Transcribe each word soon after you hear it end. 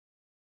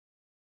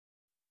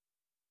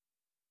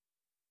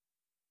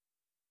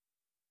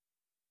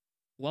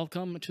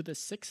Welcome to the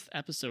 6th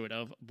episode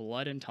of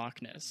Blood and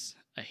Talkness,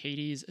 a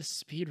Hades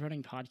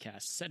speedrunning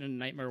podcast set in a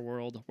nightmare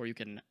world where you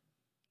can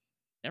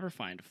never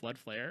find Flood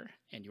Flare,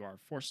 and you are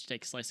forced to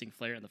take Slicing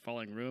Flare in the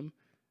following room.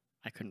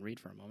 I couldn't read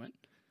for a moment.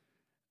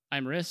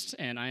 I'm Wrist,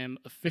 and I am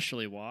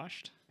officially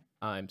washed.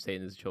 I'm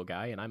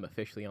SatanIsAChillGuy, and I'm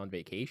officially on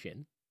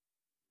vacation.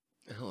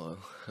 Hello,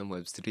 I'm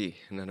Bloons TD,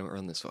 and I don't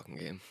run this fucking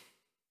game.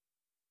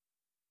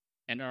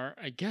 And our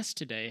guest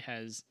today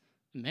has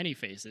many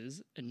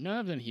faces, and none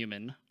of them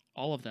human,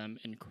 all of them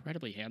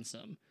incredibly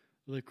handsome.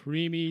 The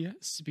creamy,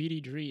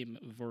 speedy dream,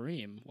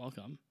 Vorime.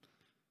 Welcome.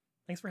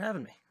 Thanks for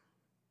having me.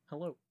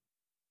 Hello.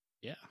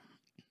 Yeah.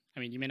 I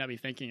mean, you may not be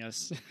thanking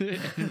us.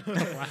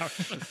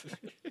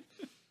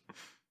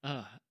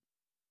 Wow.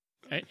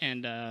 Right,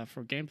 and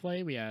for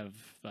gameplay, we have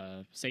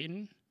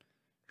Satan.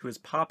 Who is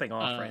popping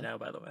off right now,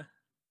 by the way.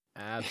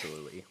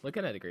 Absolutely.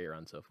 Looking at a great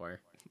run so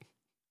far.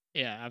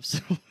 Yeah,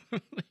 absolutely.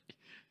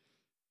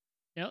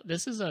 You know,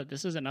 this is an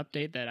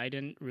update that I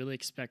didn't really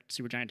expect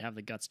Supergiant to have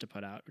the guts to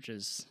put out, which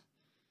is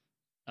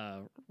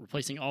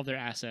replacing all of their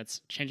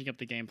assets, changing up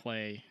the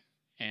gameplay,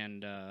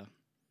 and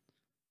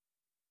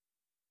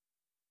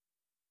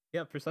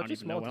yeah, for such a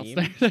small team,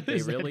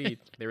 they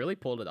really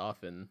pulled it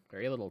off in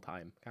very little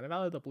time. Kind of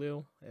out of the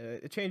blue.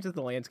 It changes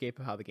the landscape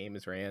of how the game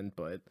is ran,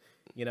 but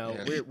you know,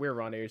 we're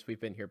runners.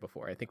 We've been here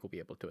before. I think we'll be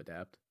able to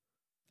adapt.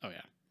 Oh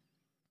yeah.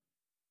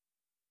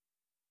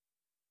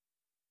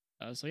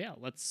 So yeah,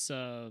 let's.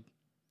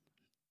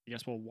 I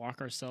guess we'll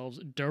walk ourselves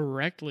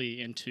directly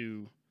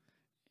into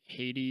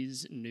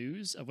Hades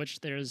news, of which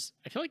I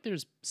feel like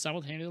there's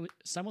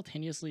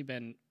simultaneously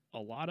been a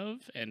lot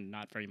of and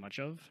not very much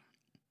of.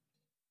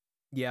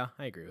 Yeah,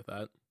 I agree with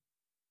that.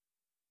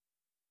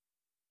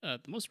 The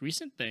most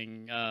recent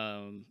thing,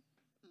 at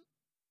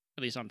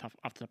least off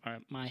the top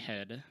of my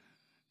head,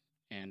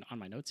 and on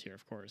my notes here,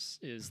 of course,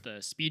 is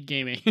the speed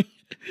gaming,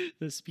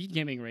 the speed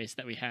gaming race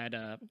that we had.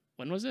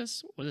 When was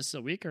this? Was this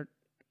a week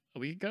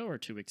ago or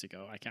 2 weeks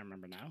ago? I can't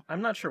remember now.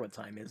 I'm not sure what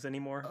time is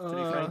anymore, to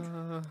be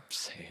frank.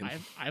 Same.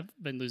 I've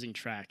been losing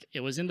track.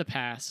 It was in the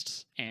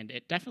past, and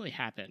it definitely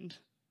happened.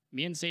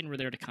 Me and Satan were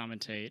there to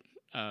commentate.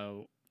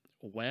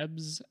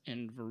 Webbs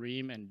and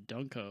Vorime and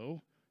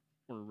Dunko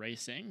were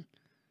racing,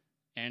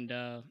 and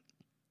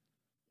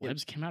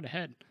Webbs came out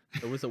ahead.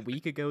 It was a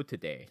week ago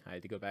today. I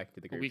had to go back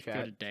to the group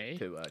chat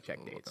to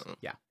check dates.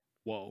 Yeah.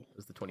 Whoa. It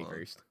was the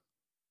 21st.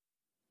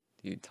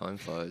 Dude, time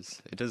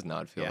flies. It does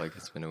not feel like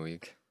it's been a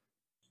week.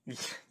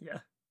 Yeah.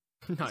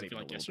 Does it feel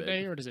like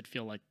yesterday, or does it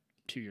feel like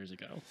 2 years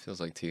ago? Feels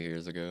like 2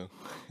 years ago.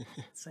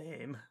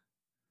 Same.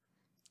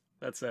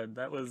 That said,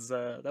 that was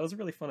a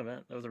really fun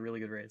event. That was a really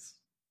good race.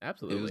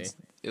 Absolutely.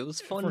 It was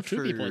fun for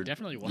two people. It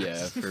definitely was.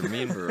 Yeah, for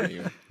me and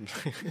Vorime.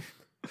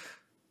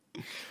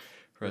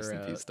 Rest in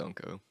peace,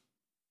 Dunko.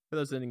 For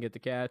those that didn't get to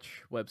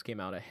catch, Webbs came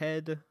out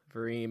ahead,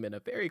 Vorime in a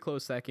very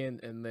close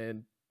second, and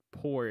then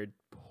poor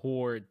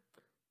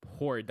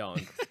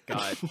Dunk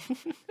got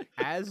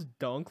as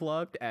dunk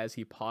lucked as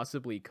he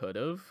possibly could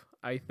have,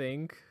 I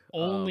think.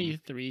 Only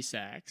 3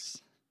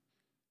 sacks.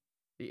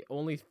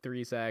 Only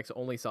 3 sacks,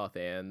 only saw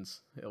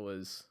Thans. It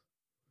was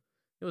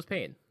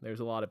pain. There's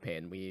a lot of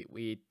pain.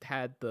 We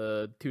had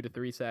the 2 to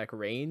 3 sack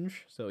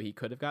range, so he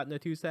could have gotten a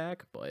 2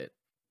 sack, but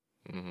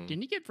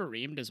Didn't he get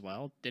Voremed as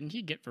well? Didn't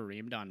he get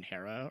Voremed on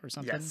Hera or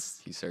something?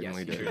 Yes, he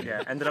certainly did.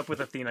 Yeah, ended up with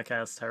Athena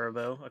cast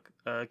Haribo,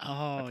 a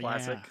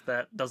classic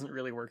that doesn't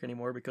really work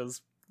anymore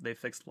because they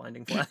fixed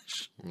Blinding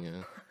Flash.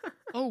 Yeah.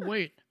 Oh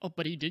wait. Oh,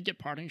 but he did get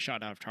Parting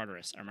Shot out of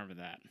Tartarus. I remember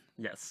that.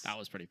 Yes. That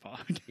was pretty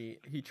pog.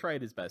 He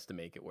tried his best to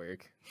make it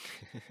work.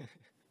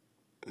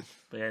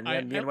 But yeah, in the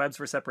end, me and Webbs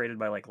were separated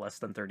by like less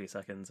than 30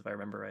 seconds, if I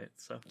remember right.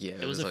 So yeah,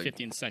 it was a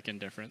 15-second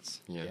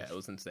difference. Yeah, it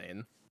was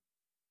insane.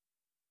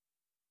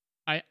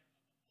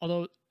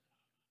 Although,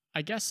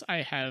 I guess I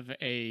have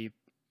a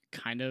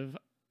kind of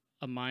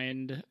a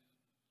mind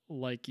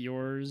like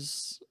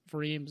yours,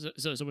 Vorime.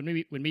 So when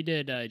we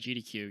did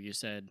GDQ, you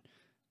said,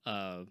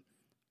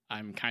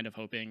 I'm kind of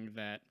hoping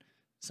that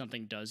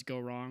something does go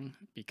wrong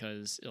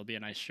because it'll be a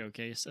nice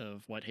showcase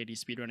of what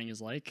Hades speedrunning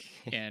is like.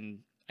 And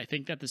I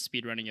think that the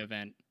speedrunning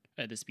event,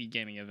 the speed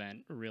gaming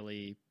event,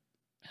 really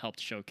helped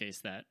showcase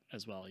that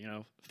as well. You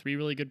know, 3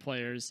 really good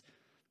players,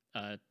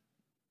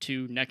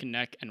 2 neck and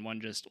neck, and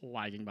 1 just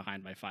lagging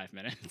behind by 5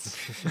 minutes.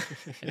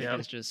 It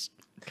was just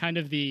kind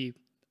of a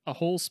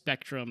whole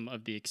spectrum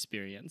of the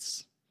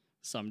experience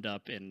summed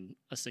up in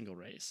a single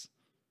race.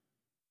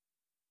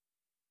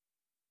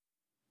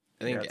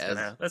 I think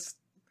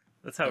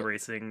that's how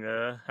racing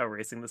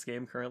this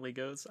game currently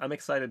goes. I'm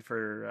excited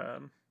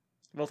for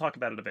we'll talk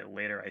about it a bit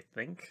later, I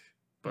think,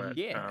 but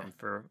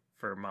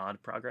for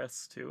mod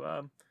progress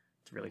to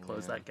really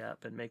close that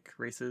gap and make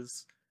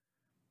races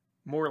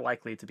more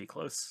likely to be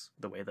close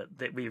the way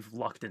that we've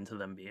lucked into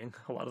them being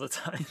a lot of the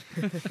time.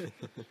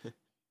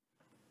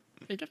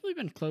 They've definitely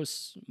been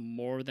close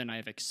more than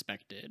I've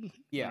expected.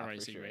 Yeah,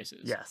 racing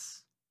races.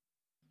 Yes.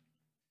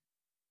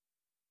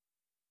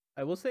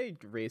 I will say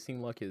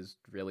racing luck is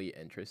really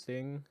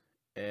interesting,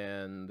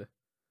 and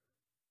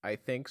I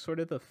think sort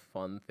of the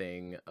fun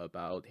thing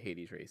about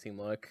Hades Racing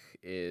Luck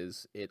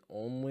is it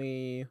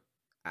only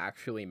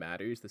actually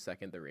matters the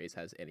second the race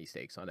has any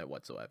stakes on it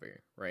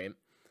whatsoever, right?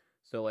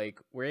 So like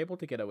we're able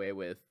to get away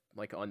with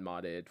like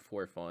unmodded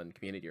for fun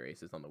community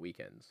races on the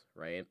weekends,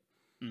 right?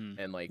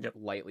 And like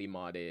lightly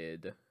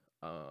modded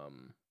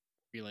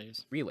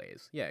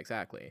relays. Yeah,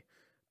 exactly.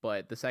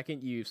 But the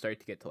second you start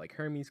to get to like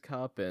Hermes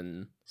Cup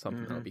and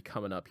something that'll be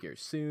coming up here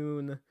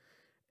soon,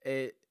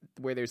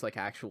 where there's like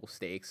actual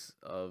stakes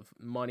of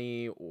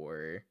money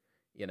or,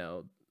 you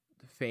know,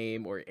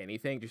 fame or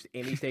anything, just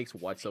any stakes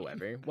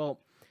whatsoever. Well,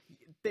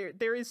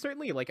 there is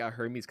certainly like a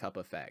Hermes Cup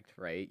effect,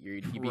 right?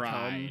 You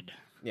become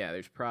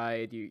there's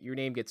pride. Your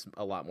name gets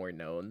a lot more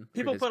known.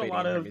 People put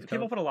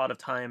a lot of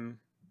time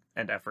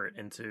and effort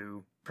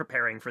into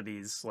preparing for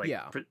these like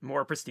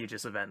more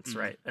prestigious events,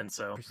 right? And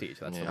so prestige,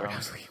 that's the word I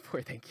was looking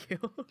for. Thank you.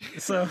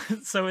 so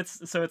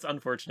it's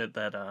unfortunate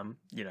that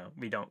you know,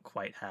 we don't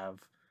quite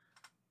have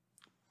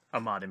a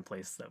mod in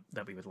place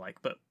that we would like,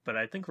 but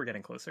I think we're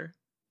getting closer.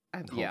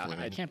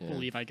 I can't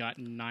believe I got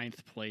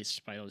 9th place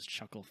by those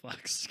chuckle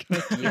fucks.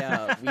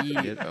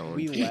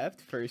 we left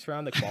first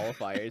round the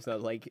qualifiers, and I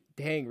was like,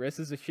 dang, Riss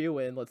is a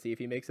shoo-in. Let's see if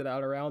he makes it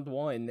out of round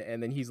 1,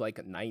 and then he's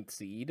like 9th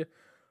seed.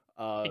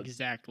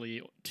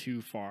 Exactly,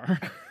 too far.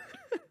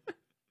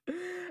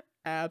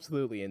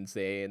 Absolutely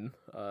insane.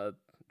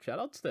 Shout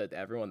outs to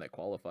everyone that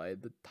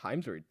qualified. The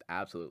times were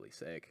absolutely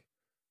sick.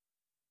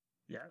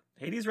 Yeah,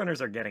 Hades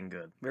runners are getting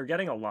good. We're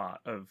getting a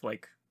lot of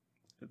like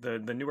the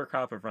newer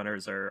crop of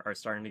runners are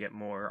starting to get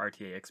more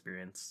RTA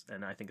experience,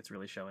 and I think it's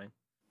really showing.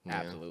 Yeah.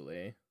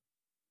 Absolutely.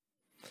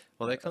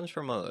 Well, that comes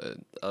from a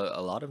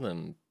lot of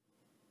them.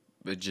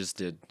 It just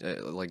did,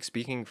 like,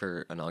 speaking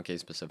for Ananke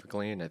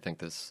specifically, and I think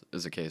this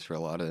is a case for a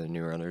lot of the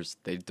new runners,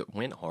 they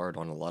went hard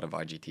on a lot of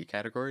IGT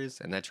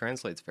categories, and that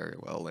translates very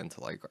well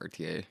into, like,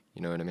 RTA,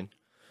 you know what I mean?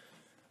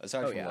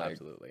 Aside from, like,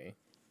 absolutely.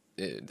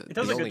 It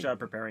does a good job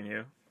preparing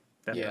you,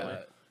 definitely. Yeah,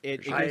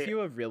 it gives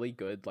you a really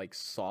good, like,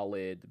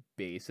 solid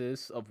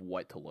basis of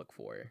what to look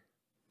for.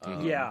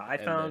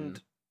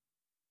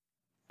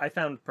 I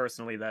found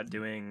personally that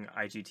doing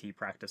IGT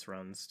practice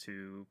runs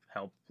to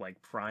help like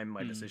prime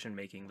my decision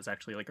making was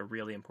actually like a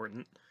really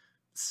important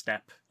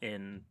step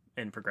in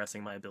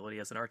progressing my ability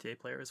as an RTA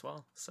player as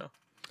well. So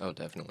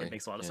definitely, it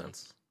makes a lot of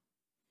sense.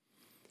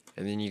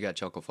 And then you got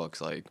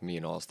chucklefucks like me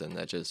and Austin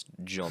that just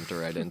jumped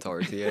right into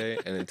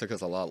RTA, and it took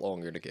us a lot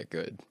longer to get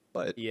good,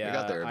 but we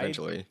got there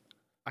eventually.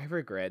 I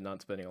regret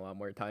not spending a lot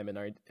more time in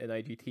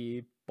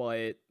IGT,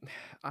 but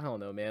I don't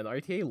know, man.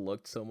 RTA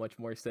looked so much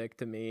more sick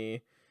to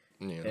me.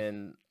 Yeah.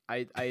 And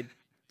I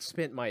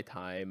spent my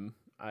time.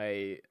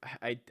 I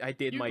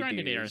did my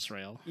dues.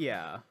 Rail.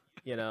 Yeah,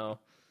 you know,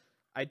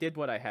 I did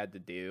what I had to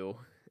do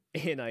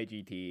in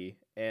IGT,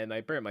 and I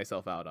burnt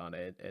myself out on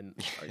it. And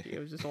RTA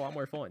was just a lot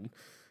more fun.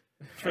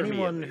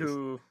 Anyone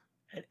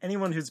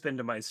who's been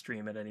to my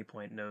stream at any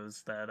point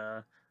knows that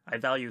I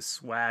value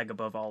swag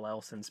above all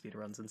else in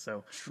speedruns, and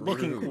so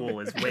looking cool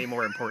is way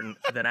more important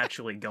than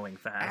actually going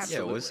fast.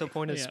 Absolutely. Yeah, what's the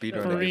point of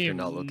speedrunning if you're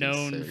not looking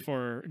known sick?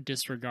 For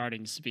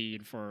disregarding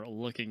speed for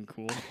looking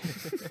cool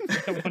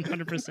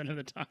 100% of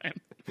the time.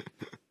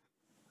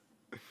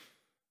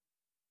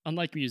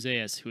 Unlike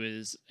Museus, who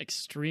is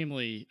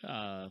extremely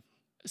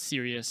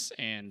serious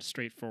and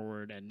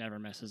straightforward and never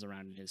messes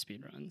around in his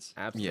speedruns.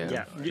 Absolutely.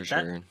 Yeah, for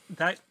sure.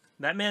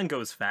 That man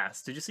goes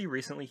fast. Did you see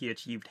recently he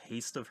achieved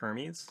Haste of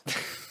Hermes?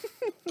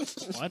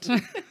 What?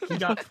 He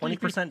got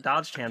 20%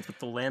 dodge chance with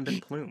the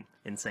Lambent Plume.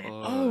 Insane.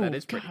 Oh, that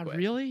is pretty quick.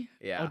 Really?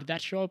 Yeah. Oh, did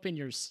that show up in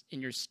your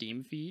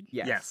Steam feed?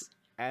 Yes.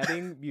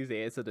 Adding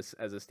Museus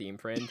as a Steam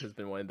friend has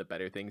been one of the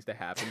better things to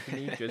happen to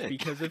me, just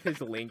because of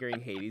his lingering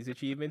Hades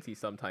achievements he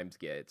sometimes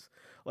gets.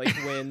 Like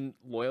when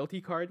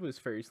Loyalty Card was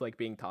first like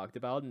being talked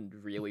about and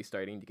really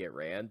starting to get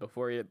ran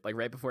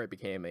right before it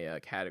became a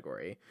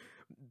category.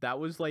 That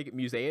was like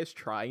Museus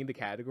trying the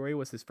category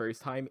was his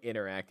first time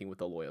interacting with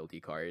the Loyalty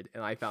Card,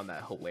 and I found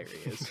that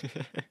hilarious.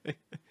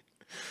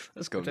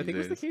 Let's go. Which I think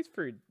was the case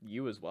for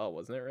you as well,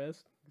 wasn't it,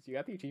 Riz? Because you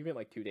got the achievement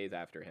like 2 days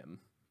after him.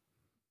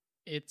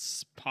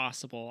 It's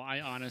possible. I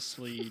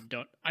honestly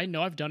don't. I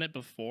know I've done it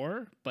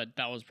before, but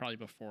that was probably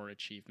before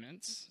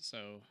achievements.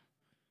 So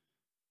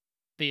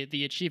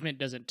the achievement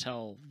doesn't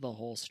tell the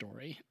whole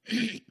story.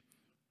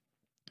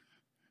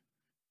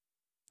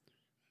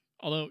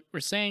 Although we're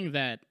saying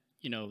that,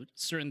 you know,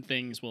 certain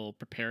things will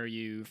prepare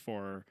you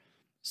for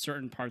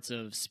certain parts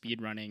of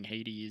speedrunning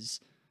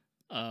Hades,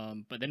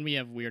 but then we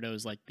have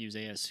weirdos like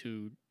Museus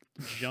who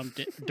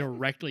jumped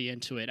directly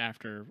into it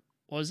after,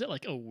 what was it,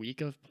 like a week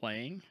of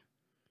playing?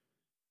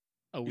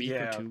 A week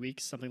or 2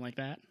 weeks, something like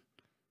that?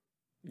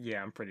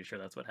 Yeah, I'm pretty sure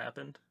that's what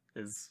happened.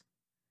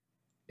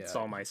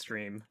 Saw my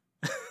stream.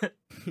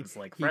 It's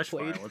like, fresh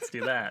file, let's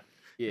do that.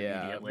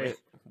 Yeah,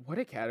 what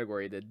a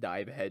category to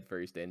dive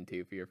headfirst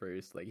into for your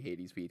first like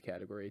Hades speed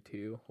category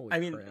too.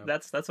 Holy crap.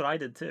 that's what I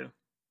did too.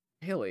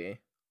 Really?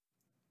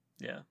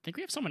 Yeah. I think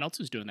we have someone else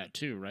who's doing that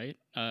too, right?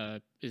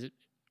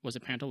 Was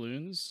it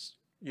Pantaloons?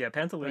 Yeah,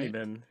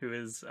 Pantaloonibin, right? Who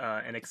is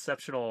an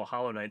exceptional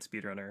Hollow Knight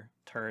speedrunner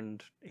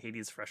turned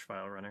Hades fresh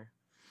file runner.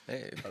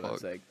 Hey, Oh,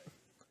 that's sick.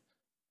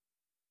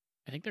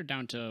 I think they're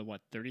down to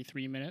what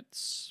 33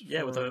 minutes.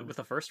 Yeah, with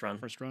the first run.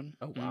 First run.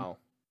 Oh wow,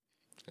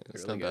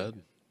 It's really not good.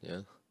 bad.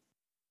 Yeah.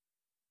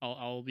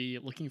 I'll be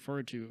looking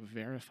forward to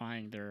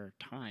verifying their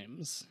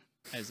times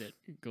as it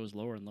goes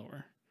lower and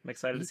lower. I'm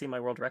excited to see my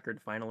world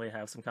record finally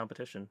have some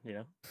competition. You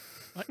know.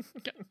 What?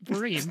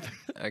 Breathe.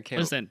 I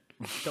can't. Listen,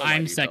 Don't lie to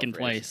I'm yourself, second Riz.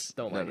 place.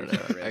 Don't No, lie no, to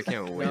yourself, no. Riz. I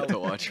can't wait to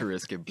watch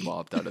Riz get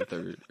bopped out of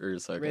third or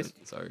second. Riz-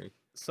 Sorry.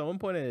 Someone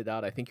pointed it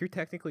out. I think you're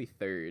technically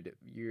third.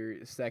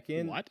 You're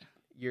second. What?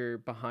 You're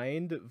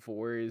behind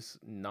Vor's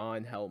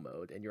non-hell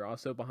mode, and you're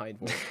also behind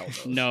Vor's hell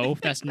mode. No,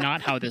 that's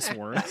not how this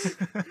works.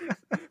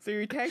 So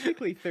you're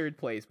technically third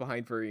place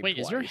behind Vorime. Wait,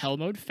 is your twice. hell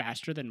mode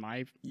faster than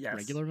my Yes.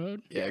 regular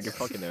mode? Yeah, I can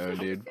fucking know,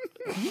 dude.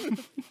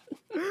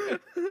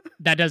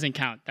 That doesn't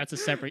count. That's a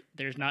separate.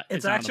 There's not.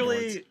 It's not on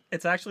the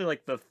boards. actually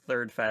like the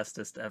third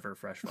fastest ever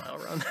fresh file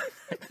run.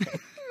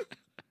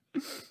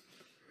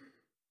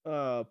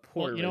 Poor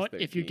Well, you know what?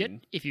 Riz If you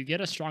 13.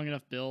 get a strong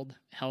enough build,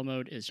 hell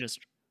mode is just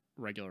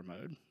regular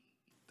mode.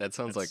 That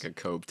sounds like a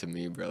cope to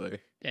me, brother.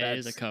 It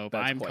is a That's- cope.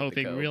 that's I'm quite the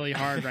coping cope. really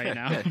hard right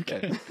now.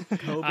 Okay.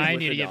 Coping I with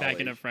need to the get back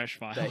into knowledge fresh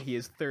file. that he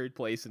is third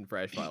place in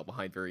fresh file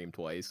behind Vorime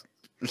twice.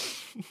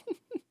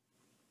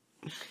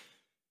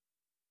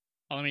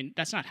 Well, I mean,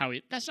 that's not how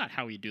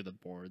we do the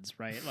boards,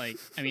 right? Like,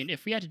 I mean,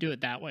 if we had to do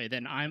it that way,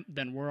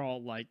 then we're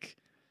all like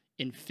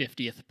in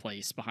 50th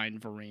place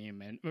behind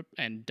Vorime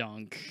and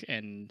Dunk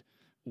and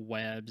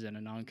Webbs and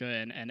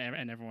Ananka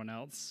and everyone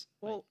else.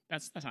 Well, Like,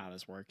 that's not how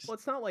this works. Well,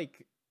 it's not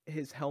like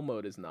his hell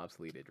mode is an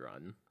obsoleted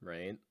run,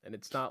 right? And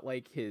it's not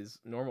like his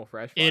normal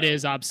fresh file. It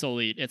is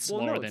obsolete. It's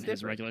Well, slower no, than it's his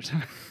different. regular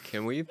time.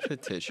 Can we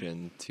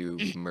petition to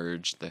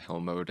merge the hell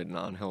mode and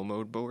non-hell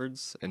mode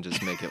boards and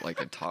just make it like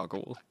a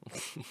toggle?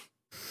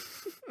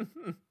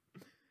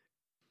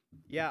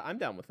 Yeah, I'm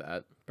down with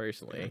that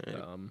personally.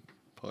 Alright.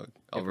 Fuck.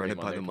 I'll If run we're it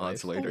by the in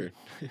mods place. later.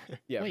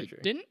 Yeah, Wait, for sure.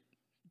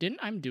 didn't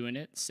I'm doing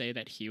it say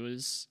that he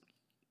was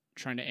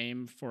trying to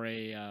aim for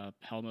a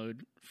hell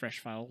mode fresh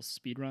file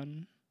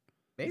speedrun?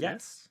 Maybe.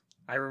 Yes,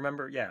 I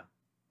remember. Yeah,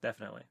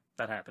 definitely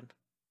that happened.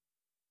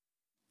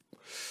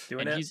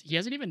 Doing And it. he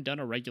hasn't even done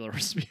a regular.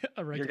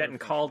 You're getting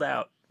called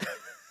out.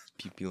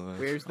 PP live.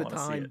 Where's the wanna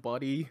see time, it.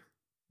 buddy?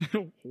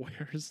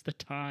 Where's the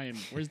time?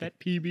 Where's that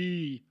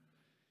PB?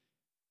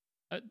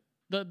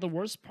 The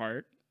worst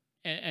part,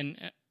 and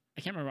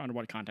I can't remember under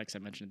what context I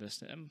mentioned this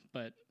to him,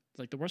 but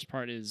like the worst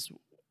part is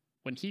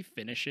when he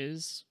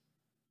finishes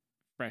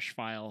fresh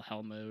file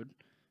hell mode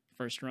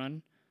first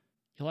run,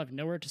 he'll have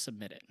nowhere to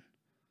submit it.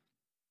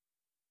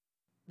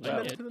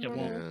 Submit Like, it to the it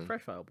normal won't. Yeah.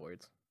 fresh file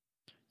boards.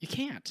 You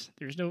can't.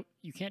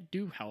 You can't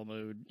do hell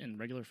mode in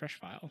regular fresh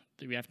file.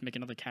 We have to make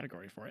another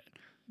category for it.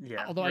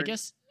 Yeah. Although I we're-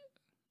 guess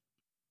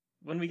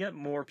when we get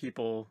more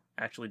people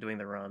actually doing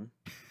the run,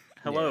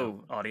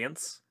 hello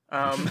audience.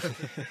 I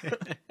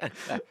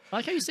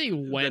like how you say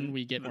when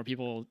we get more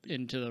people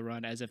into the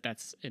run as if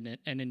that's an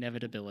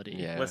inevitability.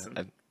 Yeah, Listen,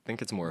 I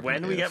think it's more of when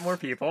an we if. get more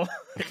people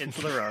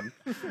into the run,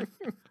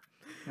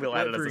 we'll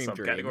Let add it as a Dream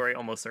subcategory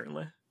almost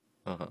certainly.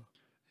 Uh-huh.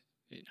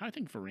 I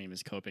think Vorime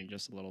is coping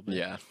just a little bit.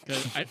 Yeah.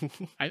 'Cause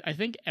I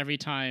think every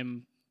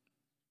time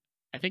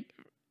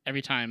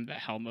that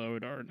hell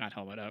mode or not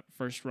hell mode,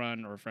 first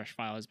run or fresh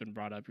file has been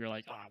brought up, you're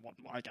like, oh, I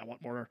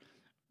want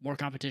more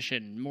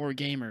competition, more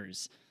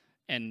gamers,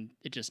 and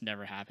it just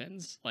never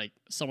happens. Like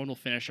someone will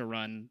finish a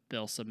run,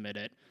 they'll submit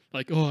it,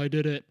 like, oh, I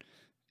did it,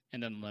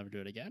 and then they'll never do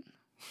it again,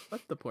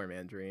 Let the poor man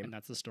and dream.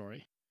 that's the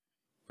story.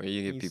 Or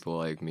you get He's- people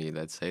like me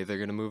that say they're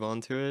gonna move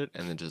on to it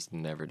and then just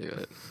never do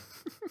it.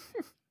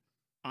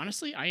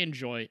 Honestly, I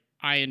enjoy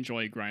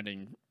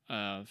grinding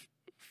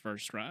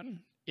first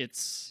run.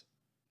 It's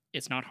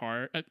not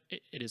hard.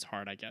 It is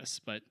hard, I guess,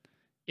 but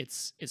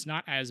it's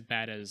not as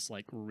bad as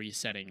like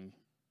resetting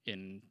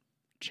in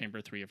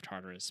Chamber 3 of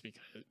Tartarus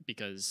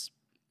because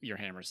your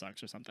hammer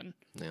sucks or something.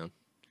 Yeah.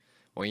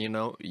 Well, you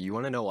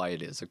want to know why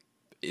it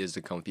is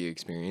a comfy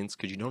experience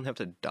because you don't have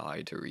to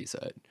die to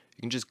reset.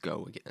 You can just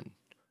go again.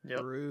 Yep.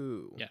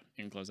 True. Yeah,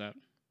 you can close out.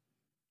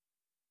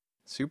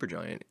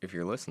 Supergiant, if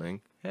you're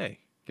listening, hey,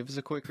 give us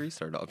a quick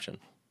restart option,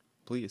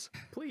 please.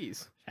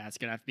 Please. That's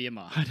gonna have to be a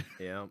mod.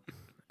 Yeah.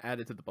 Add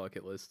it to the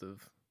bucket list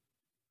of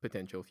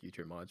potential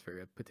future mods for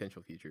a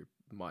potential future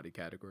modded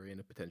category and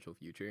a potential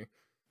future.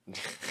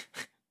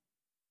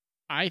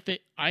 I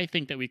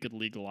think that we could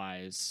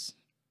legalize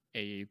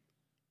a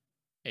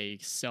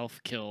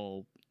self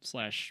kill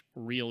 /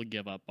 real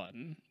give up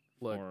button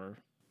Look. for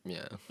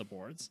Yeah, the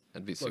boards.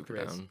 I'd be Look, super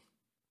Chris. down.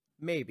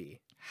 Maybe.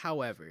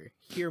 However,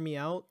 hear me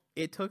out.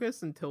 It took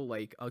us until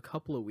like a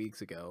couple of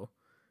weeks ago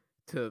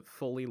to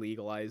fully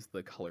legalize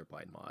the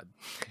colorblind mod,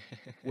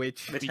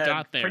 which Which We had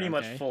got there, pretty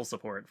much okay? full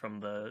support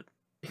from the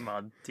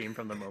mod team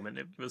from the moment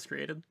it was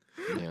created.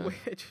 Yeah.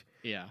 which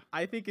Yeah.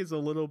 I think is a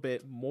little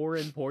bit more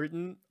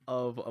important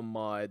of a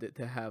mod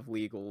to have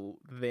legal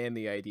than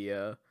the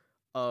idea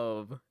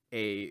of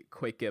a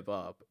quick give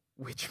up,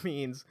 which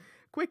means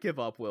quick give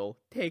up will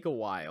take a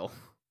while.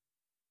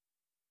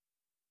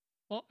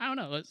 Well, I don't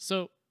know.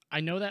 So I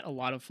know that a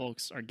lot of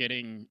folks are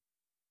getting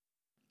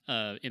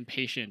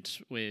impatient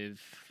with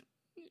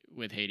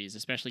with Hades,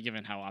 especially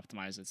given how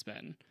optimized it's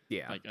been.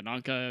 Yeah. Like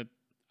Ananka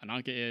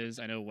is,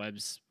 I know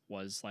Webs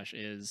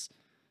was/is.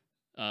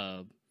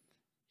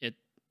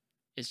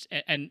 It's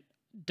and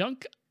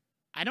Dunk.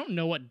 I don't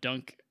know what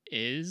Dunk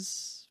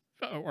is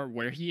or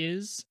where he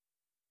is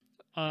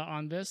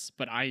on this,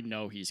 but I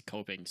know he's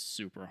coping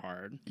super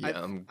hard.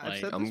 Yeah, I've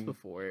said this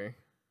before.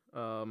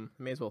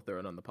 May as well throw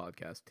it on the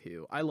podcast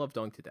too. I love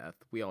Dunk to death.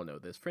 We all know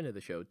this. Friend of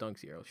the show, Dunk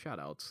Zero. Shout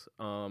outs.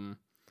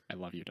 I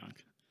love you,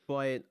 Dunk.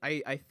 But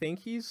I think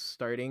he's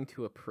starting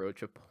to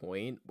approach a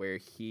point where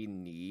he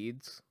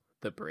needs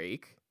the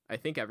break. I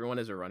think everyone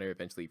as a runner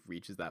eventually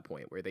reaches that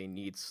point where they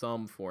need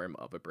some form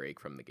of a break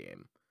from the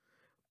game.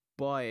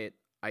 But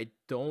I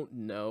don't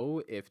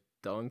know if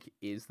Dunk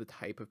is the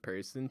type of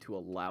person to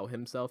allow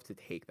himself to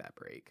take that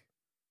break.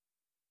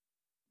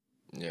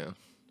 Yeah,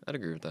 I'd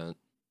agree with that.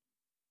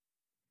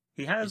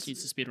 He needs to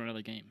speedrun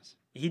other games.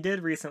 He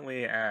did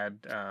recently add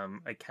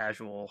a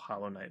casual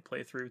Hollow Knight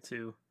playthrough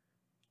to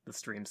the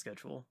stream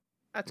schedule.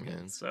 That's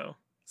good. So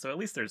at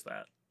least there's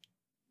that.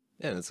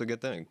 Yeah, that's a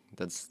good thing.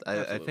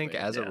 I think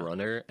as a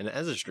runner and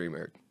as a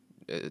streamer,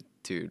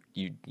 dude,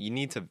 you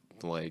need to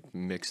like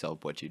mix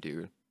up what you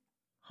do.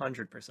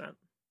 100%.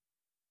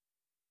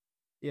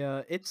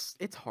 Yeah,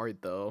 it's hard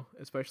though,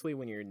 especially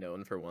when you're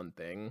known for one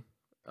thing.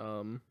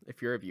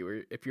 If you're a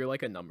viewer, if you're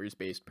like a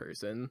numbers-based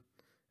person,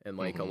 and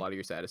like a lot of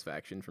your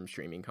satisfaction from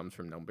streaming comes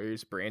from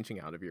numbers,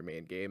 branching out of your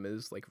main game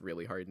is like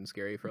really hard and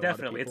scary for a lot of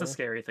people. Definitely, it's a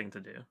scary thing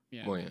to do.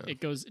 Yeah, well, yeah, it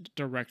goes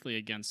directly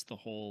against the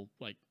whole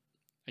like,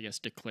 I guess,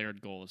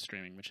 declared goal of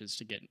streaming, which is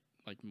to get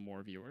like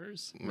more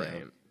viewers. Right.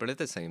 Yeah. But at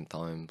the same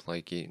time,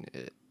 like you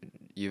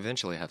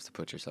eventually have to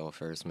put yourself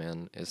first,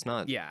 man. It's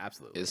not. Yeah,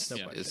 absolutely.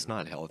 It's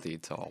not healthy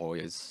to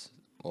always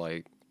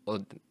like.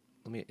 Well,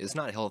 it's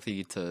not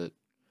healthy to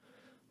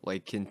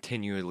like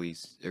continually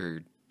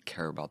or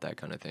care about that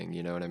kind of thing.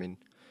 You know what I mean?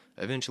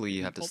 Eventually,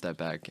 you have to step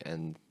back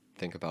and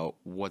think about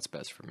what's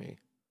best for me.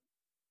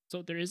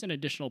 So there is an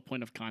additional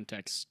point of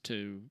context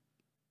to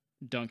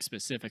Dunk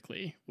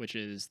specifically, which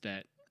is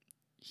that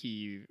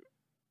he,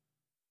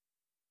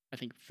 I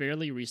think,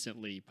 fairly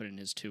recently put in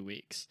his 2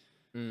 weeks.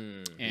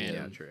 And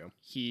yeah, true.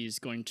 He's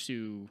going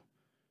to,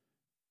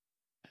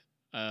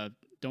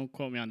 don't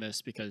quote me on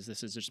this because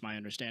this is just my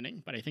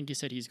understanding, but I think he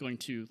said he's going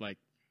to like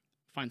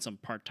find some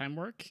part-time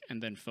work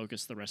and then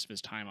focus the rest of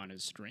his time on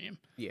his stream.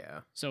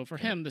 Yeah. So for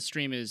him, the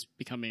stream is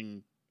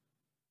becoming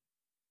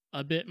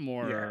a bit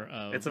more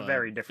of it's a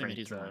very different thing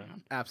that he's relying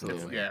on.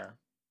 Absolutely. Yeah.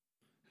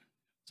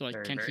 So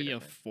like, can he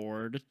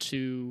afford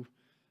to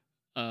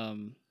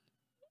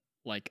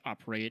like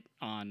operate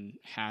on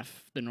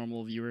half the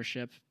normal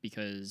viewership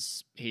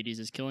because Hades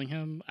is killing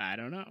him? I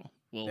don't know.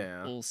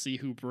 We'll see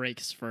who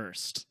breaks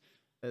first.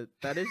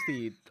 That is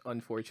the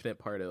unfortunate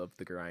part of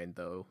the grind,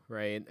 though,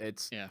 right?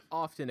 It's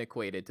often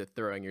equated to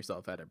throwing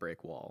yourself at a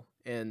brick wall.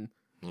 And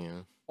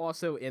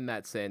also, in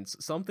that sense,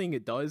 something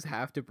does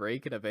have to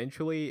break it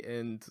eventually,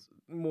 and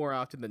more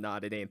often than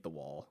not, it ain't the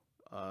wall.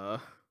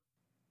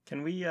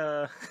 Can we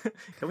enter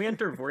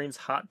Vorine's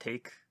hot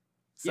take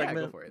segment?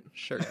 Yeah, go for it.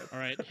 Sure. All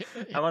right.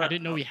 I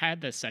didn't know we had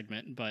this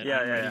segment, but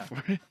I'm ready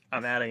for it.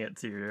 I'm adding it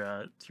to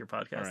your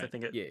podcast. Right. I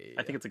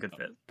think it's a good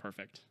fit.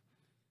 Perfect.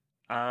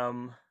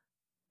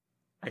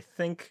 I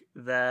think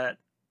that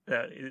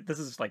this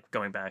is like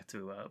going back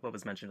to what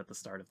was mentioned at the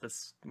start of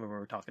this when we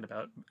were talking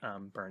about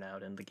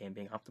burnout and the game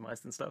being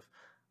optimized and stuff.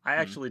 I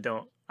actually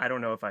don't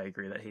know if I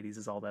agree that Hades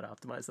is all that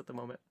optimized at the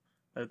moment.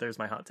 There's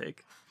my hot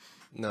take.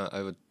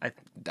 No,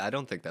 I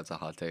don't think that's a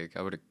hot take.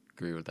 I would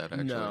agree with that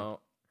actually. No.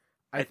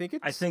 I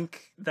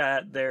think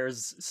that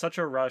there's such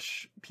a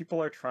rush. People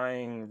are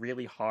trying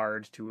really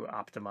hard to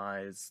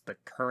optimize the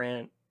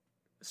current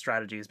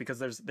strategies because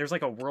there's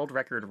like a world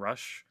record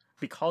rush.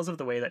 Because of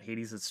the way that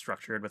Hades is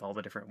structured with all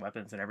the different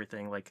weapons and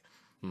everything, like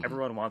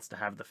everyone wants to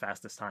have the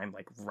fastest time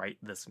like right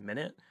this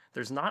minute.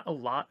 There's not a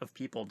lot of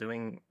people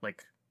doing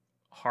like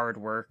hard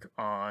work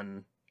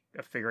on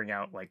figuring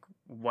out like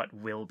what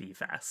will be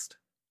fast.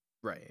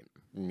 Right.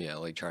 Yeah,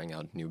 like trying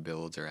out new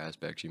builds or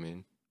aspects, you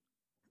mean?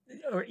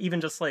 Or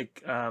even just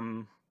like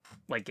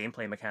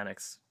gameplay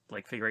mechanics,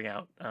 like figuring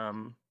out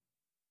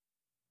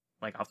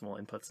like optimal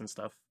inputs and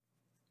stuff.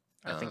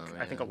 I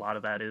think a lot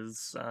of that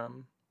is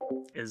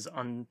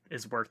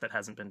work that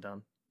hasn't been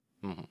done.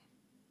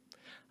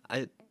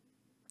 I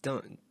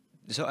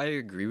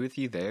agree with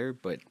you there,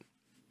 but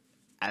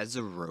as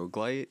a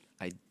roguelite,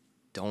 I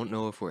don't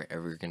know if we're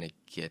ever gonna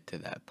get to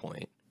that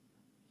point.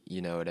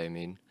 You know what I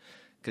mean?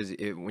 Because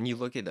when you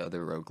look at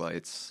other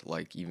roguelites,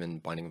 like even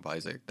Binding of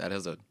Isaac, that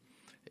has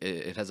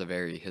it has a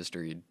very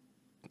history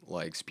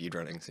like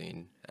speedrunning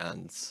scene,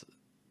 and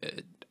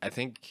I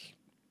think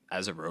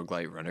as a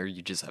roguelite runner,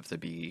 you just have to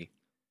be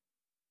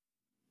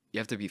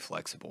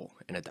flexible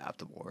and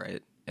adaptable,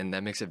 right? And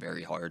that makes it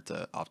very hard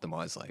to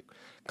optimize like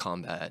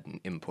combat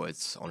and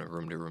inputs on a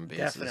room-to-room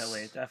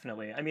basis.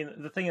 Definitely. I mean,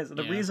 the thing is,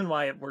 the reason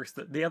why it works,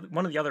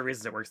 one of the other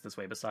reasons it works this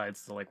way,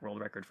 besides the like world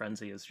record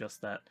frenzy, is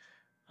just that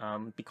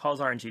because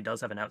RNG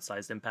does have an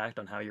outsized impact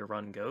on how your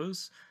run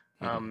goes,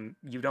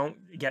 you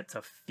don't get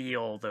to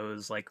feel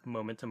those like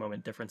moment to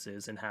moment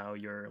differences in how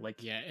your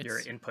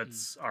your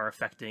inputs are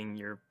affecting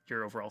your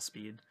overall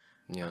speed.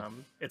 Yeah.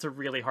 It's a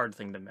really hard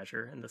thing to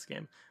measure in this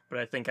game, but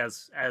I think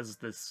as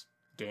this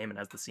game and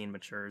as the scene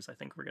matures, I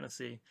think we're gonna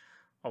see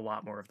a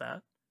lot more of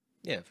that.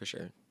 Yeah, for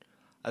sure.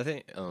 I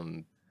think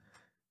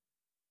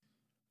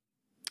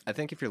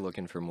if you're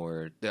looking for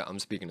more, yeah, I'm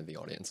speaking to the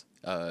audience.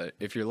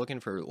 If you're looking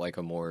for like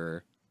a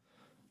more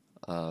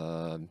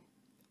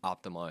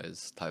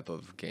optimized type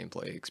of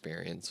gameplay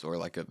experience, or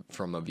like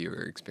from a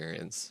viewer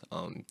experience,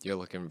 you're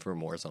looking for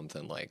more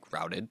something like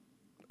routed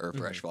or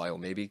fresh file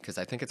maybe, because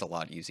I think it's a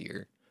lot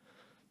easier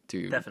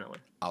to definitely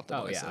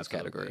optimize those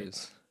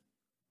categories.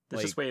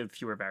 There's just way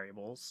fewer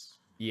variables.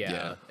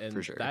 Yeah, and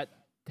for sure. That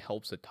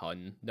helps a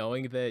ton,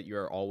 knowing that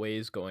you're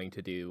always going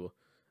to do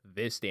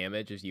this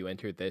damage as you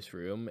enter this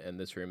room, and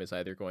this room is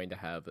either going to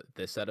have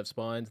this set of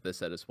spawns, this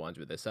set of spawns,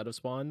 or this set of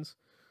spawns.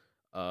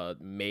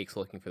 Makes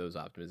looking for those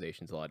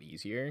optimizations a lot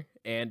easier,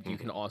 and you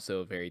can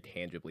also very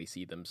tangibly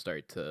see them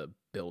start to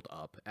build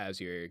up as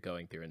you're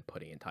going through and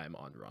putting in time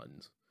on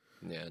runs.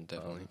 Yeah,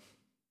 definitely.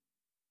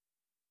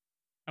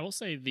 I will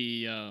say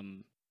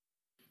the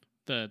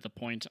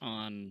point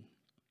on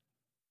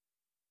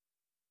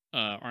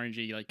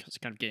RNG, like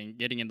kind of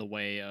getting in the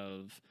way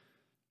of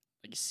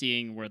like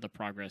seeing where the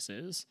progress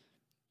is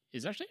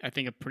actually, I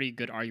think, a pretty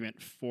good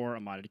argument for a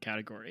modded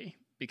category,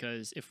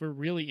 because if we're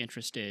really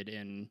interested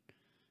in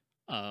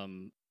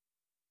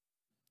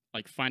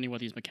like finding what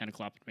these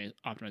mechanical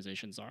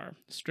optimizations are,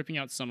 stripping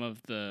out some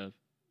of the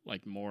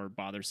like more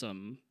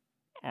bothersome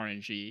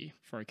RNG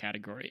for a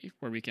category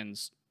where we can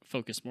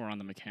focus more on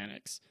the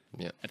mechanics,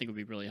 I think would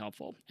be really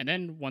helpful. And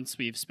then once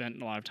we've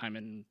spent a lot of time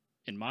in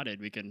modded,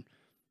 we can,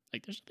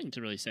 like, there's nothing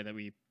to really say that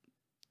we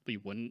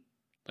wouldn't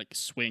like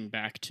swing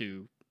back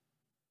to,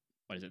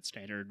 what is it,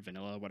 standard,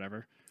 vanilla,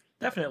 whatever.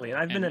 Definitely, and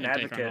I've been an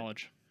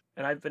advocate.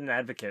 And I've been an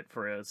advocate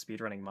for a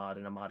speedrunning mod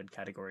in a modded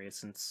category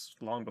since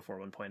long before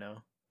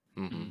 1.0.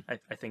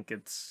 I think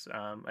it's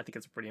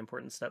a pretty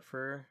important step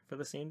for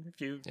the scene. If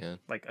you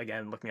like,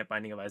 again, looking at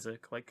Binding of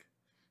Isaac, like,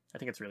 I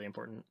think it's really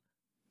important.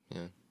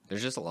 Yeah,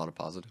 there's just a lot of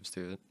positives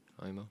to it.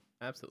 IMO.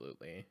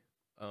 Absolutely.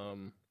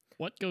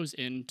 What goes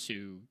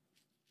into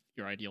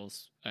your ideal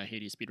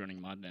Hades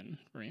speedrunning mod then,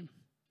 Vorime?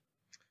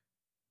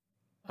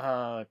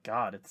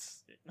 God,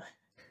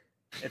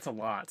 it's a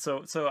lot.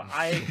 So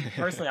I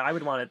personally, I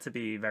would want it to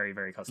be very,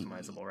 very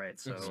customizable, right?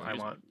 So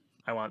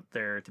I want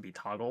there to be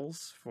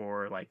toggles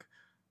for like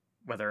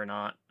whether or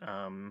not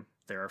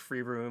there are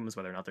free rooms,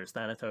 whether or not there's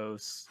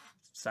Thanatos.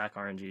 SAC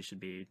RNG should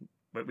be,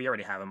 but we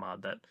already have a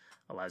mod that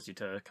allows you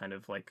to kind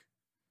of like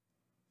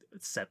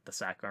set the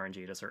SAC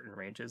RNG to certain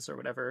ranges or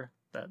whatever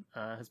that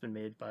has been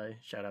made by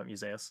shout out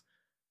Museus.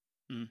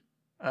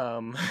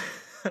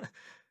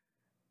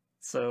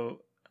 So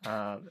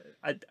I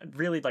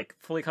really like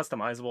fully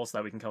customizable so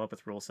that we can come up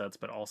with rule sets,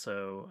 but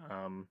also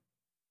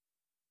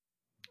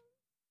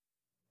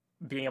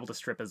being able to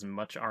strip as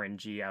much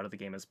RNG out of the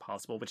game as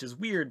possible, which is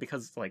weird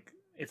because like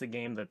it's a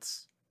game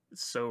that's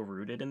so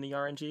rooted in the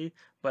RNG,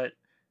 but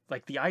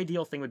like the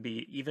ideal thing would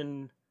be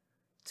even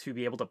to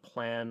be able to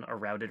plan a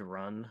routed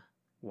run,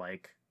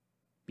 like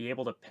be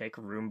able to pick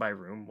room by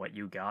room what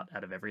you got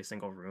out of every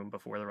single room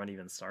before the run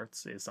even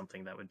starts is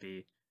something that would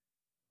be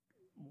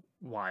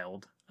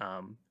wild,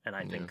 and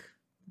I think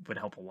would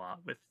help a lot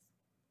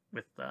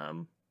with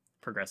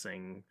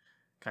progressing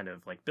kind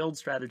of like build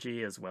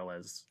strategy as well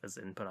as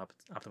input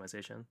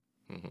optimization.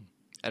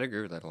 I'd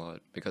agree with that a lot,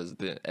 because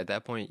at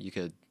that point you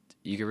could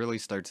really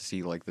start to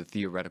see like the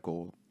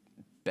theoretical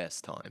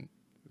best time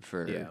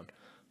for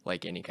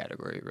like any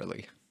category,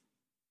 really.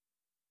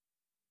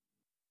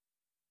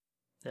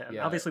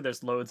 Yeah, obviously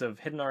there's loads of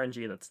hidden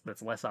RNG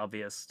that's less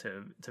obvious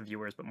to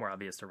viewers but more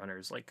obvious to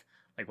runners, like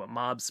what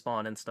mobs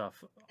spawn and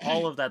stuff.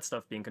 All of that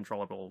stuff being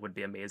controllable would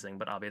be amazing,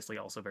 but obviously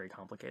also very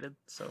complicated.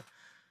 So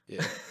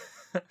yeah,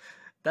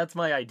 that's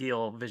my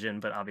ideal vision,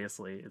 but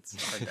obviously it's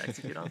hard to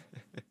execute on.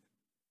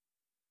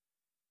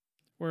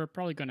 We're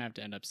probably going to have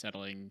to end up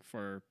settling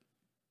for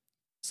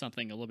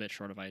something a little bit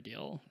short of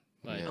ideal,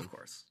 but of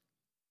course,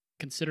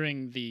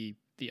 considering the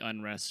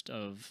unrest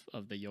of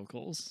the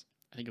yokels,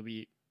 I think it'll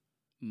be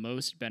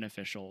most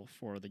beneficial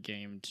for the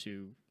game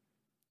to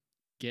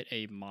get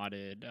a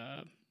modded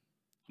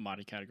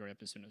category up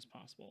as soon as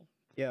possible.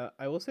 Yeah,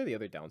 I will say the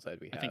other downside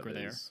we have, I think we're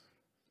there.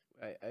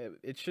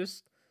 It's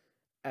just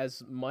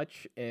as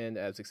much and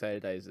as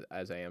excited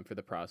as I am for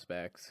the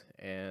prospects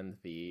and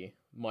the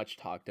much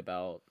talked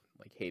about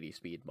like Hades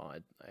speed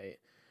mod,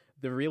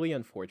 the really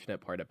unfortunate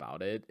part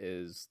about it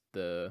is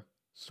the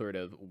sort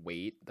of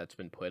weight that's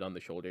been put on the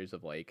shoulders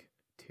of like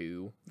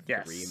 2-3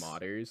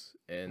 modders,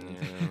 and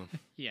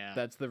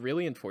that's the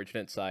really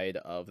unfortunate side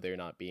of there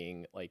not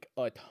being like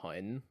a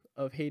ton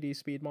of Hades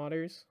speed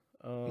modders.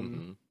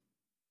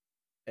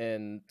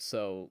 And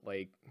so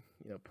like,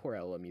 you know, poor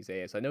Ella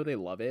Museus, I know they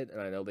love it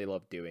and I know they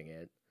love doing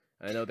it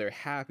and I know they're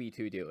happy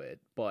to do it,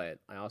 but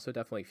I also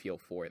definitely feel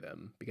for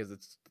them because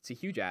it's a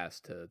huge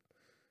ask to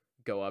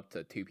go up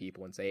to 2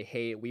 people and say,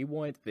 hey, we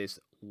want this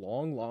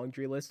long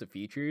laundry list of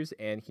features,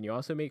 and can you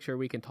also make sure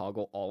we can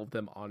toggle all of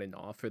them on and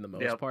off for the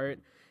most part?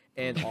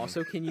 And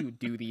also, can you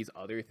do these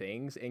other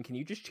things? And can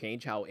you just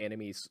change how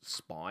enemies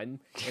spawn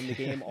in the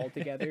game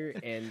altogether?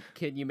 And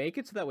can you make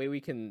it so that way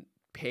we can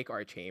pick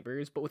our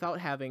chambers, but without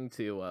having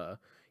to,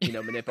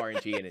 manip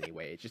RNG in any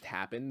way? It just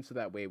happens so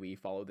that way we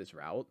follow this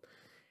route.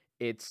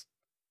 It's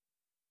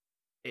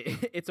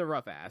a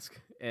rough ask.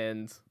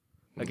 And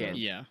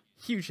again,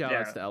 huge shout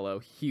outs to Elo,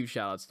 huge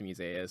shout outs to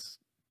Museus.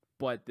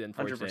 But the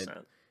unfortunate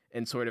 100%.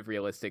 And sort of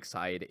realistic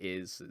side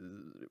is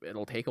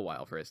it'll take a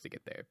while for us to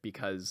get there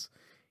because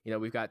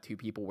we've got 2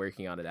 people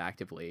working on it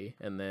actively,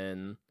 and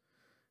then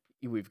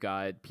we've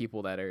got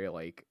people that are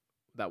like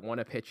that want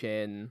to pitch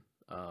in.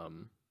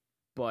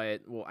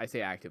 But I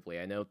say actively.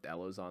 I know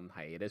Elo's on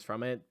hiatus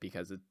from it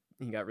because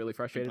he got really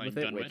frustrated with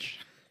it. Which,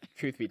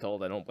 truth be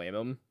told, I don't blame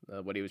him.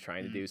 What he was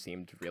trying to do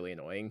seemed really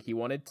annoying. He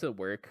wanted to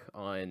work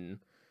on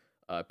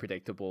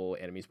predictable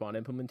enemy spawn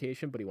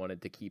implementation, but he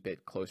wanted to keep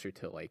it closer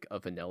to like a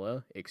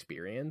vanilla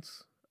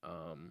experience,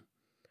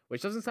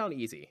 which doesn't sound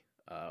easy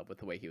with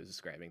the way he was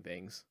describing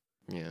things.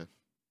 Yeah.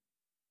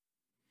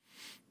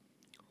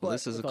 Well,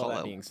 this is a call out.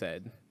 That being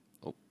said,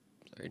 oh,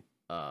 sorry.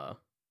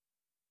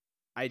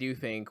 I do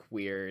think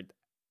we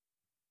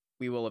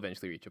will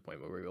eventually reach a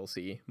point where we will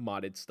see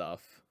modded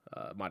stuff,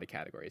 modded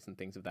categories and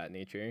things of that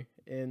nature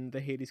in the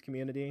Hades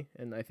community,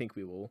 and I think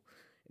we will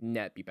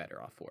net be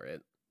better off for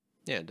it.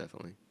 Yeah,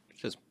 definitely.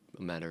 It's just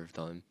a matter of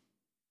time.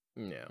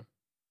 Yeah.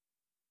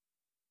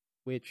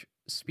 Which,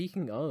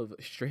 speaking of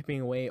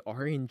stripping away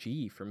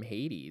RNG from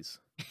Hades.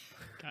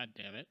 God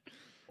damn it.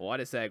 What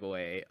a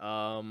segue.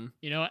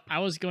 I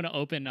was going to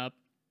open up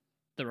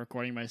the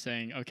recording by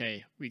saying,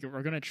 okay, we're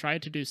going to try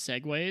to do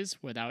segues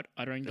without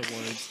uttering the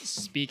words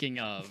speaking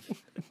of.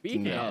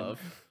 Speaking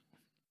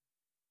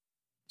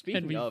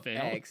of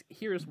X,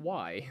 here's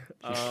why.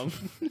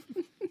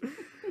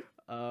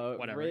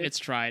 Whatever. It's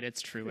tried.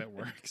 It's true. It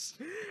works.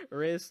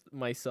 Riz,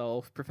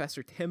 myself,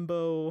 Professor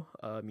Timbo,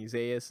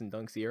 Museus, and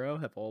Dunk Zero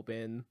have all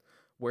been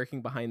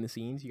working behind the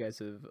scenes. You guys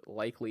have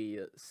likely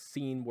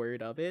seen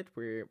word of it.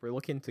 We're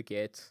looking to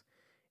get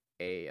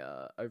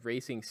a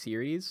racing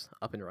series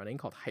up and running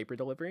called Hyper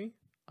Delivery,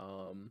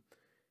 and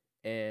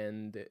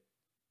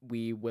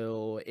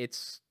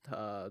it's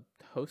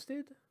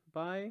hosted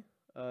by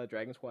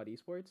Dragon Squad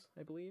Esports,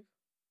 I believe.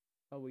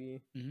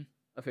 Probably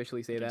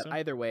officially say that. So.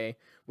 Either way,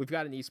 we've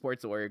got an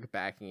esports org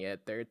backing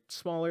it. They're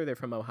smaller, they're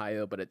from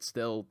Ohio, but it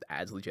still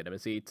adds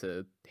legitimacy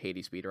to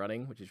Hades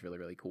speedrunning, which is really,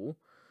 really cool.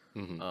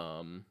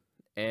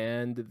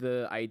 And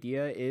the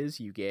idea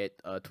is you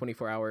get a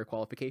 24-hour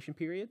qualification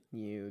period.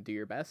 You do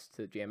your best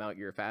to jam out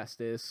your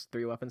fastest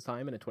 3 weapons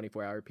time in a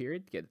 24-hour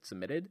period, get it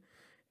submitted.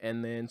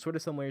 And then sort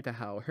of similar to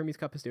how Hermes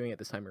Cup is doing at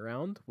this time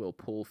around, we'll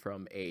pull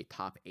from a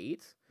top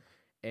 8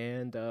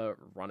 and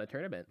run a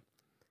tournament.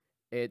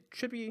 It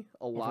should be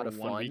a lot of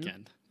fun.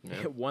 Weekend.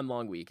 Yeah. One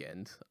long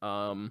weekend.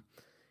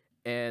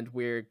 And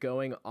we're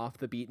going off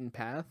the beaten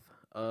path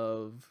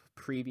of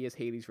previous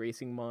Hades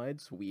racing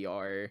mods. We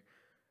are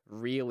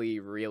really,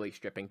 really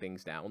stripping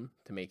things down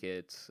to make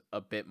it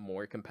a bit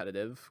more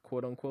competitive,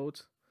 quote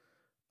unquote,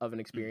 of an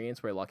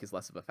experience where luck is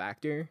less of a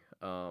factor.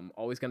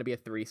 Always going to be a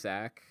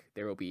 3-sack.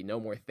 There will be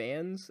no more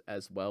fans,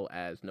 as well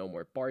as no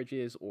more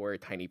barges or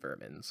tiny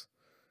vermins.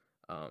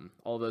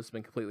 All of those have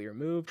been completely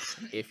removed.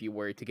 If you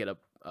were to get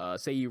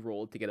say you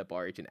rolled to get a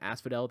barge in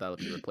Asphodel, that'll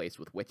be replaced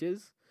with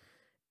witches.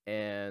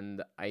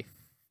 And I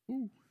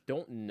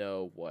don't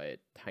know what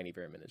tiny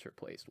vermin is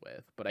replaced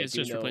with, but it's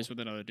just replaced with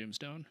another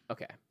Doomstone.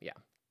 Okay, yeah.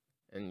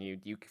 And you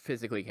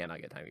physically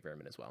cannot get tiny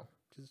vermin as well,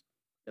 which is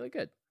really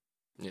good.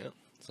 Yeah,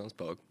 sounds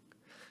bug.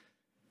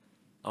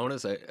 I want to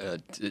say,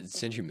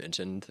 since you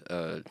mentioned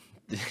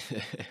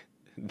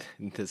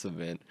this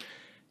event,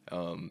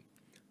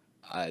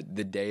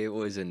 the day it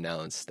was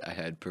announced, I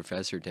had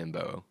Professor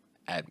Timbo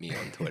at me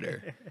on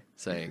Twitter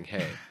saying,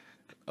 hey,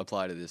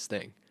 apply to this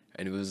thing.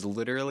 And it was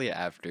literally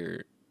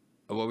after,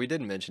 well, we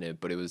didn't mention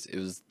it, but it was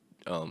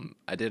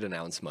I did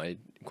announce my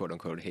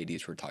quote-unquote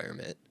Hades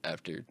retirement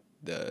after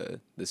the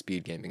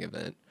speed gaming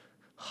event.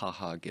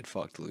 Haha, get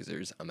fucked,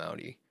 losers. I'm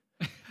outie.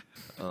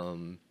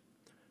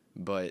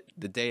 But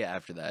the day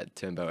after that,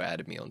 Timbo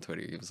added me on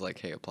Twitter. He was like,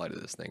 hey, apply to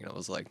this thing. And I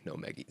was like, no,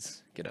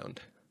 Meggies, get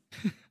owned.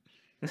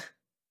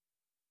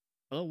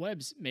 Well,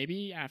 Webbs,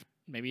 maybe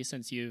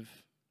since you've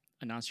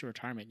announced your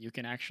retirement, you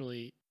can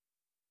actually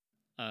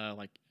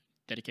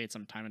dedicate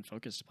some time and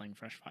focus to playing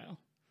Fresh File.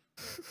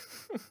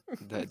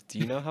 Do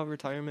you know how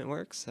retirement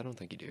works? I don't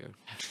think you do.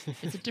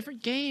 It's a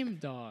different game,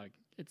 dog.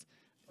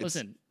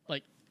 Listen,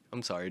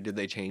 I'm sorry, did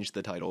they change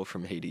the title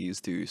from Hades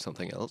to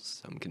something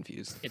else? I'm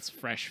confused. It's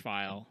Fresh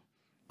File.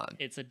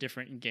 It's a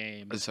different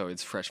game. So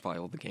it's Fresh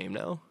File the game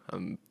now?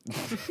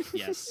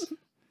 Yes.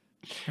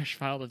 Fresh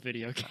File the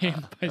video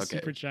game by okay.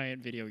 Supergiant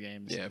Video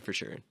Games. Yeah, for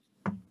sure.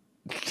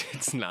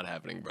 It's not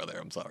happening, brother.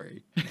 I'm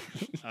sorry.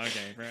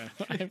 Okay, bro.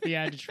 We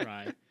had to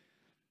try.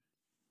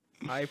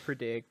 I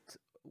predict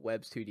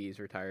Webbs 2D's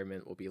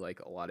retirement will be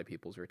like a lot of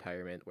people's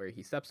retirement, where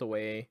he steps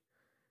away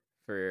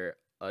for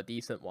a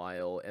decent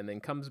while, and then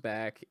comes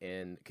back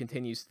and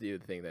continues to do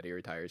the thing that he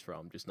retires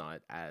from, just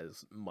not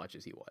as much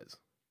as he was,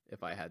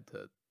 if I had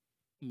to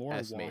more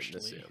estimate and washly.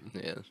 assume.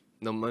 Yeah.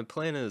 No, my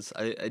plan is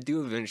I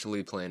do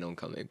eventually plan on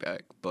coming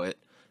back, but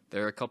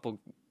there are a couple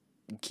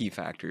key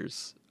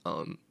factors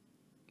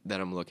that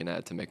I'm looking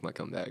at to make my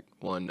comeback.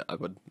 One, I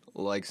would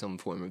like some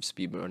form of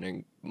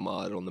speedrunning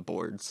mod on the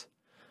boards,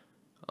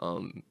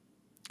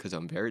 because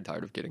I'm very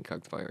tired of getting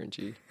cucked by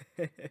RNG.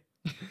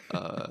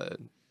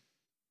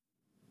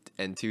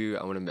 And two,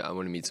 I want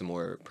to meet some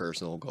more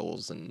personal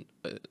goals and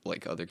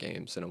like other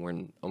games, and I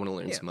want to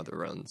learn some other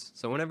runs.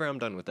 So whenever I'm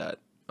done with that,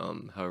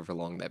 however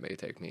long that may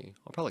take me,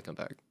 I'll probably come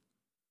back.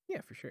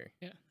 Yeah, for sure.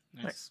 Yeah,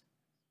 nice.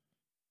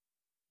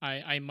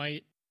 I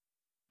might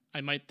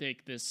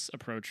take this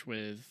approach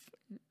with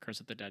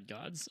Curse of the Dead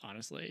Gods.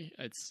 Honestly,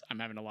 I'm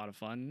having a lot of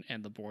fun,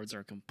 and the boards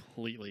are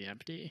completely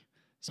empty.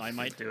 So I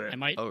might do it.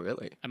 Oh,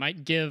 really? I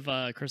might give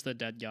Curse of the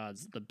Dead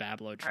Gods the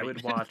Bablo treatment. I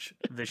would watch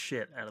the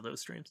shit out of those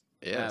streams.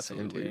 Yeah,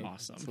 absolutely.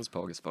 Awesome. This was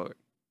pog as fuck.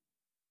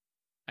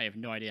 I have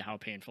no idea how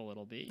painful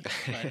it'll be,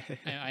 but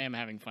I am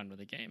having fun with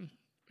the game,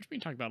 which we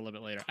can talk about a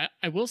little bit later.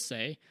 I will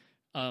say,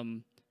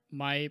 so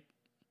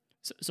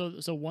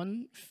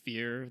one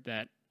fear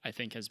that I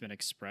think has been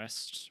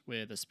expressed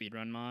with a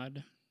speedrun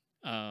mod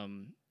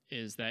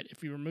is that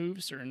if we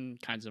remove certain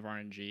kinds of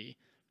RNG,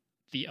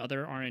 the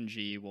other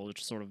RNG will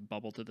just sort of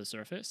bubble to the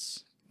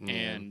surface,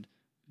 and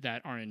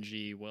that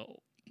RNG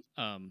will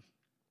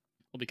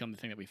become the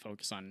thing that we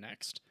focus on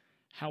next.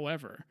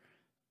 However,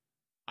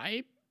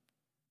 I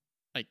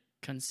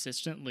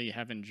consistently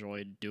have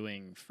enjoyed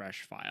doing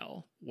fresh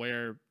file,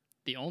 where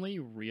the only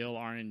real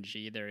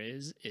RNG there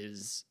is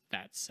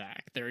that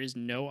sack. There is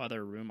no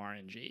other room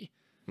RNG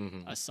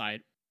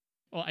aside.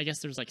 Well, I guess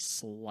there's like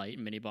slight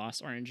mini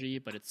boss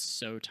RNG, but it's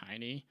so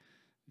tiny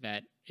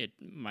that it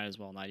might as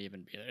well not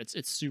even be there.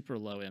 It's super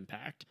low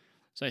impact.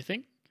 So I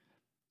think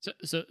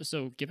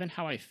so given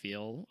how I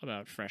feel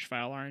about fresh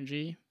file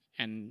RNG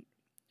and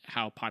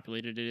how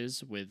populated it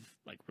is with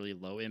like really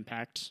low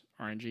impact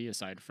RNG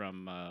aside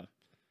from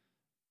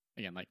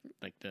again like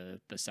the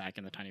sack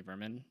and the tiny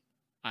vermin,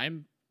 I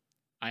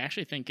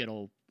actually think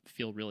it'll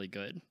feel really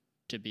good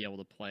to be able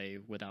to play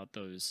without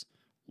those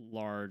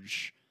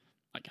large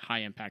like high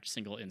impact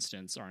single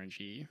instance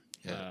RNG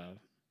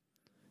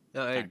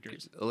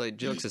factors. Like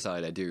jokes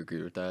aside, I do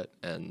agree with that,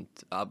 and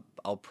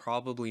I'll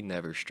probably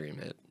never stream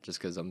it just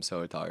because I'm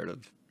so tired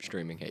of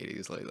streaming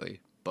Hades lately.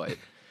 But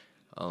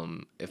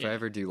if I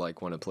ever do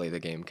like want to play the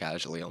game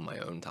casually on my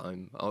own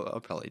time, I'll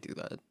probably do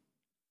that.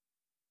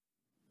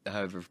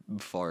 However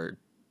far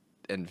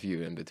and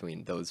few in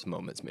between those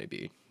moments may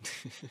be.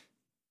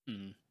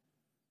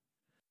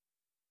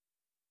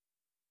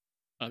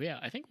 Oh yeah,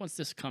 I think once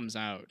this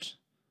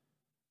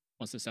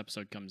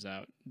episode comes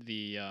out,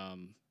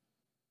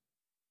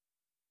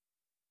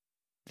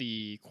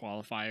 the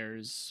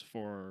qualifiers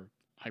for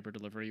hyper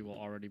delivery will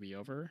already be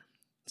over.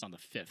 It's on the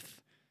 5th,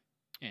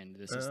 and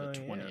this is the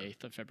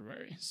 28th of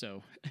February.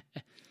 So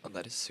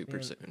that is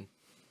super soon.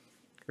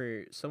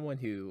 For someone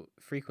who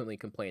frequently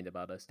complained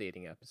about us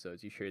dating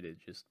episodes, you sure did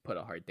just put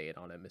a hard date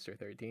on it, Mr.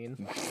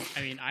 13.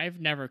 I mean, I've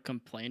never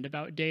complained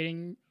about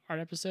dating our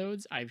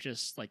episodes. I've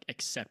just like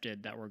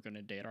accepted that we're going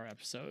to date our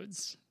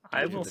episodes.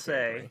 I will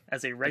say,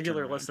 as a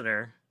regular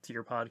listener to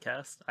your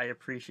podcast, I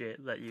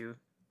appreciate that you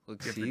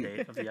give the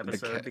date of the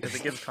episode because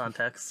it gives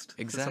context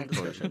to some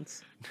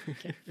discussions.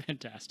 Okay,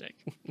 fantastic.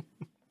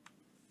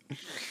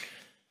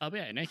 But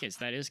yeah, in any case,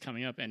 that is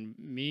coming up, and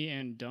me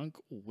and Dunk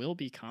will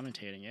be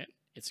commentating it.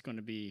 It's going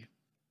to be,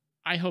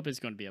 I hope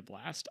it's going to be a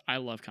blast. I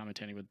love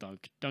commentating with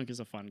Dunk. Dunk is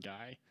a fun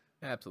guy.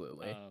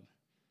 Absolutely.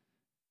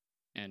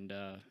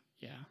 Yeah,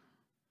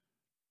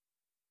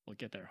 we'll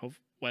get there. Hope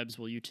Webbs,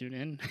 will you tune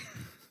in?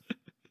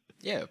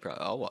 Yeah,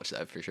 I'll watch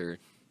that for sure.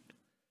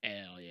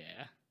 Hell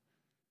yeah.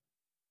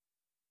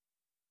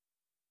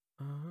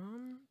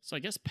 So I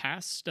guess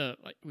past,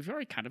 like we've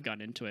already kind of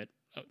gotten into it.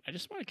 I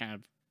just want to kind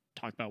of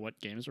talk about what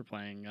games we're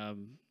playing.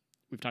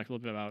 We've talked a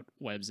little bit about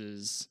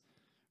Webbs's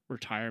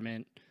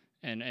retirement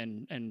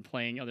and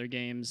playing other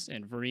games.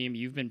 And Vorime,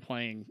 you've been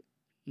playing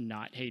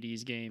not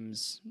Hades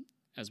games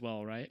as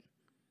well, right?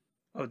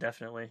 Oh,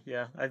 definitely.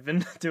 Yeah, I've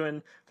been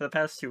doing for the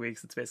past 2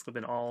 weeks. It's basically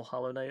been all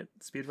Hollow Knight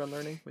speedrun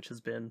learning, which has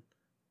been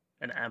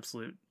an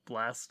absolute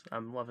blast.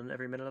 I'm loving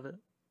every minute of it.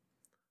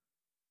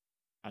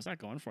 How's that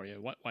going for you?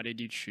 Why did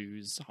you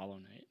choose Hollow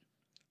Knight?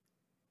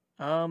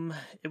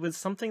 It was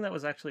something that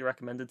was actually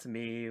recommended to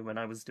me when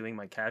I was doing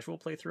my casual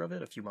playthrough of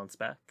it a few months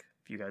back.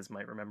 If you guys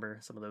might remember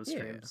some of those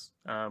streams.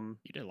 You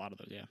did a lot of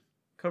those, yeah.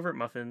 Covert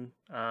Muffin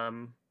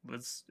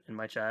was in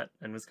my chat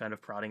and was kind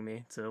of prodding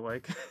me to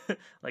like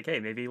hey,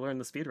 maybe learn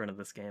the speedrun of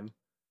this game.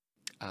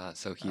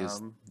 So he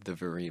is the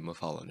Vorime of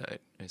Hollow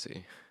Knight, I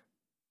see.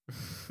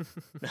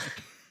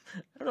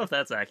 I don't know if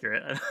that's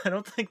accurate. I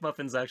don't think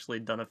Muffin's actually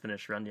done a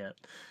finished run yet.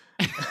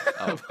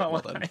 Oh,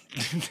 well then.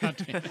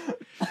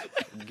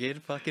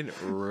 Get fucking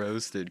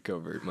roasted,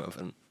 Covert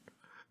Muffin.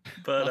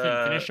 But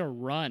Muffin, finish a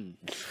run.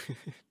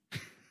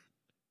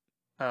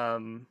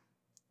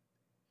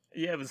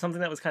 Yeah, it was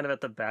something that was kind of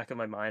at the back of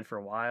my mind for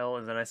a while,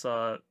 and then I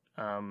saw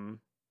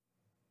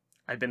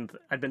I'd been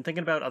thinking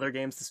about other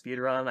games to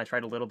speedrun. I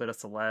tried a little bit of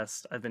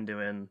Celeste. I've been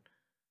doing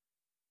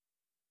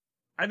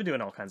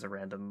all kinds of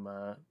random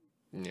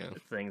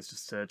things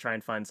just to try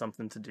and find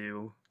something to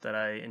do that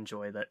I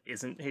enjoy that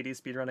isn't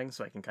Hades speedrunning,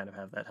 so I can kind of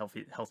have that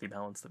healthy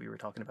balance that we were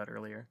talking about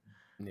earlier.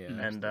 Yeah,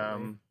 and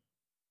absolutely.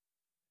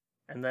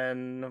 And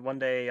then one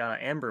day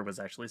Amber was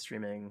actually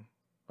streaming.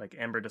 Like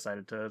Amber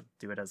decided to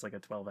do it as like a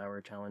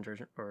 12-hour challenge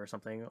or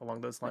something along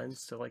those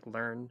lines to like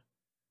learn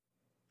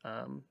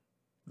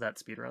that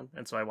speedrun.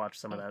 And so I watched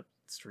some of that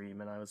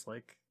stream and I was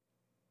like,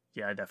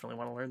 yeah, I definitely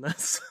want to learn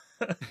this.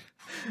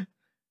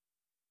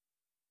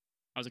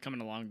 How's it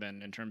coming along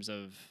then in terms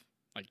of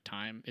like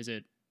time? Is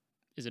it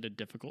a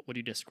difficult, would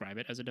you describe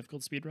it as a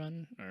difficult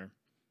speedrun or?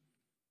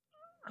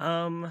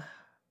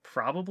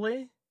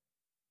 Probably.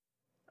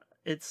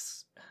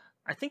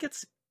 I think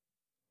it's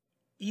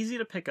easy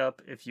to pick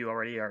up if you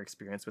already are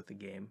experienced with the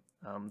game.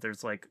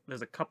 There's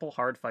a couple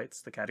hard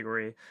fights. The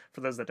category,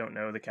 for those that don't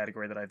know, the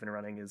category that I've been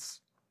running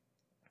is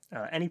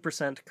any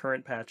 %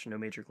 current patch, no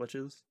major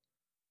glitches.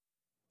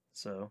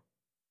 So,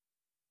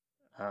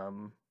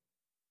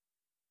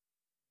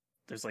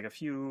 there's like a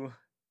few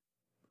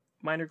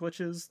minor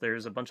glitches.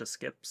 There's a bunch of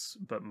skips,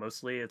 but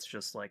mostly it's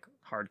just like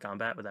hard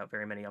combat without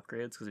very many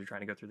upgrades because you're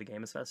trying to go through the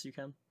game as fast as you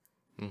can.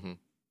 Mm-hmm.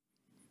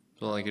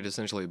 So like it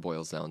essentially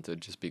boils down to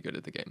just be good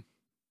at the game.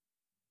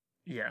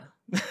 Yeah,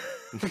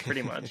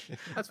 pretty much.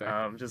 That's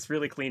fair. Just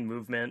really clean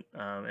movement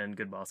and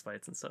good boss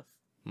fights and stuff.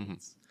 Mm-hmm.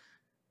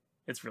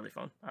 It's really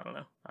fun. I don't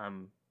know.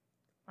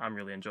 I'm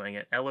really enjoying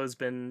it. Elo's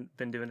been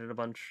doing it a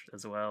bunch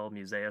as well.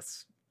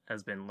 Museus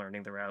has been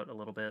learning the route a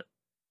little bit.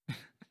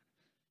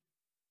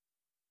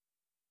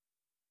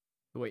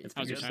 Wait,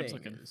 how's you're your times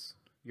saying looking? is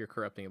you're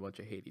corrupting a bunch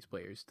of Hades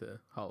players to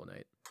Hollow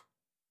Knight.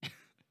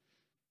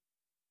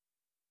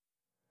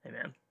 Hey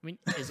man, I mean,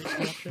 is it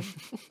corruption?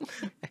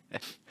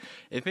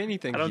 If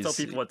anything, I don't tell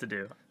people what to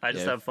do. I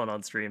just have fun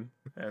on stream.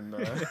 And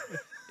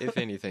if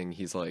anything,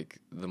 he's like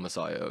the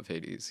messiah of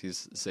Hades.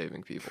 He's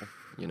saving people,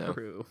 you know.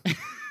 True.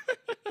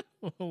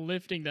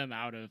 Lifting them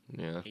out of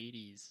Yeah.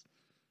 Hades.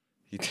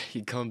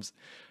 He comes,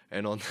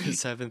 and on the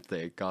seventh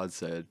day, God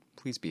said,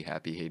 "Please be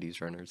happy,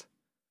 Hades runners."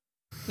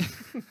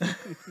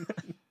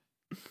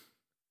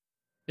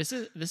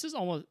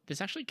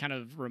 This actually kind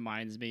of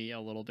reminds me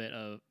a little bit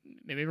of,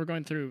 maybe we're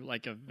going through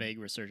like a vague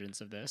resurgence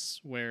of this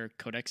where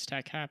Codex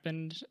Tech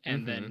happened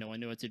and then no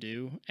one knew what to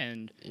do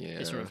and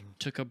they sort of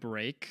took a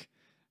break.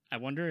 I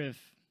wonder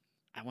if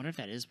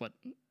that is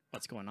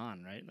what's going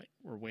on, right? Like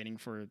we're waiting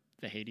for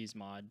the Hades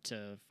mod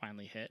to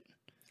finally hit.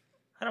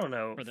 I don't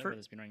know. For the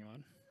speedrunning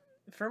mod.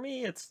 For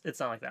me, it's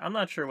not like that. I'm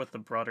not sure what the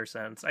broader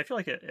sense. I feel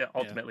like it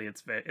ultimately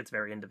it's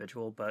very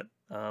individual. But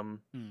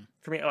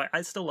for me,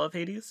 I still love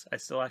Hades. I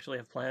still actually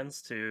have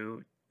plans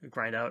to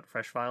grind out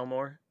Fresh File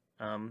more.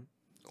 I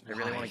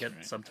really want to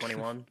get sub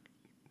 21.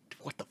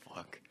 What the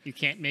fuck? You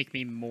can't make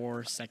me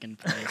more second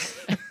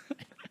place.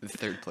 The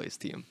third place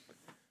team.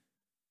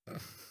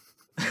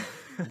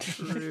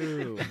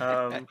 True.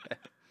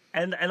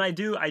 And I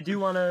do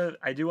want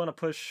to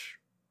push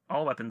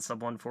all weapons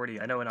sub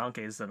 140. I know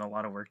Ananke's done a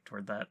lot of work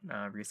toward that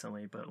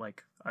recently, but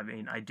like, I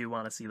mean, I do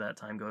want to see that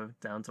time go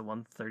down to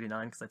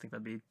 139 because I think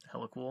that'd be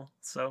hella cool.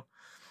 So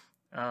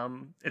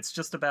it's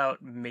just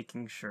about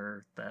making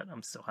sure that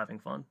I'm still having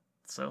fun.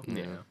 So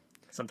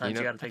sometimes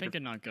you gotta take a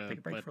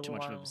break for put too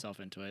much of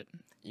himself into it.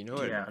 You know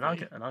what? Yeah,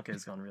 Ananke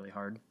has gone really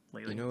hard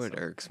lately. You know what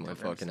irks my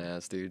fucking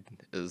ass, dude?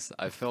 Is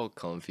I felt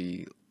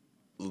comfy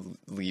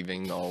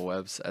leaving all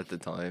webs at the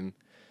time.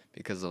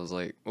 Because I was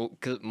like, well,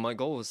 cause my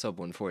goal was sub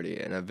 140,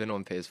 and I've been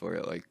on pace for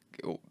it like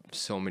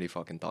so many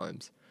fucking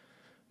times.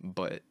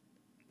 But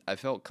I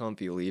felt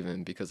comfy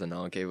leaving because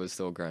Ananke was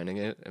still grinding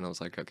it, and I was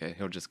like, okay,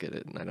 he'll just get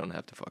it, and I don't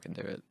have to fucking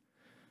do it.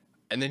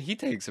 And then he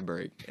takes a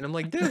break, and I'm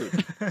like,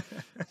 dude,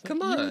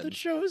 come on, you're the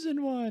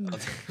chosen one.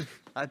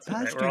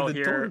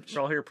 We're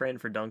all here praying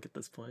for Dunk at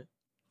this point.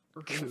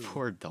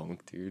 Poor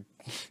Dunk, dude.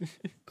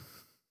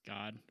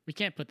 God, we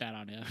can't put that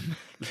on him.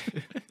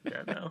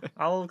 Yeah, no.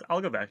 I'll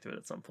go back to it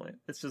at some point.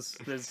 It's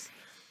just there's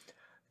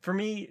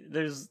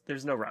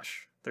no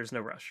rush. There's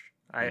no rush.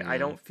 I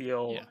don't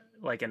feel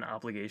like an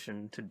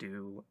obligation to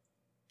do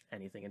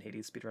anything in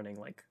Hades speedrunning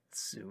like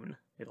soon.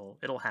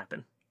 It'll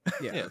happen.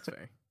 Yeah, that's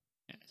fair.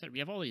 Yeah, so we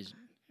have all these,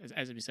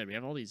 as we said, we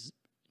have all these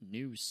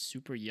new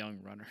super young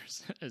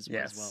runners as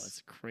well.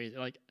 It's crazy.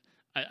 Like,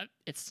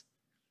 it's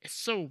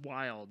so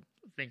wild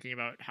thinking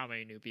about how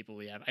many new people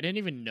we have. I didn't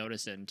even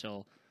notice it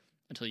until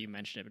you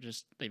mentioned it, but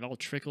just they've all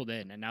trickled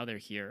in and now they're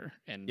here.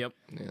 And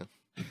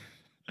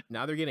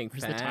Now they're getting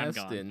Where's the time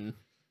fast gone? and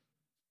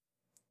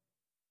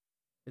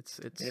it's.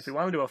 If we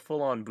want to do a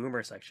full on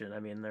boomer section, I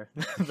mean, there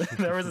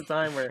was a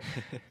time where,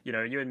 you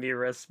know, you and me,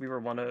 Russ, we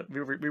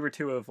were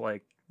two of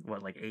like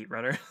 8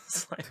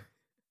 runners. Like,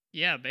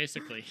 yeah,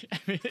 basically, I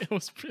mean, it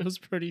was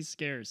pretty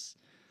scarce.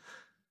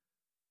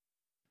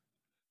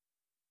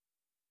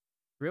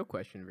 Real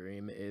question,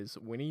 Vorime, is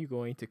when are you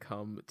going to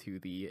come to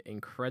the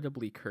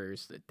incredibly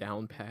cursed,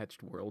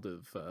 down-patched world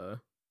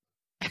of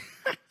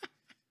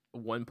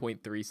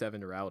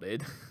 1.37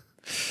 routed.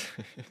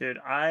 Dude,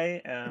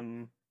 I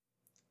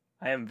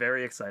am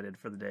very excited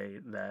for the day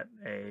that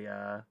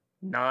a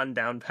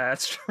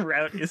non-downpatched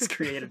route is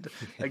created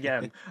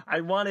again.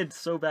 I wanted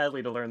so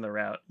badly to learn the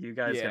route. You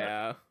guys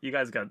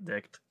got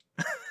dicked.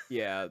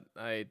 Yeah,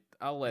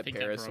 I'll let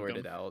Paris sort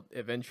it out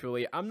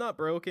eventually. I'm not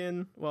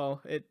broken.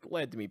 Well, it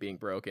led to me being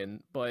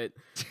broken, but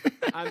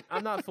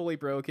I'm not fully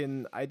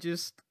broken. I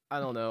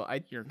don't know.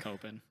 You're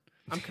coping.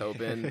 I'm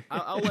coping.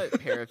 I'll let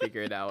Para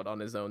figure it out on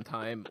his own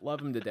time.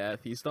 Love him to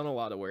death. He's done a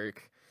lot of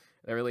work.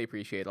 I really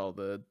appreciate all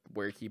the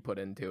work he put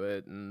into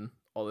it and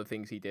all the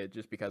things he did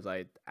just because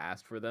I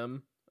asked for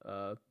them.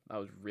 That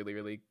was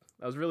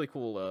really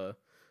cool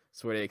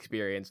sort of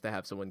experience to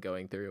have someone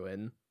going through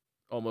and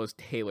almost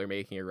tailor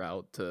making a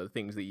route to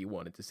things that you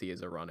wanted to see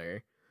as a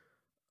runner.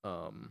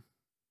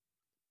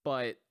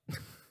 But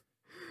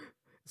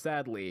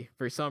sadly,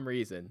 for some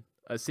reason,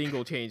 a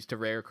single change to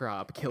rare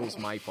crop kills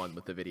my fun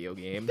with the video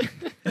game.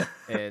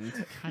 And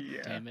God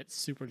damn it,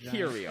 super giant.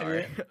 Here we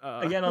are.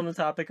 Again, on the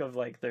topic of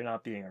like there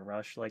not being a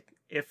rush, like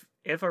if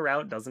a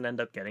route doesn't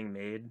end up getting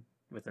made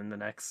within the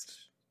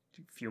next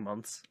few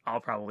months,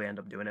 I'll probably end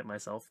up doing it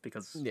myself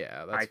because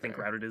I think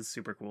routed is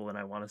super cool and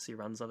I want to see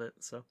runs of it.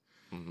 So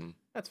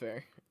that's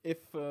fair. If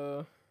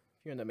you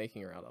end up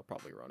making a route, I'll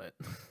probably run it.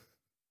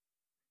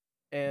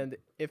 And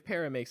if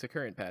Para makes a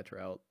current patch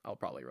route, I'll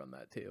probably run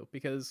that too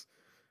because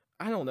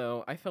I don't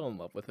know. I fell in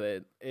love with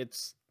it.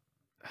 It's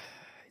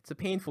a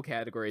painful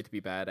category to be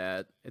bad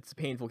at. It's a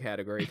painful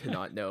category to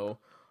not know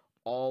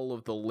all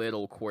of the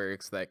little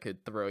quirks that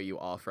could throw you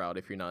off route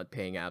if you're not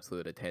paying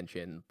absolute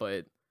attention.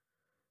 But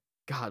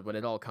God, when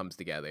it all comes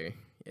together,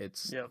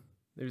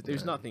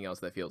 there's nothing else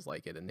that feels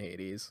like it in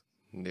Hades.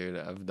 Dude,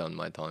 I've done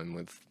my time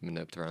with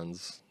manipped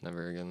runs.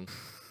 Never again.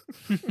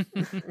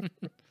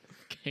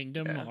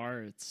 Kingdom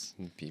Hearts.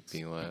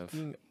 PP laugh.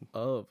 Speaking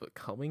of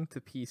coming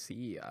to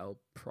PC, I'll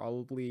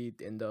probably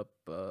end up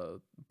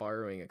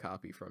borrowing a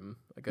copy from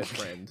a good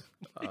friend.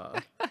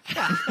 And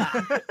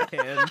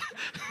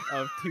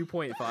of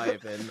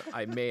 2.5, and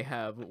I may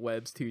have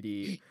Webs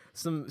 2D.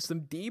 Some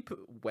deep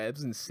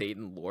Webs and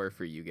Satan lore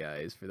for you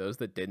guys, for those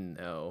that didn't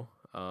know.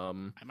 I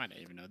might not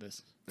even know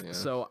this. Yeah.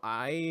 So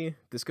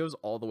this goes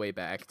all the way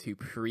back to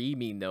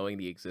me knowing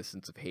the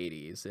existence of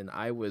Hades, and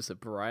I was a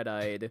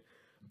bright-eyed,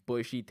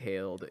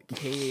 bushy-tailed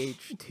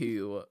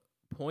KH2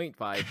 0.5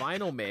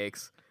 vinyl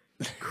mix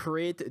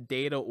crit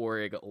data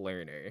org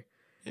learner.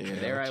 Yeah,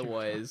 and there I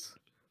was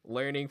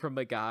learning from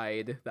a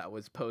guide that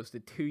was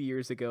posted 2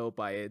 years ago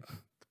by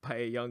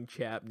a young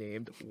chap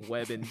named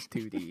Webbins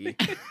 2D.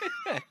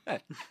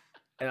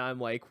 And I'm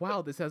like,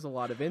 wow, this has a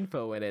lot of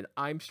info in it.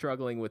 I'm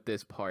struggling with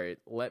this part.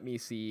 Let me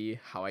see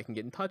how I can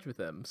get in touch with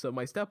him. So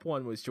my step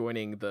one was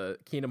joining the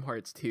Kingdom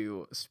Hearts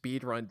 2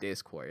 speedrun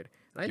Discord.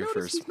 And I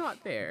noticed he's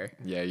not there.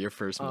 Yeah, your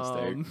first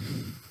mistake.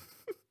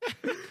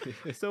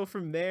 So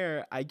from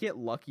there, I get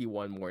lucky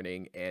one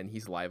morning and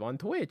he's live on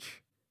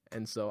Twitch.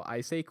 And so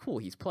I say, cool,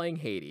 he's playing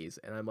Hades.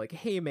 And I'm like,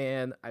 hey,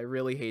 man, I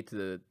really hate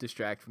to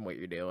distract from what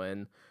you're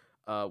doing.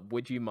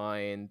 Would you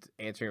mind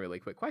answering a really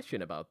quick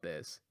question about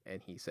this?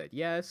 And he said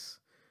yes.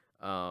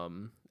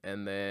 And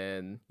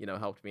then,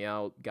 helped me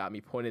out, got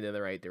me pointed in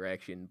the right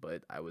direction,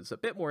 but I was a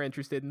bit more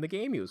interested in the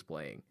game he was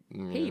playing,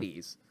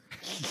 Hades.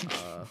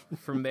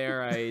 From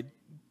there, I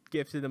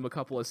gifted him a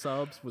couple of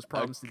subs, was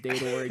promised a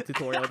data org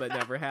tutorial that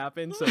never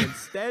happened, so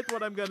instead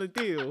what I'm gonna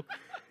do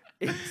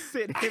is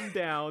sit him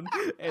down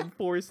and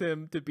force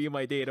him to be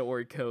my data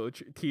org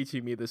coach,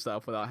 teaching me the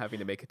stuff without having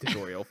to make a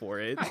tutorial for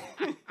it.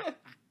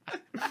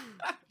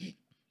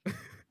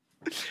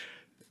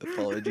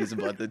 Apologies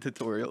about the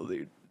tutorial,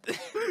 dude.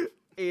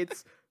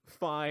 It's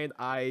fine.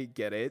 I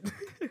get it.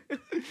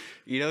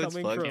 It's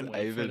fucked.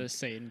 For the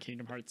Satan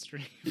Kingdom Hearts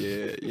stream.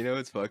 Yeah,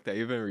 it's fucked. I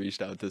even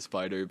reached out to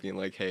Spider being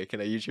like, hey, can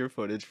I use your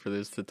footage for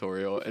this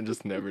tutorial? And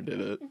just never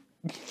did it.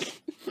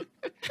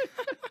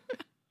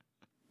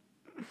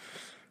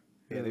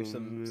 Yeah, there's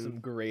some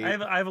great... I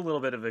have a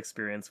little bit of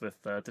experience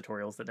with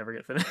tutorials that never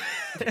get finished.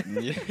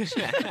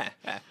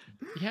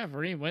 Yeah,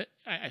 Vorime, what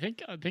I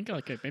think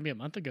like maybe a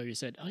month ago you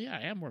said, oh yeah,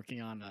 I am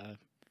working on a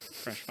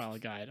fresh file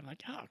guide. I'm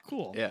like, oh,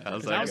 cool. Yeah, I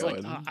was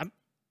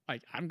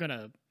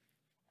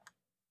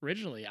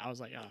originally I was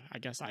like, oh, I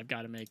guess I've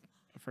got to make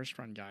a first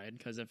run guide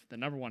because if the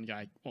number one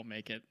guy won't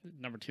make it,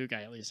 number two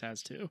guy at least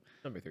has to.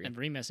 Number three. And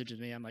Vorime messages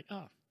me. I'm like,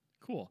 oh,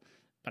 cool.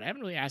 But I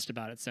haven't really asked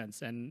about it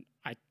since, and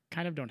I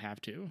kind of don't have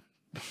to.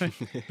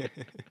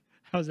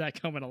 How's that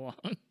coming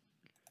along?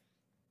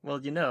 Well,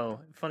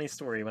 funny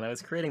story. When I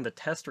was creating the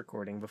test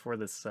recording before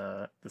this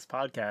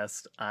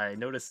podcast, I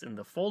noticed in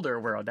the folder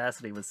where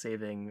Audacity was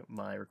saving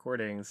my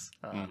recordings,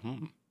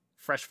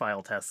 fresh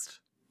file test.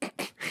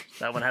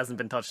 That one hasn't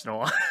been touched in a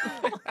while.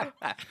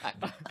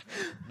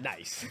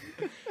 Nice.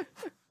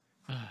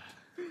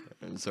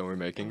 And so we're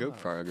making good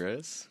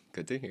progress.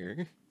 Good to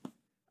hear.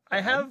 I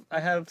have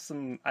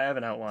an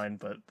outline,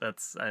 but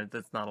that's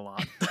not a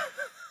lot.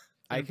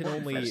 I can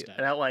only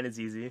an outline is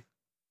easy.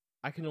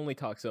 I can only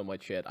talk so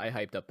much shit. I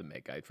hyped up the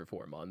Meg guide for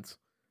 4 months.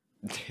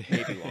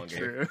 maybe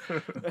longer.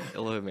 True.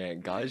 Look,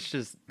 man,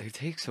 guys they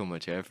take so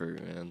much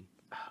effort, man.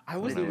 I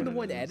wasn't even the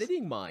one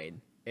editing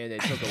mine, and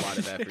it took a lot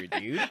of effort,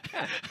 dude.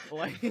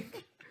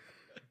 Like,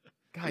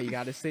 God, you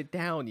gotta sit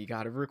down, you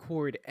gotta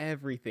record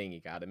everything, you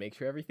gotta make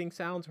sure everything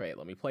sounds right.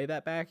 Let me play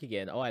that back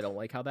again. Oh, I don't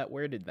like how I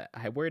worded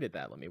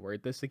that. Let me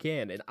word this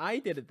again. And I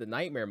did it the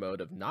nightmare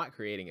mode of not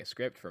creating a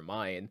script for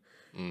mine.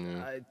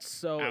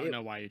 So I don't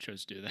know why you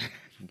chose to do that.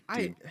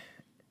 Dude,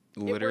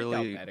 literally, it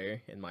worked out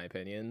better, in my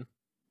opinion.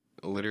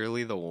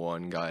 Literally, the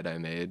one guide I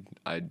made,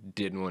 I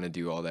didn't want to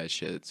do all that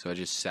shit, so I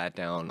just sat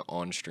down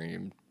on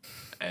stream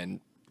and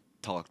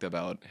talked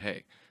about,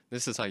 hey,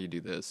 this is how you do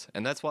this.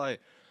 And that's why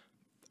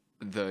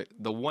the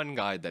one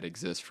guide that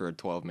exists for a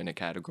 12-minute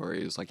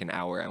category is like an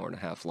hour and a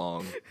half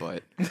long,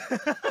 but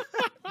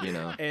you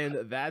know.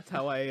 And that's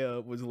how I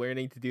was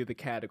learning to do the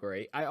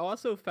category. I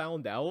also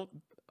found out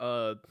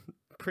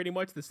pretty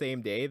much the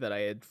same day that I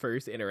had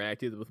first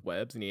interacted with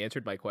Webbs and he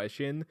answered my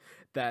question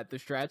that the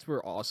strats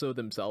were also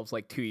themselves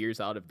like 2 years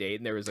out of date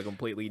and there was a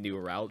completely new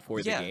route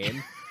for the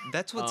game.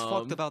 That's what's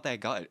fucked about that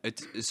guide.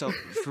 So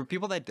for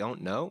people that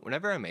don't know,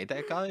 whenever I made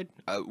that guide,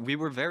 we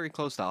were very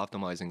close to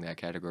optimizing that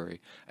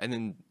category. And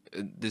then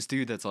this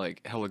dude that's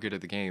like hella good at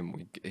the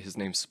game, his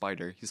name's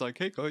Spider, he's like,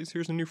 hey guys,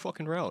 here's a new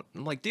fucking route.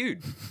 I'm like,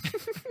 dude,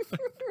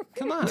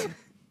 come on.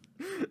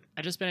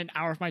 I just spent an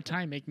hour of my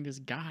time making this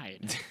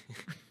guide.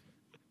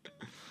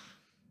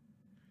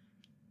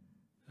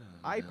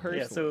 I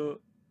personally...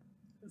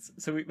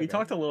 So we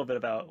talked a little bit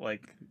about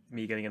like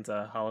me getting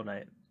into Hollow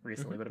Knight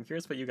recently, but I'm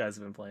curious what you guys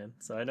have been playing.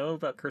 So I know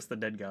about Curse the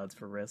Dead Gods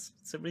for Risk.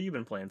 So what have you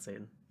been playing,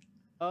 Satan?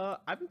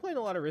 I've been playing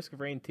a lot of Risk of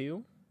Rain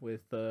 2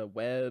 with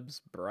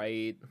Webbs,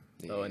 Bright.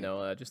 Oh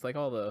no, just like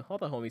all the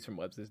homies from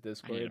Webbs'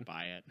 Discord. I need to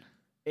buy it.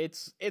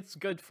 It's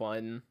good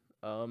fun.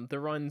 The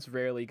runs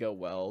rarely go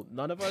well.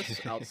 None of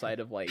us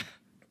outside of like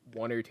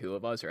one or two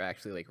of us are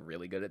actually like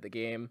really good at the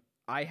game.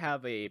 I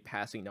have a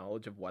passing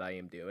knowledge of what I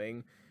am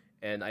doing.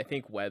 And I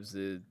think Webbs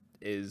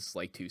is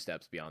like 2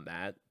 steps beyond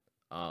that.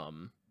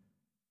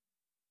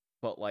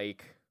 But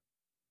like,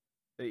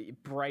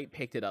 Bright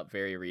picked it up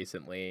very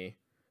recently.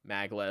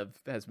 Maglev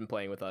has been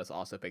playing with us,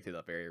 also picked it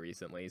up very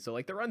recently. So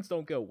like the runs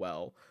don't go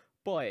well,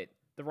 but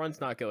the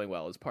runs not going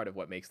well is part of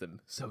what makes them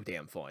so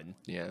damn fun.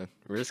 Yeah,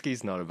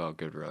 Risky's not about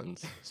good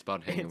runs. It's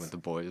about hanging with the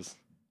boys.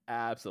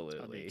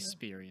 Absolutely.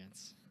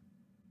 Experience.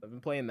 I've been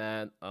playing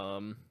that.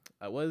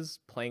 I was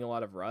playing a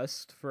lot of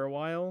Rust for a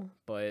while,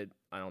 but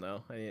I don't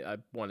know. I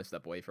want to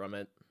step away from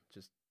it.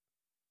 Just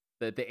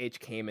the itch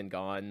came and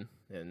gone,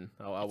 and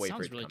I'll wait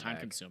for it to really come time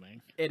back.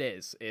 consuming. It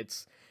is.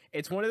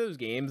 It's one of those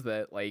games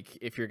that like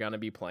if you're gonna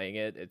be playing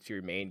it, it's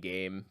your main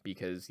game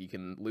because you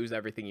can lose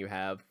everything you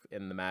have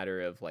in the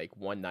matter of like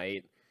one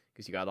night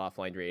because you got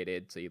offline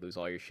rated, so you lose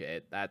all your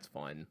shit. That's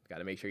fun. Got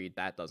to make sure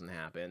that doesn't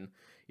happen.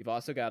 You've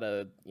also got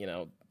to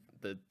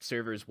the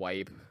servers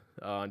wipe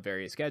on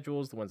various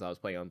schedules. The ones I was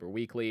playing on were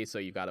weekly, so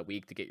you've got a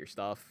week to get your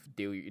stuff,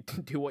 do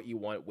what you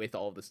want with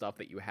all of the stuff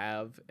that you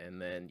have,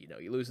 and then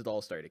you lose it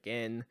all, start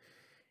again.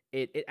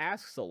 It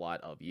asks a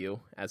lot of you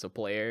as a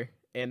player,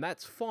 and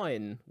that's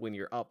fun when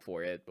you're up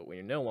for it, but when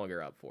you're no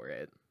longer up for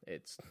it,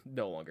 it's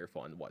no longer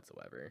fun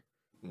whatsoever.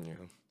 Yeah.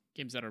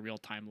 Games that are real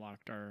time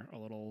locked are a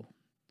little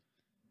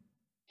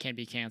can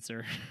be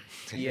cancer.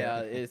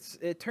 Yeah,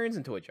 it turns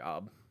into a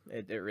job.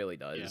 It really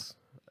does.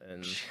 Yeah.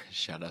 And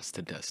shout outs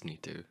to Destiny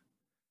 2.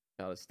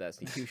 Shout outs to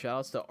Destiny 2. Shout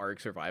outs to Ark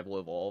Survival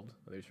Evolved.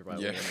 Their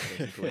survival game turns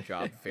into a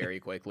job very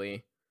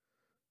quickly.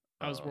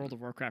 How's World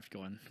of Warcraft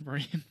going,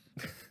 Vorime?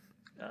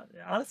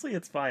 Honestly,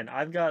 it's fine.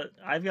 I've got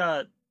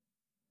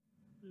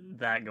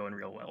that going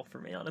real well for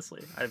me.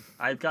 Honestly,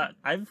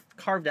 I've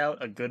carved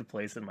out a good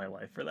place in my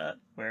life for that.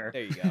 Where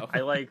there you go.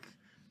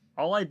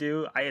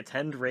 I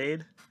attend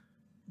raid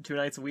 2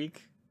 nights a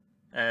week,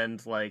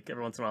 and like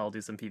every once in a while I'll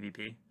do some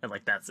PvP, and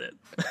like that's it.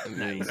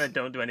 Nice. I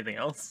don't do anything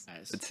else.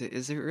 Nice.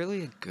 Is it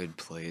really a good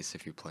place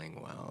if you're playing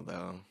WoW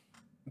though?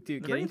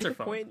 Dude, getting to the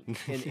point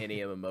in any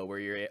MMO where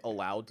you're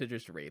allowed to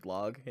just raid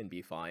log and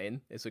be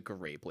fine is a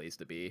great place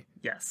to be.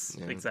 Yes,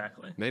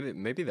 exactly.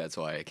 Maybe that's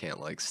why I can't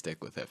like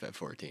stick with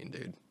FF14,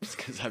 dude. It's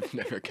because I've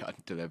never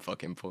gotten to that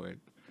fucking point.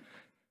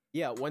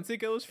 Yeah, once it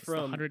goes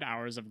from 100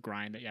 hours of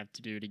grind that you have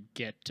to do to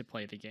get to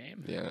play the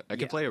game. Yeah, I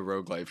could play a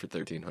roguelite for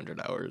 1,300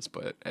 hours,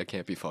 but I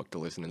can't be fucked to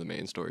listen to the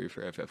main story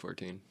for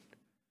FF14.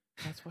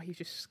 That's why you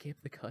just skip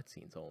the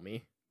cutscenes,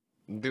 homie.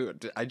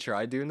 Dude, I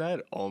tried doing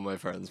that. All my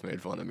friends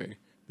made fun of me.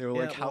 They were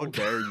like, how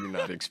dare you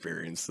not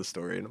experience the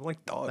story? And I'm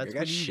like, dog, I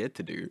got shit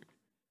to do.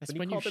 That's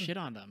when you shit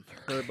on them.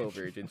 Turbo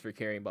virgins for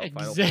caring about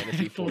Final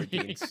Fantasy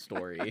XIV's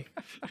story.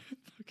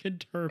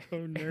 Fucking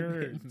turbo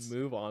nerds.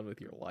 Move on with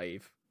your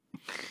life.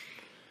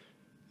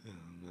 Oh,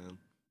 man.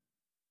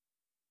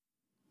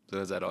 So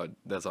is that all?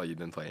 That's all you've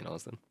been playing,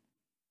 Austin?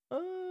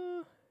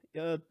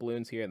 Yeah,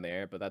 Bloons here and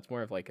there, but that's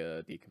more of like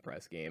a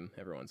decompressed game.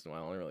 Every once in a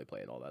while, I don't really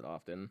play it all that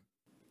often.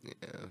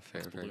 Yeah,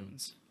 fair.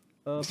 Bloons.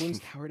 Bloons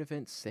Tower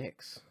Defense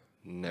 6.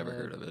 Never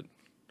heard of it.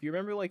 Do you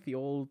remember like the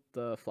old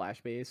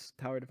Flash-based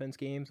tower defense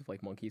games with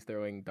like monkeys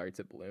throwing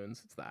darts at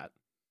balloons? It's that.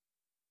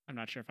 I'm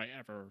not sure if I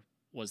ever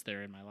was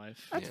there in my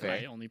life. That's fair.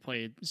 I only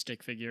played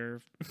stick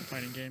figure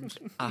fighting games.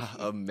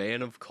 A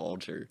man of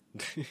culture.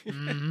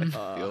 Mhm.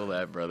 Feel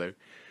that, brother.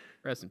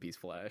 Rest in peace,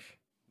 Flash.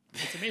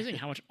 It's amazing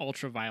how much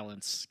ultra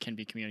violence can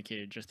be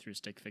communicated just through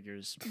stick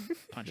figures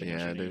punching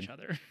and shooting each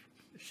other.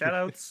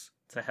 Shoutouts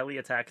to Heli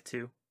Attack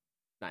 2.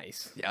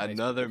 Nice. Yeah, nice.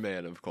 another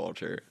man of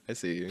culture. I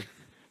see you.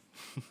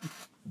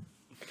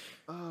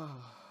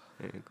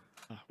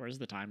 Where's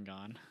the time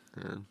gone?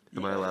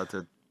 Am I allowed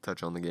to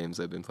touch on the games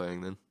I've been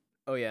playing then?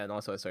 Oh yeah, and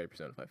also I started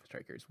Persona 5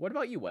 Strikers. What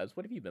about you, Wes?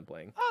 What have you been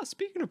playing?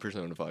 Speaking of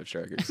Persona 5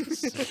 Strikers.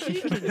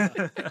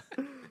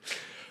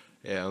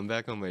 Yeah, I'm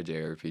back on my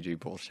JRPG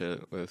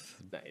bullshit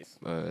with Nice.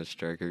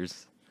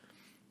 Strikers.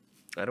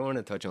 I don't want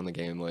to touch on the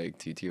game like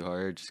too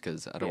hard, just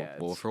because I don't. Yeah,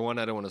 well, for one,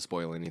 I don't want to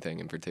spoil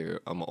anything, and for two,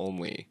 I'm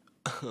only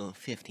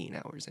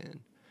 15 hours in.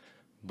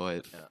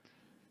 But yeah.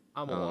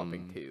 I'm a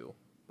whopping 2.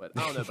 But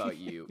I don't know about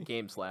you.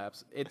 Game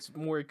slaps. It's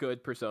more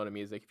good Persona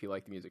music if you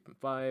like the music from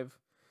 5.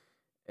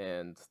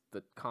 And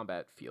the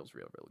combat feels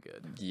real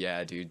good.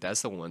 yeah, dude,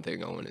 that's the one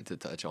thing I wanted to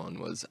touch on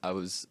was I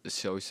was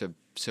so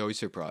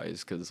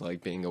surprised because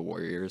like being a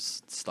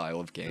Warriors style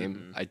of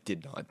game, I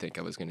did not think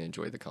I was going to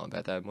enjoy the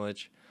combat that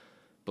much.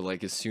 But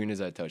like as soon as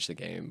I touched the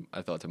game,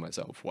 I thought to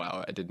myself,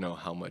 wow, I didn't know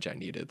how much I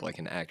needed like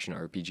an action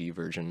RPG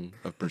version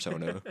of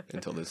Persona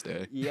until this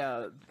day.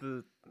 Yeah,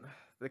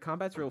 the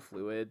combat's real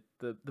fluid.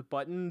 The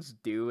buttons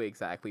do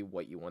exactly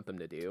what you want them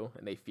to do,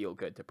 and they feel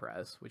good to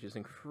press, which is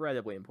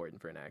incredibly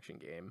important for an action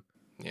game.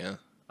 Yeah,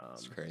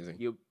 it's crazy.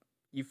 You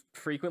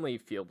frequently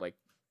feel like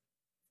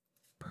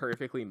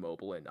perfectly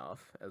mobile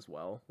enough as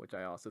well, which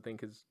I also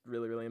think is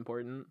really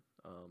important.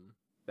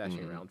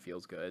 Dashing around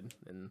feels good,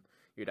 and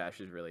your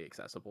dash is really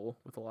accessible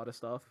with a lot of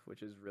stuff,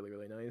 which is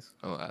really nice.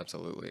 Oh,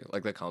 absolutely.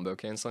 Like the combo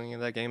canceling in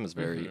that game is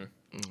very...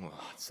 It's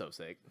so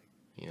sick.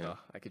 Yeah.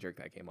 I could jerk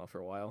that game off for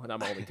a while, and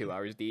I'm only 2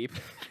 hours deep.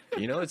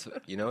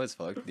 It's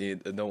fucked.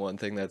 The one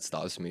thing that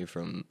stops me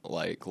from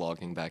like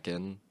logging back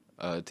in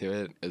to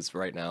it is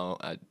right now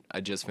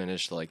I just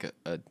finished like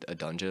a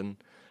dungeon,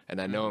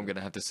 and I know I'm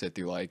gonna have to sit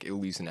through like at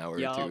least an hour or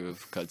two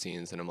of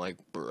cutscenes, and I'm like,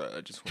 bruh, I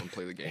just want to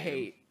play the game.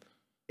 Hey,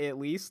 at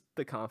least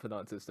the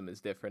confidant system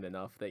is different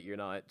enough that you're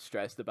not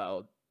stressed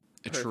about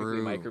perfectly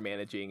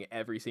micromanaging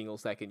every single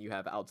second you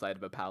have outside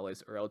of a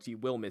palace, or else you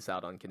will miss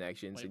out on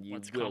connections. Wait, and you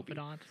what's will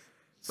confidant?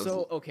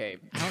 So okay,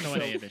 I don't know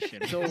what any of this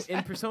shit is. So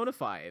in Persona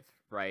 5,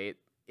 right?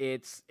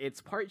 It's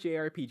part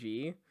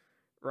JRPG,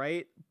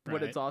 right?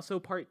 But it's also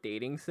part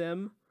dating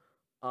sim.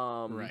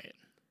 Right.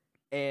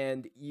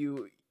 And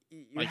you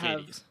like have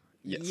Hades.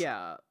 Yes.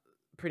 Yeah,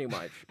 pretty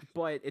much.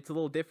 But it's a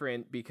little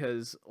different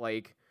because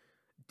like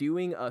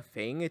doing a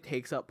thing, it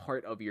takes up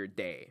part of your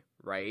day,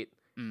 right?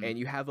 And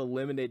you have a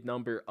limited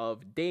number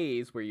of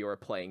days where you are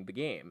playing the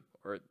game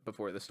or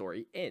before the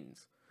story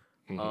ends.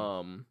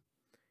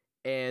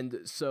 And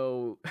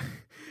so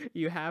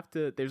you have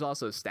to, there's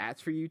also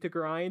stats for you to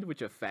grind,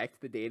 which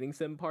affect the dating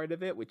sim part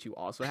of it, which you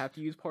also have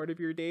to use part of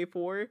your day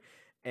for.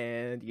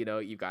 And, you know,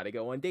 you got to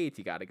go on dates.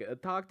 You got to go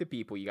talk to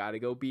people. You got to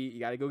go get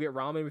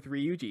ramen with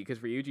Ryuji because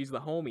Ryuji's the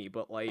homie.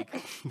 But, like,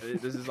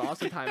 this is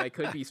also time I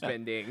could be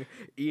spending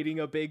eating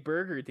a big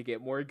burger to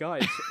get more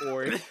guts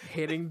or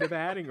hitting the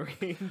batting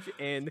range.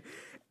 And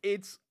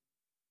it's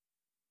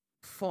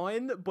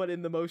fun, but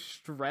in the most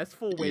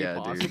stressful way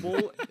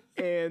possible.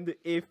 And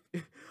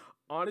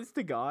honest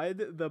to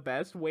God, the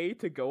best way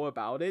to go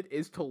about it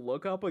is to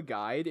look up a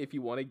guide if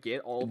you want to get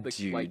all of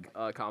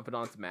the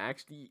confidants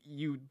maxed.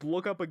 You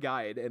look up a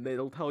guide and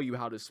it'll tell you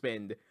how to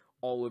spend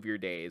all of your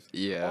days.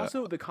 Yeah.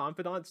 Also, the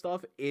confidant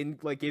stuff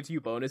gives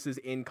you bonuses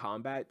in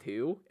combat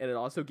too, and it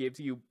also gives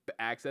you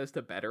access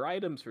to better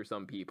items for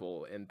some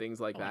people and things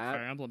like that.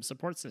 Fire Emblem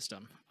support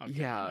system. Okay.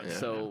 Yeah,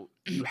 so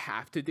you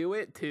have to do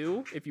it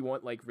too if you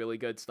want like really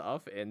good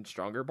stuff and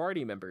stronger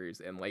party members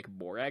and like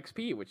more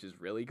XP, which is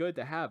really good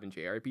to have in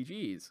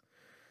JRPGs.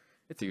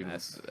 It's a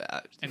mess.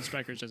 And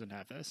Strikers doesn't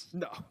have this.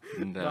 No,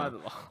 not at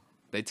all.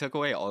 They took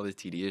away all the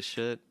tedious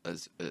shit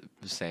as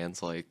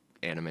sans like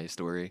anime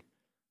story.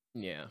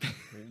 Yeah,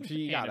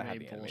 you gotta have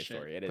the anime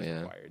story. It is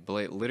required. But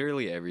like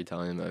literally every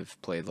time I've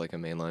played like a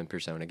mainline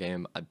Persona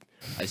game,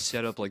 I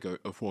set up like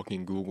a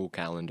fucking Google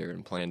Calendar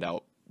and planned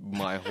out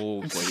my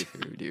whole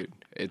playthrough, dude.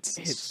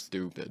 It's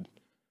stupid.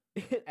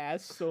 It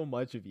asks so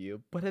much of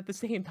you, but at the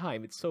same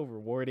time, it's so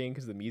rewarding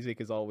because the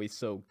music is always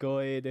so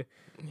good,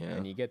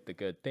 and you get the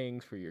good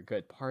things for your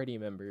good party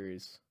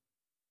members.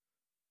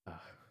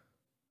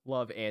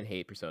 Love and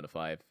hate Persona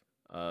 5.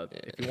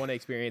 If you want to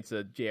experience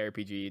a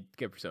JRPG,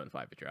 give Persona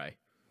 5 a try.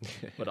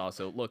 But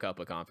also look up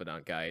a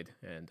confidant guide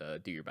and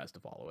do your best to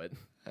follow it.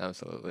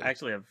 Absolutely.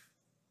 Actually,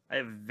 I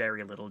have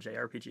very little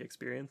JRPG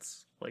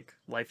experience, like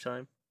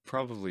lifetime.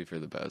 Probably for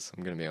the best.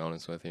 I'm gonna be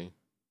honest with you.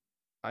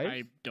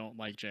 I don't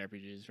like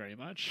JRPGs very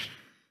much.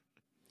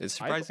 It's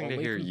surprising to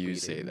hear you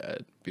say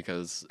that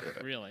because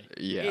really,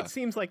 yeah, it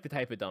seems like the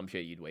type of dumb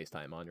shit you'd waste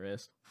time on,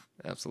 Wrist.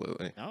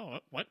 Absolutely. Oh,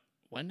 what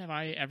when have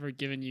I ever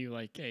given you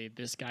like a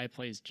this guy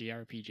plays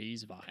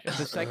JRPGs vibe?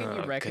 The second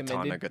you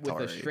recommended with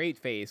a straight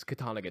face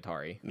Katana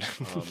Gatari.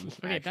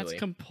 Okay, that's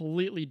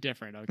completely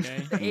different.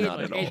 Okay,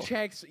 Not at all. It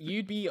checks.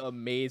 You'd be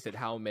amazed at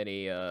how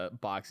many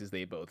boxes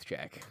they both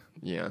check.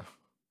 Yeah.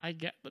 I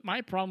get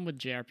my problem with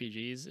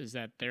JRPGs is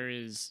that there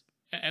is,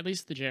 at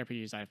least the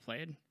JRPGs I've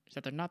played, is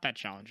that they're not that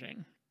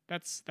challenging.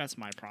 That's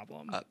my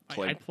problem.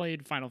 I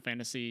played Final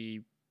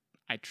Fantasy.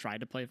 I tried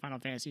to play Final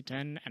Fantasy X,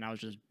 and I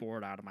was just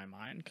bored out of my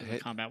mind because the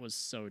combat was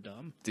so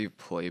dumb. Do you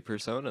play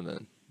Persona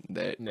then?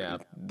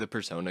 The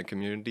Persona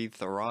community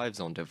thrives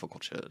on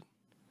difficult shit.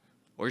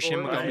 Or Shin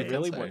Megami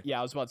Tensei. Yeah,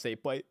 I was about to say,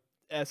 play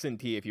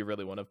S&T if you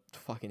really want to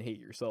fucking hate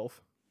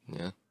yourself.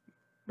 Yeah.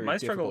 My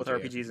struggle with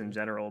RPGs in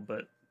general,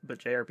 but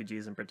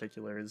JRPGs in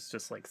particular, is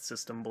just like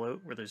system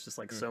bloat, where there's just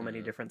like so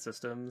many different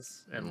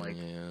systems, and like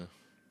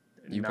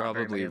not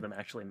very many of them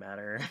actually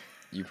matter.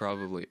 You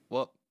probably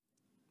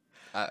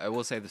I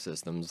will say the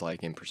systems,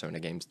 like in Persona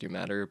games, do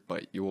matter,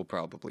 but you will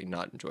probably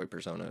not enjoy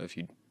Persona if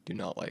you do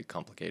not like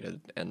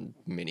complicated and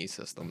mini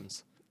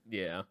systems.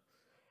 Yeah.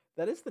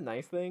 That is the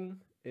nice thing,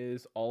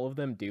 is all of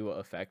them do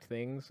affect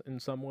things in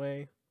some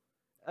way.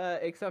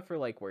 Except for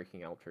like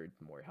working out for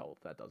more health.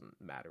 That doesn't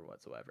matter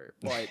whatsoever.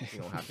 But you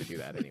don't have to do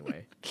that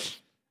anyway.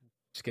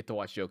 Just get to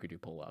watch Joker do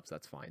pull-ups.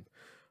 That's fine.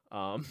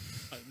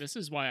 This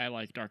is why I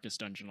like Darkest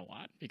Dungeon a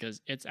lot,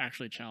 because it's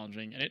actually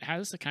challenging, and it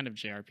has a kind of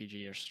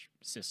JRPG-ish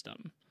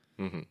system.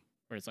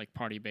 Where it's like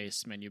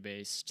party-based,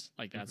 menu-based,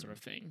 like that sort of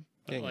thing.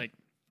 But like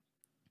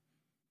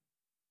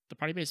the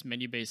party-based,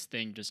 menu-based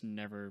thing just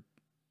never,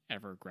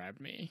 ever grabbed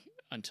me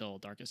until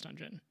Darkest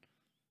Dungeon.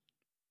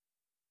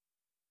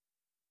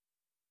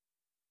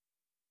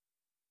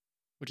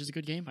 Which is a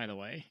good game, by the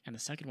way. And the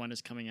second one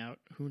is coming out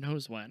who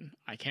knows when.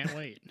 I can't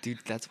wait. Dude,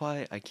 that's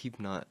why I keep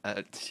not...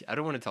 I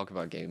don't want to talk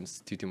about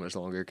games too much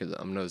longer, because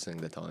I'm noticing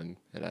the time,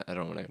 and I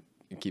don't want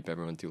to keep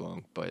everyone too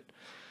long, but...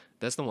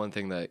 That's the one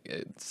thing that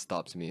it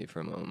stops me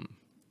from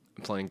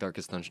playing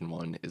Darkest Dungeon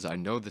 1, is I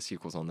know the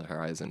sequel's on the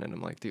horizon, and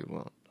I'm like, dude,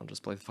 well, I'll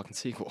just play the fucking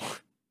sequel.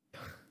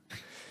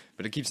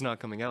 But it keeps not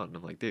coming out, and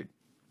I'm like, dude,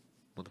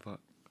 what the fuck?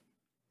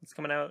 It's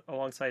coming out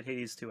alongside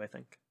Hades 2, I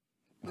think.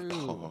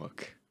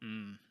 Fuck.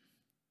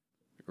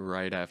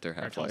 Right after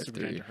Half-Life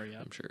 3,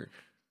 I'm sure.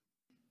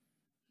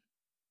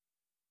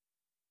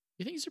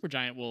 You think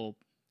Supergiant will...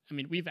 I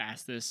mean, we've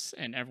asked this,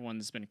 and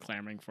everyone's been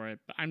clamoring for it,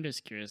 but I'm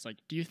just curious, like,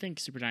 do you think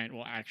Supergiant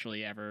will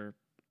actually ever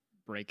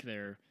break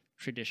their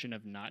tradition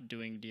of not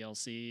doing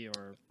DLC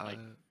or, like,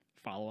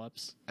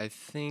 follow-ups? I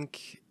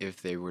think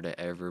if they were to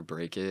ever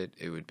break it,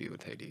 it would be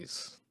with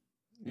Hades.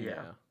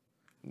 Yeah.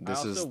 I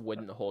also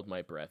wouldn't hold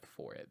my breath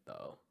for it,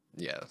 though.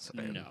 Yeah,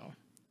 same. No.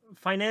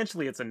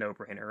 Financially, it's a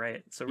no-brainer,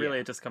 right? So really,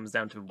 it just comes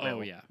down to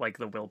will, yeah. like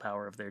the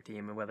willpower of their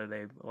team, and whether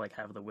they like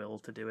have the will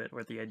to do it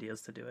or the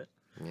ideas to do it.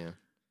 Yeah.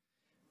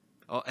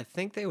 Oh, I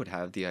think they would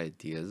have the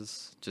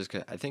ideas. Just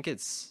 'cause I think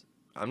it's...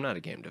 I'm not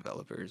a game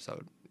developer,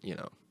 so, you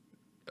know,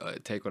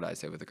 take what I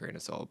say with a grain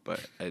of salt.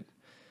 But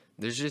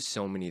there's just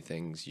so many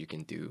things you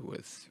can do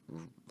with,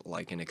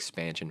 like, an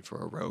expansion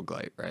for a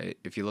roguelite, right?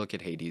 If you look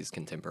at Hades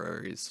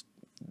Contemporaries,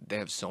 they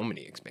have so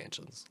many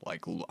expansions.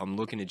 Like, I'm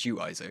looking at you,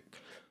 Isaac.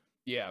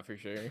 Yeah, for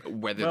sure.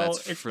 Whether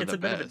that's for the best. It's a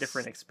bit of a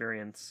different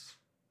experience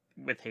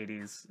with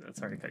Hades.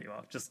 Sorry to cut you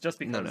off. Just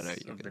because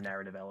of the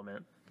narrative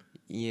element.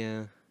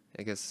 Yeah.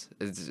 I guess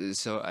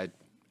so.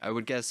 I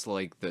would guess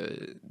like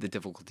the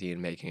difficulty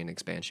in making an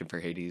expansion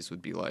for Hades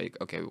would be like,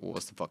 okay, well,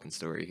 what's the fucking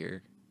story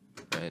here,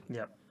 right?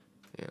 Yep.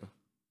 Yeah.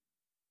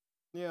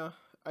 Yeah,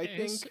 I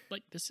think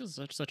like this is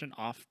such an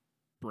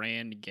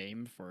off-brand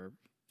game for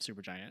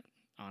Supergiant,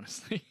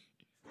 honestly.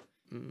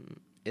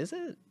 Is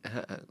it?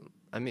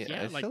 I mean,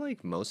 yeah, I feel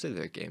like most of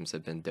their games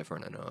have been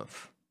different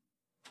enough.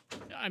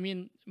 I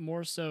mean,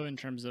 more so in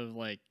terms of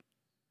like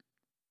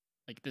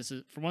this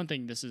is, for one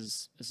thing, this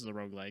is a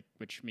roguelike,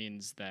 which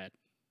means that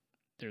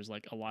there's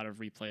like a lot of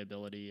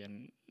replayability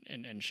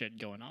and shit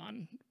going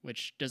on,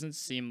 which doesn't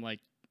seem like,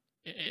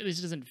 at least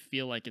it doesn't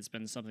feel like it's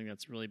been something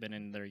that's really been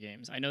in their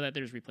games. I know that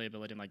there's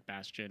replayability in like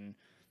Bastion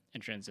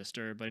and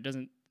Transistor, but it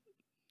doesn't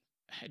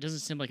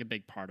seem like a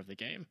big part of the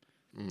game.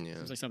 Yeah. It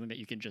seems like something that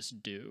you can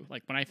just do.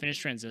 Like when I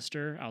finished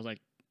Transistor, I was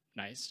like,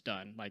 nice,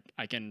 done. Like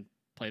I can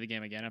play the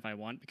game again if I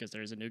want, because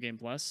there is a New Game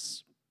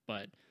Plus,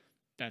 but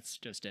that's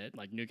just it.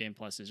 Like New Game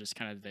Plus is just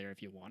kind of there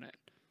if you want it.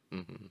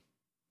 Mm-hmm.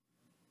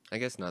 I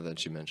guess now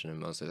that you mention it,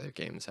 most of their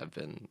games have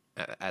been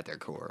at their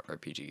core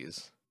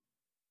RPGs.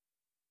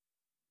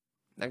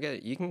 I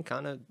get you can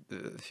kind of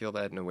feel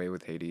that in a way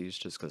with Hades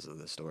just because of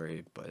the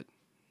story, but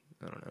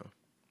I don't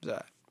know.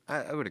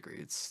 I would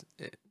agree.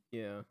 It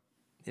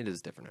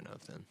is different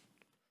enough then.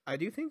 I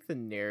do think the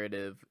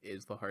narrative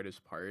is the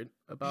hardest part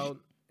about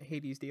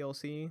Hades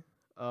DLC.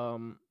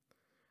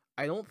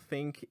 I don't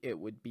think it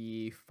would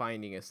be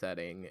finding a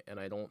setting, and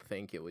I don't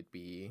think it would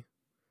be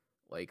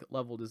like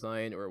level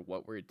design or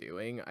what we're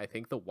doing. I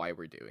think the why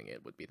we're doing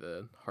it would be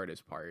the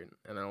hardest part,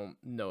 and I don't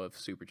know if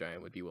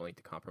Supergiant would be willing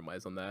to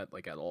compromise on that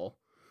like at all.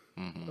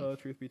 Mm-hmm.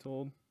 Truth be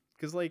told,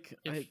 because like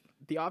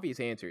the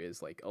obvious answer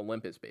is like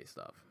Olympus based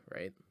stuff,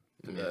 right?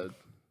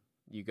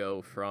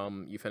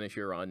 you finish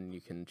your run,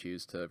 you can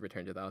choose to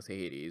return to the House of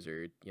Hades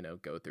or, you know,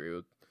 go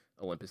through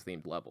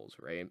Olympus-themed levels,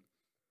 right?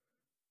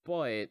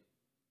 But,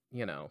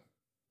 you know,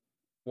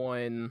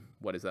 1,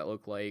 what does that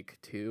look like?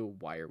 2,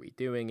 why are we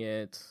doing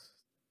it?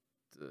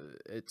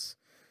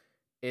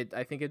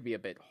 I think it'd be a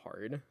bit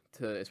hard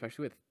to,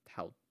 especially with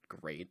how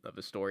great of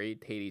a story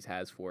Hades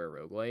has for a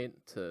roguelite,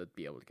 to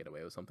be able to get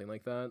away with something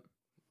like that.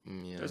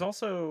 Yeah. There's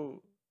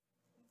also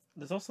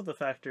the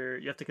factor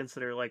you have to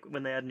consider, like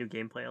when they add new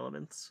gameplay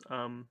elements,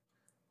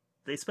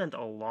 they spent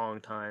a long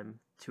time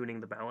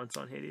tuning the balance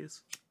on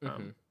Hades.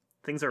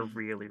 Things are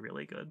really,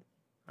 really good,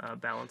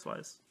 balance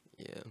wise.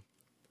 Yeah.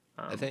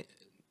 I think.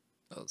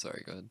 Oh,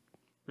 sorry. Go ahead.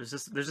 There's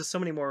just so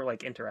many more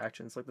like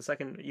interactions. Like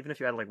even if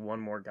you had like one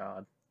more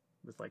god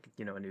with like,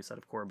 you know, a new set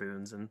of core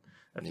boons and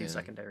a few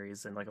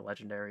secondaries and like a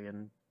legendary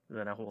and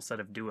then a whole set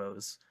of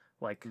duos,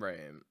 like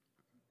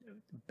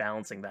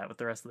balancing that with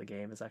the rest of the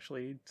game is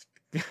actually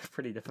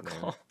pretty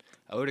difficult.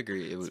 I would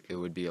agree. It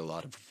would be a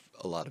lot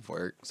of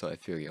work. So I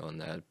feel you on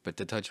that. But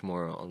to touch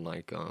more on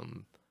like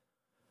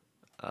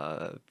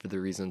for the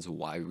reasons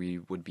why we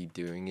would be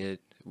doing it,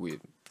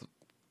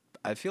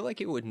 I feel like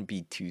it wouldn't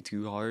be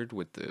too hard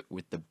with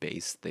the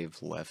base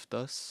they've left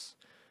us,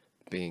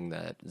 being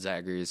that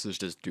Zagreus is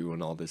just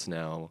doing all this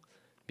now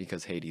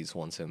because Hades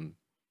wants him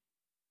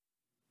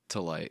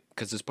to, like,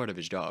 because it's part of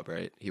his job,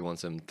 right? He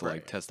wants him to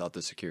like test out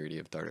the security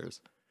of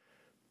Tartarus,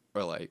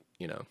 or like,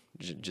 you know,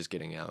 just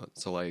getting out.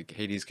 So like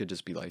Hades could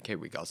just be like, hey,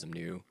 we got some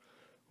new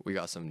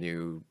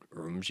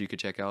rooms you could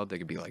check out. They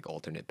could be like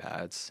alternate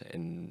paths,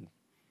 and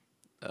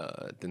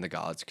then the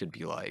gods could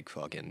be like,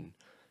 fucking,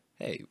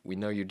 hey, we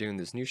know you're doing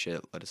this new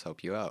shit, let us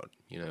help you out.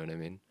 You know what I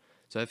mean?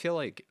 So I feel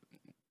like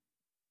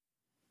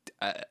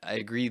I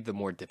agree the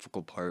more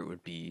difficult part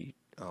would be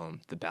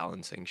the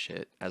balancing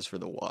shit. As for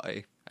the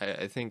why,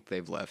 I think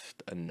they've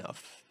left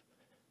enough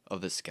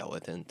of a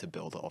skeleton to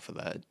build off of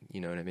that.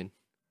 You know what I mean?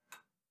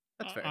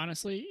 That's fair.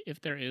 Honestly, if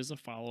there is a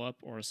follow-up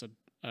or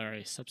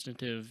a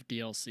substantive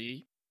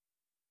DLC,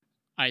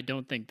 I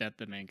don't think that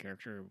the main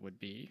character would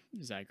be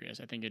Zagreus.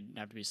 I think it'd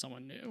have to be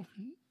someone new.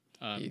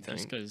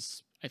 Just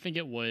because I think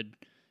it would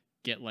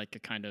get like a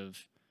kind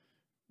of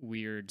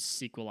weird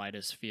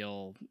sequelitis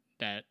feel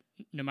that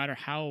no matter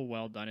how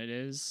well done it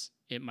is,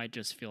 it might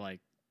just feel like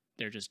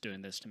they're just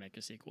doing this to make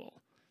a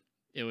sequel.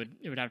 It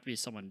would have to be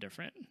someone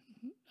different,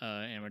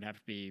 and it would have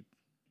to be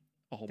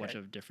a whole bunch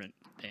of different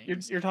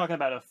things. You're talking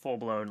about a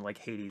full-blown like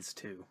Hades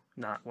 2,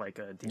 not like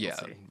a DLC. Yeah,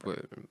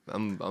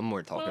 I'm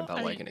more talking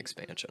about like an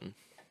expansion.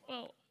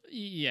 Well,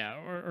 yeah,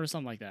 or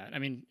something like that. I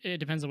mean, it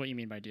depends on what you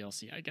mean by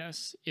DLC, I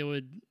guess. It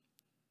would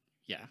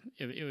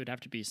have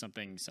to be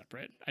something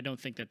separate. I don't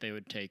think that they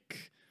would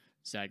take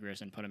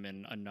Zagreus and put him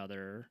in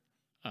another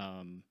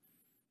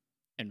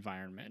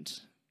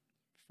environment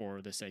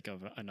for the sake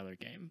of another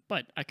game.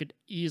 But I could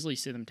easily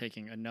see them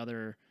taking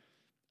another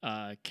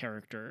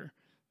character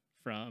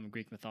from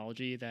Greek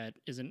mythology that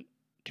isn't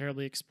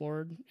terribly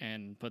explored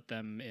and put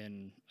them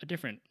in a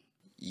different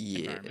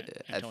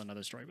environment and tell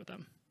another story with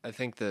them. I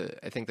think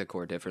the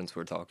core difference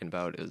we're talking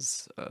about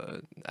is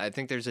I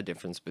think there's a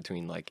difference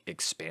between like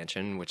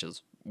expansion, which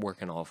is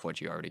working off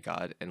what you already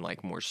got, and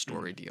like more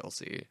story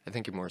DLC. I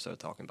think you're more so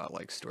talking about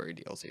like story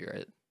DLC,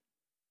 right?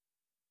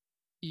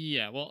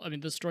 Yeah, well, I mean,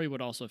 the story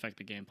would also affect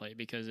the gameplay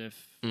because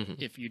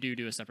if you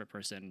do a separate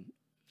person,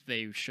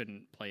 they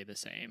shouldn't play the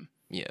same.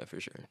 Yeah, for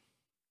sure.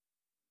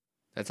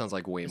 That sounds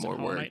like way more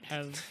work.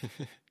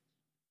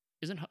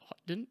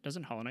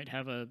 Doesn't Hollow Knight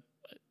have a?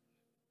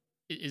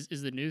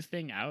 Is the new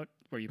thing out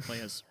where you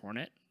play as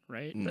Hornet,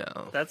 right?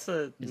 No, that's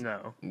going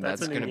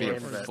to be a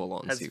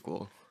full-on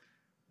sequel.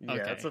 Yeah,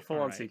 okay, it's a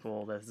full-on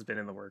sequel that has been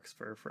in the works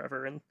for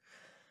forever, and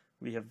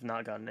we have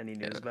not gotten any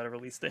news about a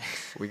release date.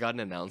 We got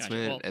an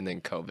announcement, and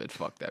then COVID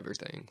fucked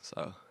everything.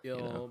 So you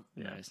know.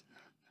 Nice.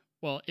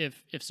 Well,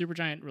 if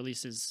Supergiant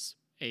releases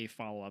a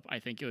follow-up, I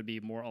think it would be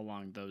more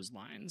along those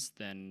lines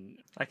than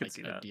I could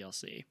see a that.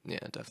 DLC. Yeah,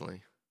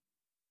 definitely.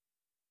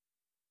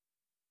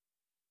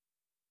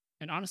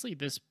 And honestly,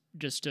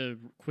 just to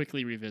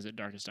quickly revisit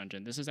Darkest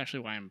Dungeon, this is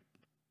actually why I'm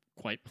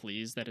quite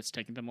pleased that it's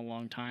taken them a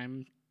long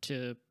time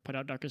to put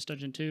out Darkest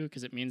Dungeon 2,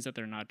 because it means that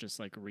they're not just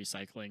like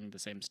recycling the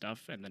same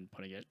stuff and then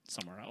putting it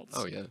somewhere else.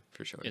 Oh yeah,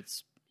 for sure.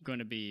 It's going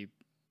to be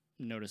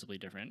noticeably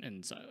different,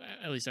 and so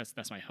at least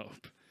that's my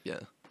hope. Yeah.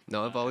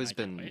 No, I've always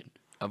been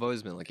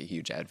like a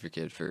huge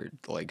advocate for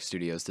like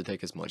studios to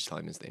take as much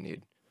time as they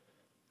need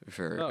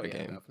for a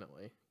game.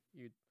 Definitely.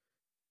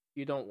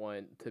 You don't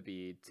want to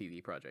be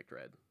CD Projekt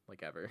Red,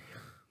 like, ever.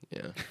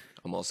 Yeah.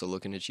 I'm also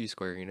looking at you,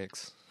 Square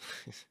Enix.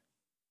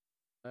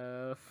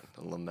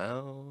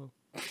 Lamau.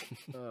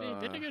 They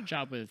did a good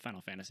job with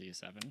Final Fantasy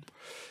VII.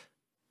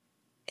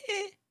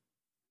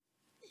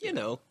 You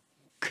know.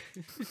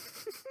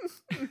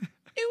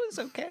 It was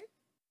okay.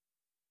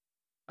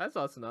 That's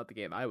also not the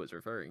game I was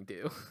referring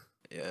to.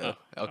 Yeah.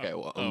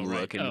 Well, I'm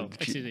looking at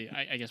excuse me.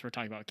 I guess we're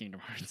talking about Kingdom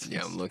Hearts.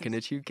 Yeah, I'm looking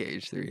at you,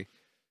 Cage 3.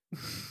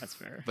 That's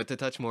fair. But to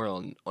touch more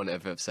on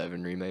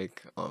FF7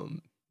 Remake,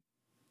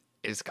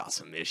 it's got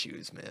some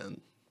issues, man.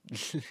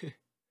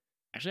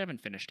 Actually, I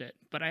haven't finished it,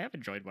 but I have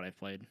enjoyed what I've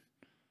played.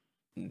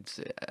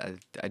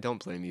 I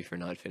don't blame you for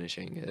not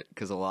finishing it,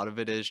 because a lot of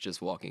it is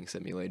just walking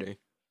simulator.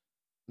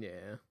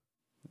 Yeah.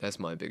 That's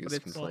my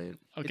biggest complaint.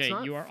 Well, okay,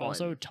 you are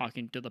also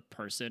talking to the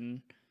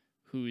person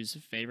whose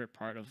favorite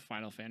part of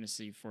Final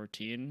Fantasy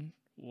 14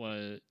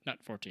 was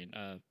not 14,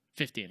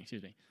 15,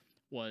 excuse me,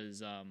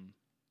 was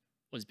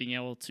being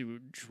able to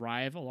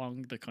drive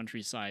along the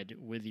countryside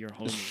with your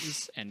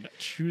homies and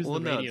choose the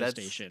radio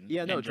station.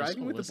 Yeah, no,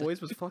 driving with the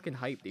boys was fucking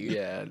hype, dude.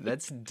 Yeah,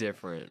 that's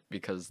different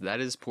because that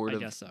is part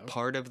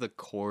of the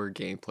core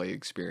gameplay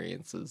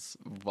experiences,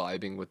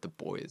 vibing with the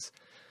boys.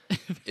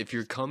 If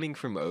you're coming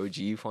from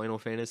OG Final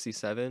Fantasy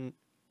VII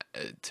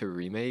to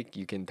remake,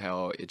 you can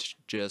tell it's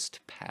just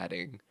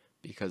padding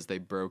because they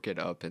broke it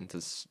up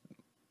into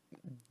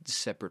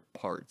separate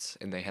parts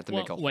and they had to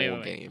make a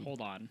whole game.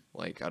 Hold on.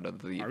 Like out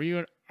of the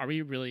Are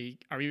we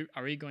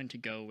going to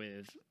go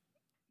with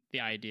the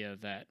idea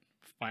that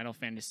Final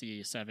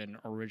Fantasy VII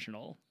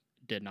original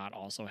did not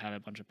also have a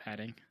bunch of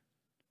padding?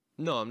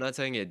 No, I'm not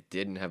saying it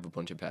didn't have a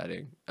bunch of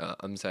padding.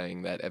 I'm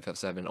saying that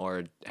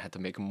FF7R had to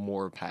make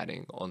more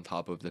padding on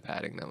top of the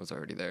padding that was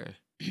already there.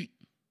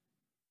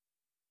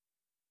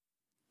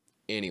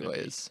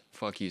 Anyways,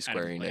 fuck you,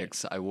 Square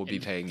Enix. I will be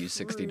paying you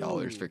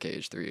 $60 for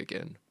KH3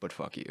 again, but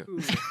fuck you.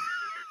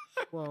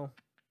 Well,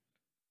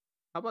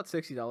 how about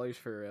 $60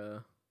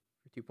 for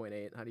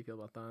 2.8? How do you feel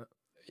about that?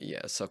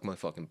 Yeah, suck my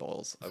fucking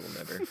balls. I will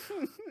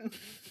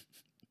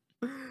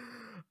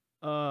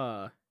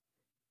never.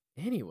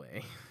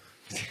 Anyway.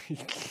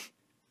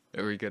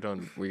 Are we good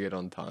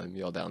on time?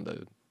 Y'all down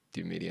to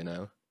do media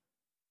now?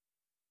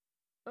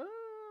 We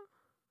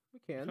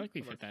can. I feel like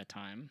we've hit that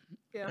time.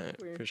 Yeah, right,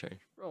 we're for sure.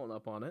 Rolling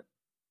up on it.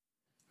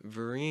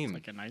 Vorime. It's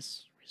like a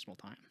nice, reasonable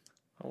time.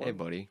 Hello. Hey,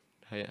 buddy.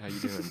 How you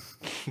doing?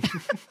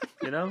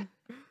 You know,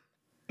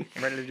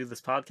 I'm ready to do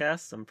this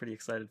podcast. I'm pretty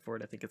excited for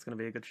it. I think it's going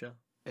to be a good show.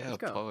 Yeah,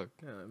 talk.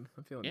 Yeah, I'm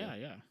feeling Yeah,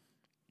 it. yeah.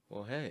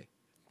 Well, hey,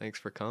 thanks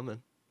for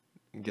coming.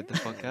 Get the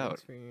fuck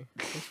out.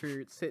 Thanks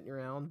for sitting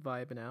around,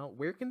 vibing out.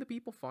 Where can the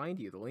people find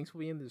you? The links will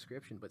be in the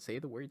description, but say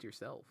the words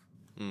yourself.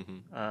 Mm-hmm.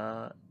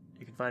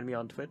 You can find me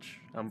on Twitch.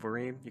 I'm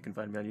Vorime. You can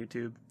find me on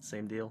YouTube.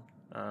 Same deal.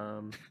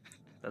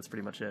 That's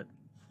pretty much it.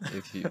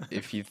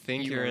 If you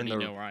think you you're in the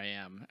know where I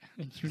am,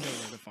 you know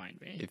where to find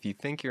me. If you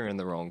think you're in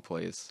the wrong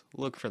place,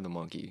 look for the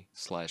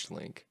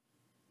monkey/link.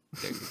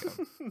 There you go.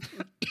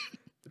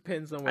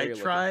 Depends on where you're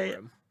looking for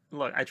him.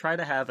 Look, I try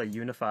to have a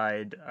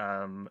unified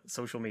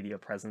social media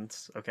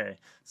presence. Okay,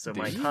 so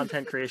my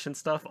content creation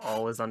stuff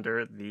all is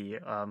under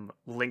the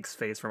Link's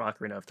face from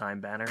Ocarina of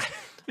Time banner.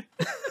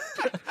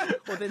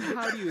 Well, then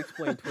how do you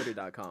explain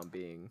Twitter.com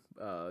being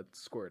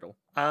Squirtle?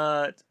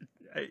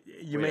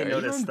 You may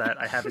notice that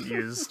I haven't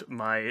used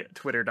my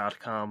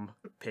Twitter.com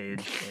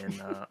page in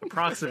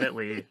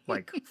approximately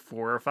like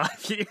 4 or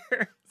 5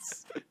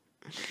 years.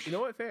 You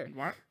know what? Fair.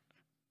 Why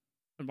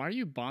are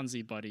you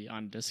Bonzi Buddy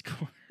on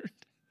Discord?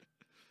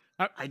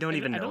 I don't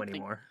even know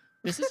anymore.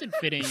 This isn't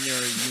fitting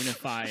your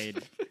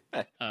unified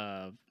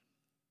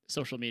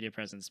social media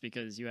presence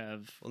because you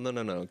have. Well,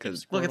 no.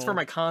 Because look, it's for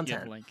my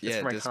content. Yeah, it's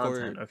for my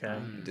Discord. Content. Okay.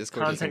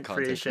 Discord content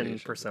creation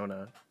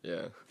persona.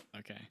 Yeah.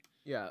 Okay.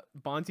 Yeah,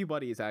 Bonzi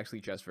Buddy is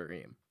actually just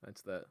Vorime.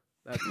 That's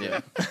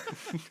yeah.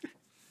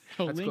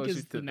 Oh, Link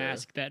is the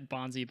mask that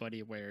Bonzi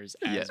Buddy wears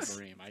as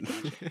Vorime. I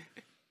got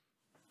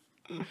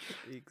you.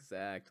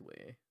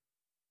 Exactly.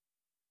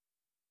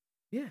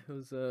 Yeah, it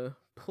was a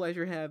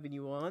pleasure having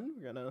you on.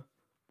 We're gonna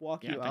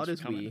walk you out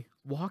as we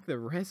walk the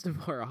rest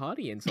of our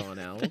audience on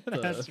out.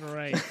 That's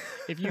right.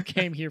 If you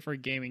came here for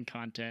gaming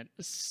content,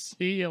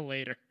 see you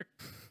later.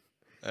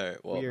 All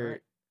right. Well,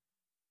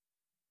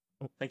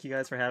 thank you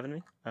guys for having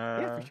me.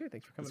 Yeah, for sure.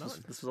 Thanks for coming on.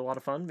 This was a lot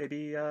of fun.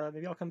 Maybe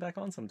I'll come back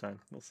on sometime.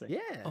 We'll see.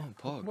 Yeah. Oh,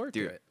 Paul,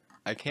 dude,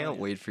 I can't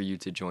wait for you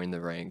to join the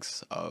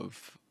ranks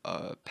of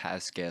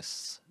past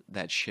guests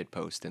that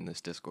shitpost in this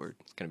Discord.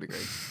 It's gonna be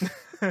great.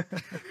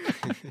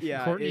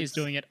 Yeah, Courtney's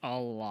doing it a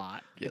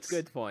lot. It's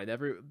good fun.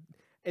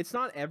 It's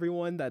not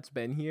everyone that's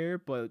been here,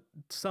 but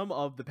some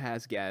of the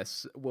past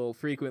guests will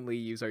frequently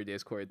use our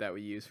Discord that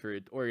we use for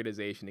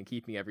organization and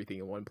keeping everything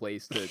in one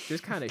place to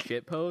just kind of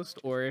shitpost.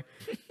 Or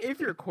if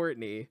you're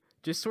Courtney,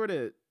 just sort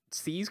of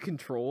seize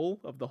control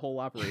of the whole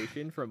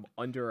operation from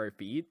under our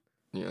feet.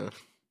 Yeah.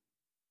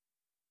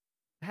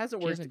 It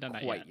hasn't worked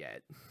quite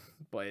yet,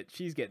 but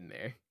she's getting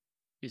there.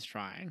 She's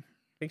trying.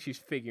 I think she's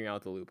figuring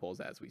out the loopholes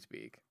as we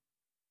speak.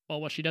 Well,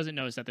 what she doesn't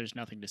know is that there's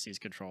nothing to seize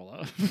control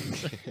of.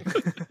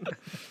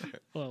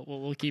 Well,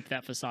 we'll keep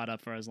that facade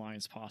up for as long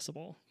as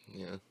possible.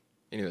 Yeah.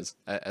 Anyways,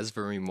 as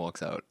Vorime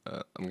walks out,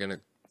 I'm going to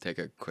take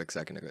a quick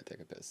second to go take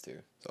a piss too.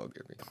 So I'll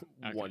be right back.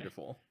 Okay.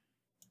 Wonderful.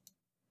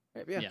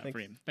 Right, yeah,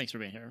 Vorime, thanks for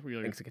being here. We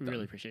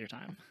really appreciate your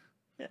time.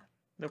 Yeah,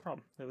 no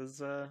problem. It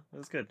was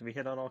good. We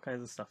hit on all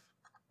kinds of stuff.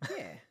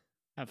 Yeah.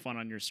 Have fun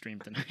on your stream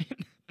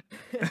tonight.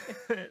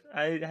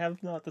 I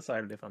have not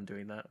decided if I'm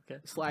doing that. Okay.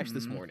 /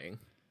 this morning.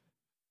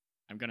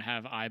 I'm gonna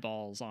have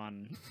eyeballs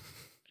on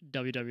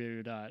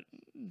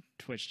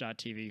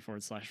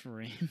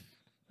www.twitch.tv/Vorime.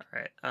 All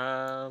right.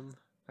 All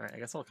right. I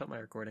guess I'll cut my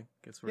recording.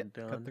 Guess we're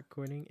done. Cut the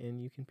recording,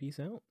 and you can peace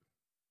out.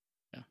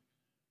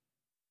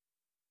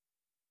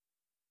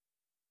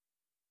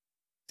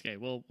 Okay,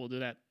 we'll do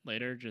that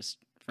later. Just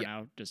for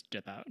now, just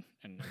dip out,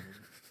 and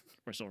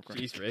we're still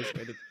recording. Jeez, Riz,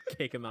 way to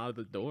kick him out of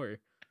the door.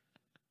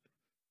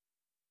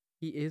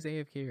 He is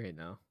AFK right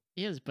now.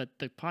 He is, but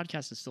the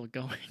podcast is still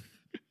going.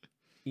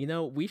 You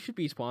know, we should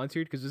be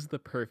sponsored because this is the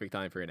perfect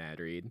time for an ad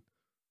read.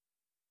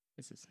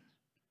 This is.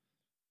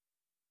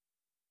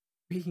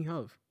 Speaking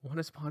of, want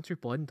to sponsor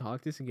Blood and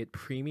Talkness and get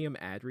premium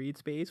ad read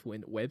space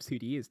when Webs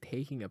 2D is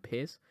taking a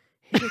piss?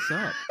 Hit us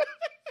up.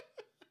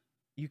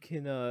 You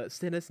can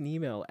send us an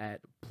email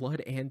at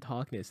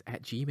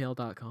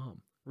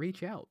bloodandtalkness@gmail.com.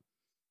 Reach out.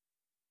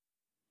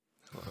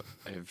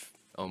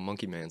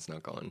 Monkey Man's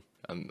not gone.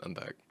 I'm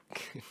back.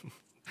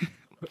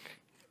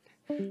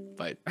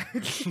 Bye. All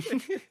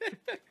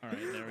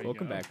right, there we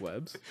Welcome go. back,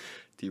 Webs.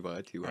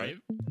 TY. All right.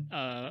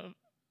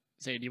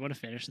 Say, do you want to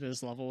finish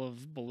this level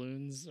of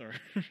balloons, or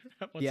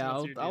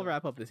I'll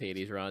wrap up this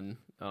Hades run.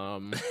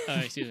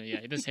 Excuse me.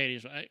 Yeah, this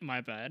Hades.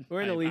 My bad.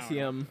 We're in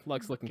Elysium.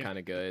 Luck's looking kind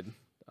of good.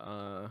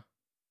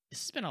 This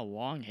has been a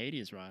long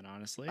Hades run,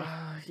 honestly.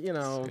 You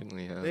know,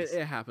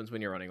 it happens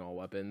when you're running all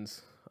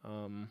weapons.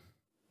 No.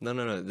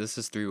 This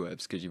is 3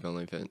 webs because you've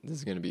only been. This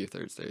is gonna be a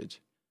 3rd stage.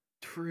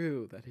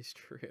 True, that is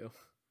true.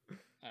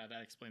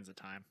 That explains the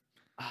time.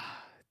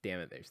 Damn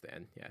it, there,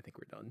 Stan. Yeah, I think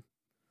we're done.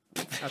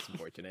 That's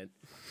unfortunate.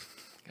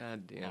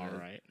 God damn it. All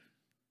right.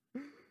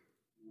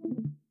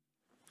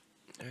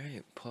 All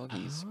right,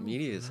 Poggies.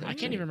 Media is. I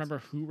can't even remember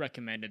who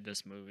recommended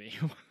this movie.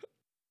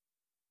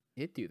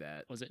 Did do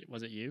that? Was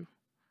it you?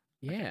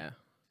 Yeah, okay.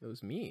 It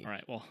was me. All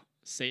right. Well,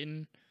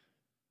 Satan,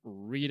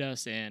 read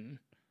us in.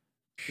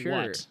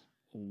 Sure. What?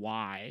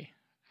 Why?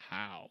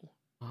 How?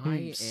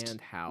 Why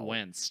and how?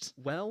 Whence?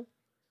 Well,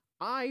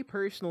 I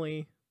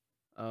personally,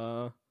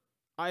 I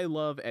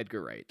love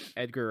Edgar Wright.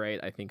 Edgar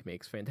Wright, I think,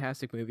 makes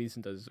fantastic movies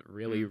and does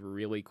really,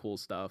 really cool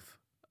stuff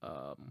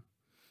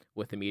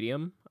with the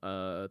medium.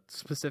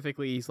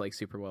 Specifically, he's like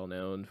super well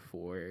known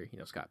for,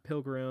 Scott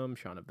Pilgrim,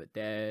 Shaun of the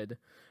Dead,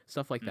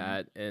 stuff like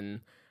that.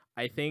 And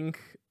I think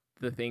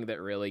the thing that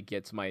really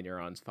gets my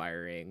neurons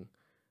firing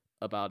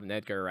about an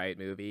Edgar Wright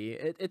movie,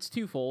 it's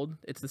twofold.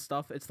 It's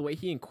the way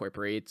he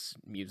incorporates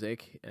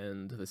music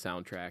and the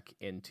soundtrack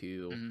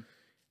into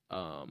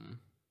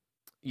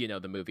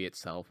the movie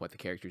itself, what the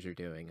characters are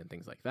doing and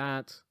things like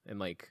that, and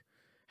like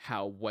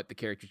how what the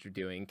characters are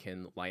doing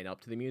can line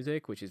up to the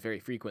music, which is very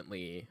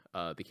frequently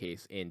the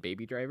case in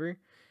Baby Driver,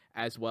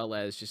 as well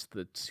as just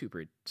the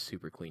super,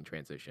 super clean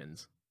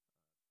transitions.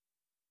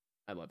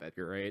 I love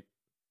Edgar Wright.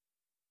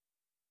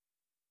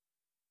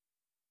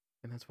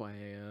 And that's why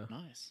Nice.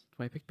 That's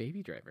why I picked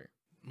Baby Driver.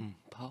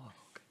 Pog.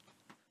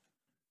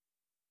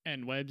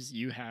 And Webbs,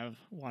 you have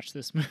watched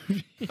this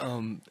movie.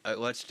 I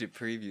watched it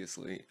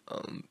previously.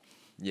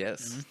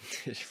 Yes,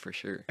 for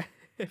sure.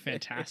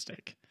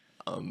 Fantastic.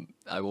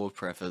 I will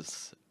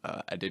preface,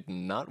 I did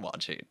not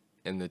watch it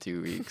in the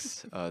 2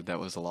 weeks that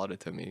was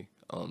allotted to me.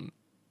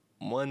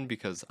 1,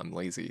 because I'm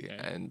lazy,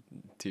 and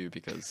 2,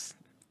 because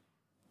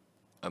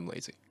I'm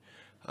lazy.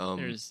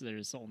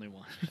 There's only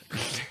one.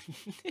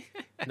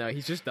 No,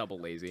 he's just double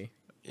lazy.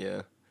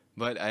 Yeah,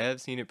 but I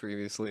have seen it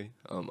previously.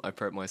 I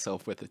prepped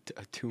myself with a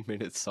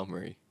 2-minute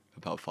summary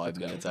about 5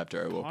 minutes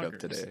after I woke up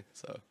today.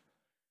 So,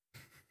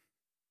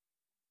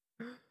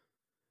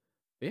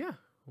 yeah.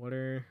 What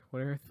are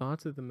our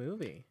thoughts of the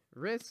movie?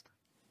 Wrist.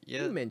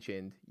 Yeah. You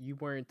mentioned you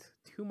weren't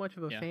too much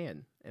of a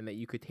fan, and that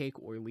you could take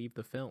or leave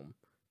the film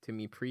to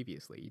me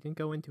previously. You didn't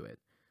go into it.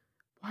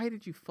 Why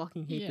did you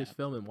fucking hate this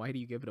film, and why do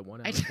you give it a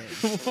 1 out of 10?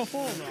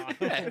 Hold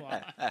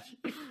on.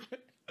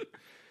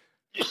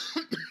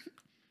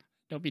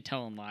 Don't be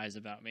telling lies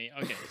about me.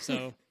 Okay,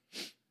 so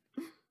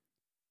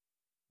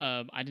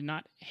I did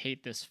not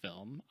hate this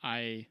film.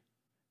 I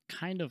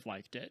kind of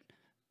liked it.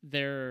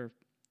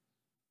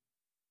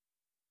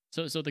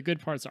 So the good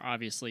parts are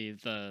obviously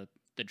the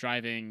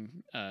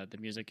driving, the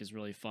music is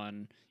really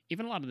fun.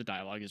 Even a lot of the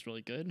dialogue is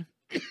really good.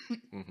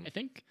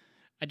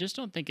 I just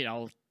don't think it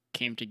all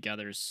came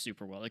together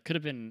super well. It could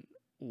have been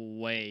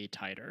way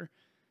tighter.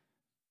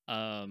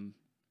 I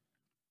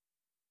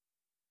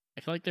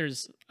feel like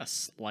there's a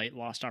slight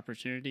lost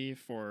opportunity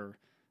for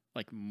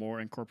like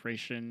more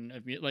incorporation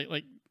of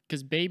like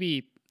because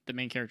Baby, the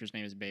main character's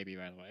name is Baby,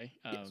 by the way.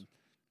 Yes.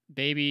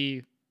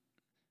 Baby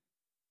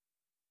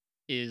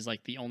is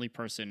like the only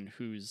person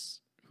who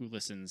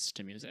listens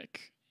to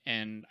music,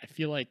 and I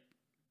feel like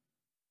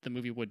the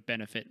movie would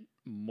benefit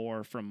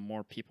more from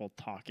more people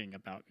talking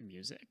about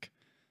music.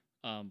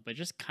 But it's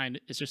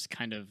just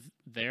kind of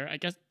there. I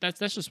guess that's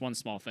just one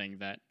small thing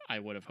that I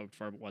would have hoped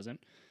for but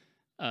wasn't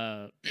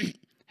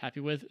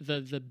happy with.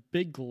 The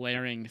big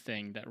glaring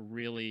thing that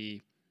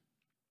really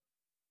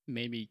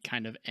made me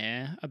kind of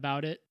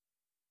about it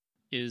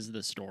is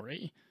the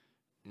story.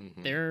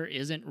 There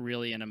isn't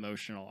really an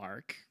emotional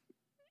arc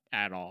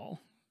at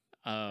all.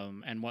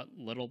 And what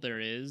little there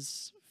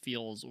is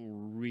feels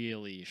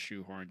really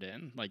shoehorned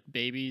in. Like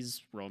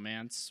Baby's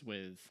romance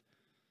with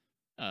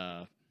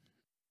that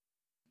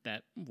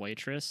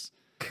waitress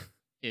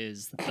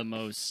is the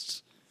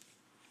most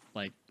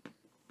like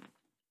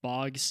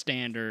bog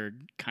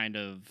standard kind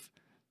of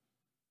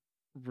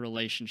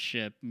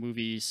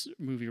movie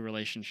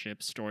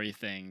relationship story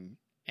thing,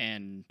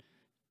 and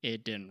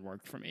it didn't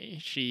work for me.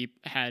 She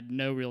had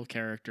no real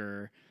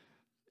character.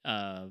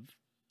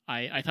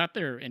 I thought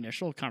their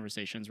initial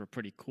conversations were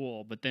pretty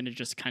cool, but then it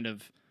just kind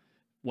of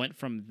went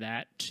from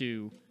that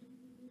to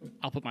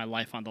I'll put my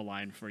life on the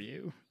line for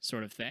you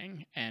sort of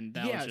thing. And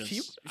that was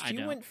just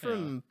she went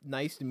from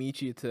nice to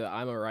meet you to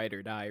I'm a ride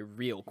or die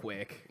real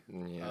quick.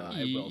 Yeah.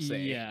 I will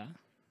say. Yeah.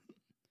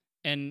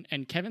 And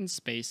Kevin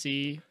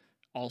Spacey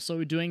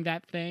also doing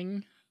that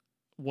thing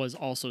was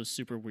also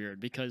super weird,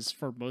 because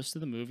for most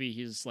of the movie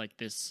he's like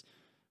this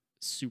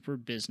super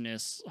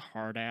business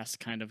hard ass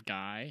kind of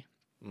guy.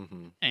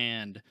 Mm-hmm.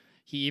 And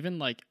he even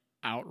like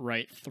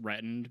outright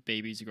threatened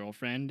Baby's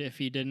girlfriend if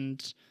he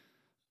didn't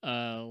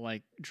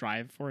like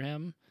drive for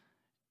him.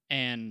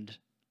 And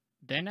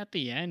then at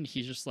the end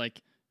he's just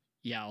like,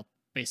 yeah, I'll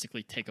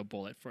basically take a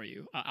bullet for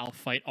you. I'll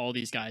fight all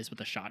these guys with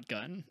a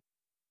shotgun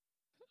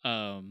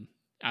out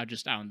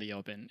in the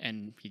open,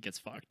 and he gets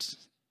fucked.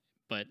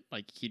 But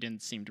like he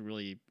didn't seem to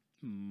really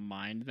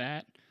mind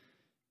that,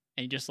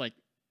 and he just like,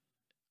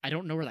 I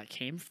don't know where that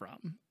came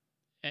from.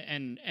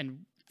 And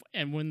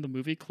when the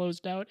movie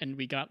closed out and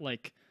we got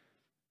like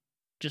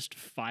just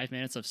 5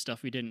 minutes of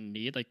stuff we didn't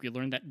need, like we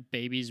learned that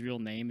Baby's real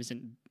name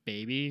isn't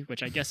Baby,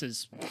 which I guess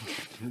is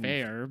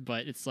fair,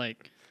 but it's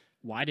like,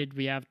 why did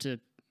we have to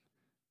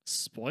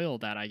spoil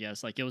that? I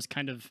guess like it was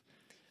kind of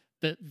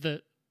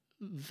the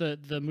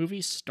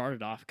movie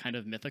started off kind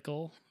of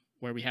mythical,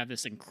 where we have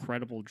this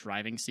incredible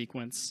driving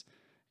sequence,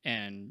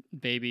 and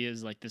Baby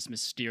is like this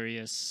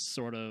mysterious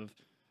sort of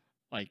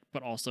like,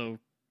 but also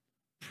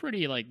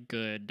pretty like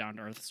good, down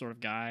to earth sort of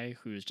guy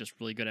who's just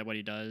really good at what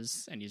he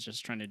does, and he's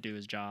just trying to do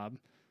his job.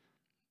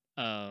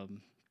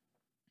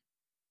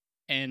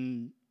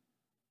 And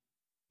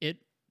it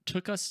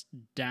took us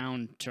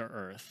down to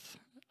earth,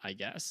 I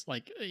guess.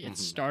 Like it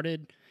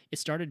started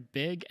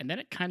big, and then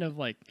it kind of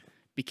like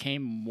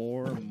became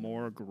more and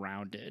more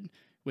grounded,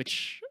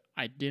 which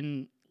I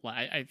didn't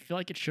like. I feel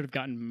like it should have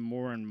gotten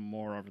more and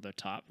more over the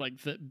top.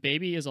 Like the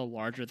Baby is a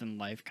larger than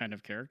life kind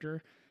of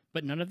character,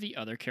 but none of the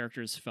other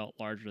characters felt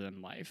larger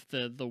than life.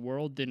 The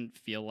world didn't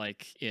feel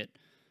like it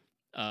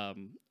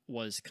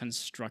was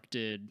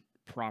constructed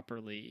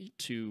properly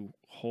to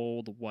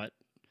hold what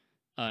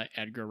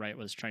Edgar Wright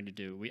was trying to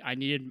do. I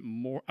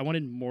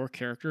wanted more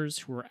characters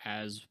who were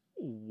as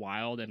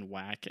wild and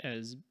whack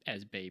as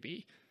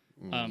Baby,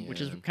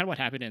 which is kind of what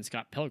happened in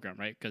Scott Pilgrim,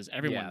 right? Because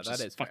everyone's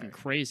just fucking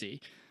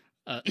crazy,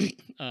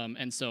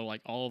 and so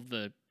like all of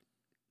the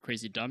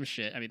crazy dumb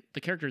shit. I mean,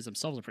 the characters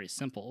themselves are pretty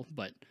simple,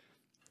 but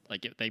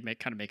like they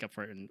kind of make up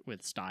for it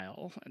with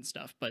style and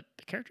stuff. But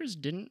the characters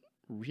didn't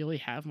really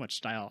have much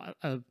style.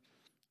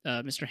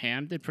 Mr.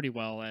 Ham did pretty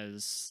well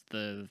as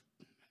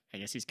I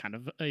guess he's kind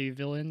of a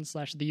villain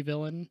 / the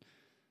villain.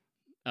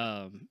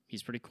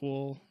 He's pretty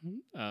cool.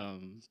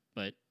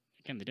 But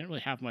again, they didn't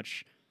really have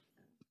much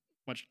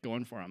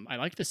going for him. I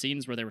liked the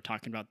scenes where they were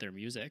talking about their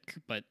music,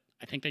 but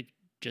I think they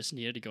just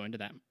needed to go into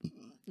that.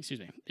 Excuse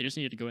me. They just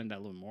needed to go into that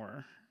a little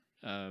more,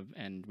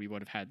 and we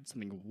would have had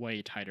something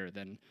way tighter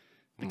than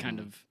the kind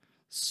of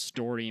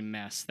story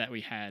mess that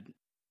we had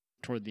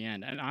toward the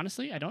end. And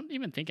honestly, I don't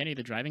even think any of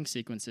the driving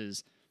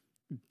sequences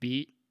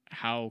beat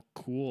how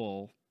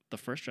cool the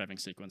first driving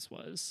sequence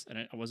was, and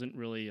I wasn't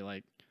really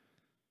like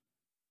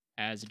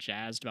as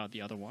jazzed about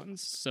the other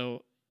ones.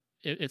 So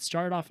it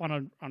started off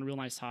on a real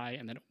nice high,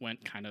 and then it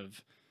went kind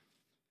of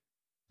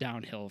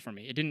downhill for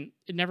me.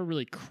 It never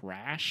really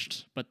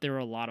crashed, but there were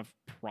a lot of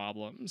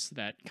problems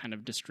that kind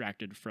of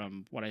distracted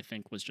from what I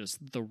think was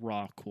just the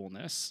raw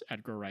coolness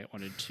Edgar Wright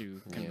wanted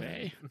to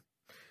convey.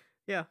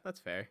 Yeah, that's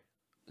fair.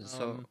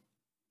 So,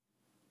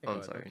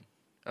 I'm sorry.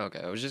 Okay,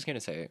 I was just gonna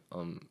say,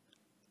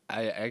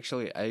 I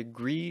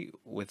agree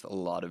with a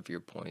lot of your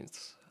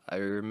points. I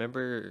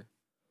remember,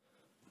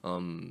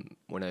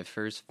 when I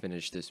first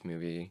finished this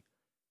movie,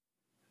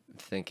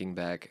 thinking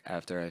back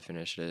after I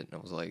finished it, and I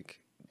was like,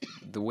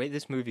 the way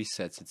this movie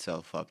sets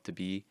itself up to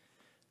be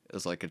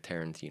is like a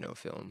Tarantino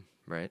film,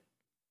 right?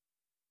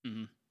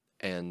 Mm-hmm.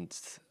 And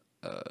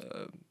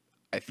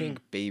I think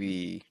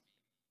Baby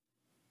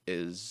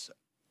is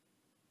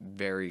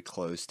very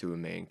close to a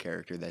main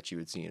character that you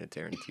would see in a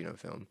Tarantino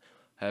film.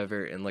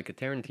 However, in like a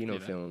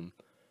Tarantino film,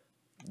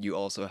 you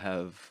also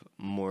have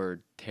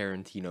more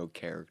Tarantino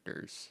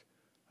characters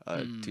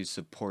to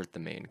support the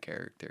main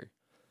character.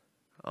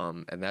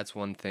 And that's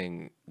one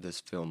thing this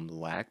film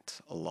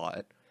lacked a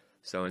lot.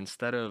 So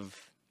instead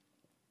of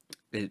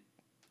it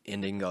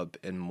ending up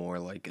in more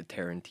like a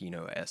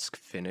Tarantino-esque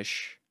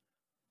finish,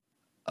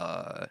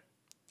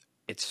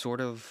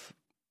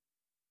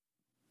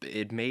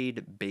 it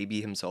made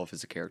Baby himself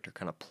as a character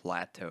kind of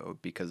plateau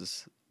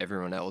because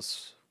everyone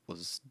else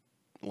was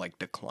like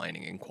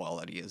declining in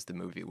quality as the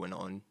movie went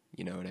on.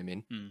 You know what I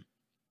mean?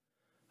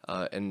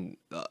 And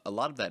a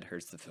lot of that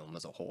hurts the film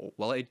as a whole.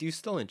 While I do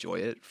still enjoy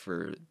it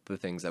for the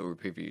things that were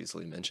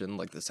previously mentioned,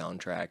 like the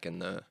soundtrack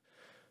and the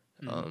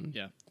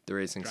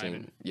racing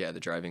scene. Yeah, the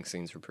driving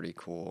scenes were pretty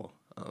cool.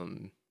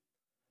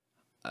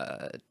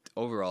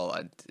 Overall,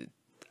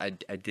 I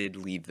did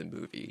leave the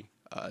movie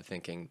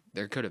thinking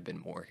there could have been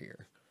more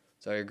here.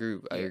 So I agree.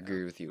 I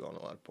agree with you on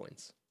a lot of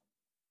points.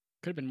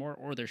 Could have been more,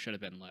 or there should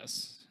have been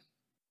less.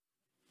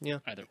 Yeah,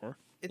 either or.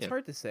 It's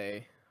hard to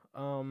say.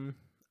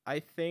 I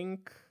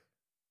think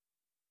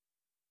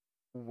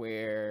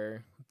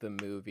where the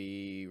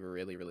movie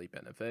really, really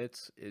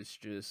benefits is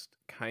just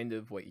kind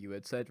of what you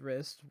had said,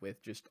 Rist,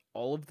 with just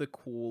all of the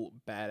cool,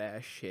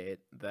 badass shit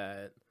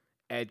that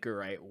Edgar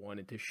Wright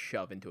wanted to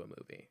shove into a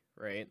movie,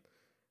 right?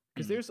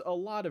 Because there's a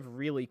lot of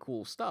really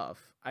cool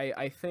stuff.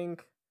 I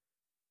think,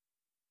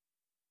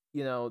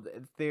 you know,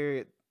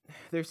 there's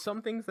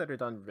some things that are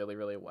done really,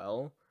 really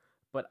well,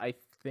 but I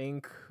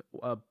think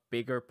a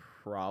bigger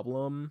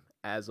problem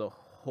as a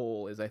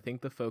whole is I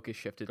think the focus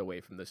shifted away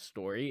from the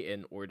story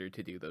in order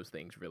to do those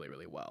things really,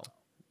 really well.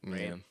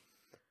 Right?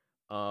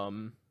 Yeah.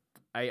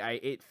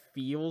 It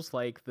feels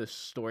like the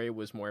story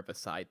was more of a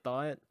side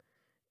thought,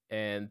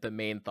 and the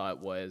main thought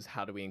was,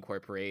 how do we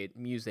incorporate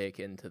music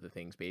into the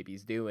things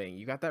Baby's doing?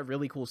 You got that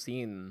really cool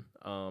scene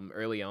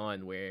early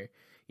on where,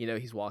 you know,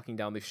 he's walking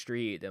down the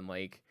street and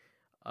like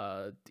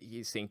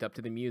he's synced up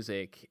to the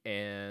music,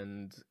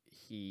 and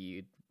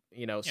he,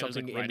 you know,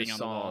 something in the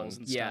song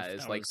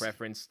is like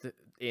referenced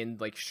in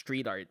like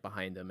street art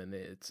behind him, and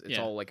it's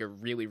all like a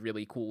really,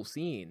 really cool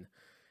scene.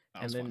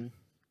 And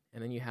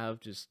then you have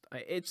just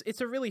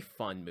it's a really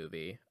fun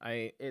movie.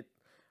 I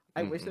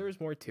wish there was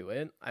more to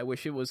it. I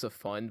wish it was a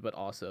fun but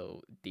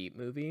also deep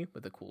movie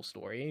with a cool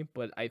story,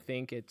 but I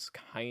think it's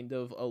kind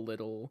of a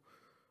little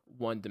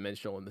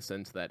one-dimensional in the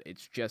sense that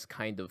it's just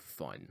kind of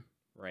fun,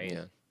 right?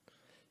 Yeah.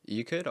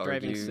 You could argue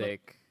driving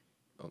sick.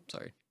 Oh,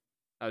 sorry.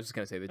 I was just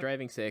gonna say the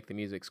driving sick. The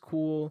music's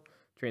cool.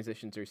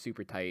 Transitions are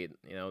super tight.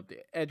 You know,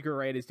 Edgar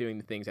Wright is doing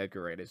the things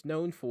Edgar Wright is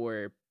known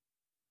for,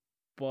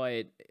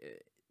 but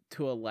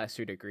to a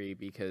lesser degree,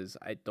 because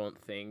I don't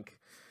think,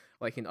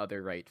 like in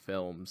other Wright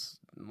films,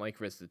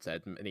 like Riz had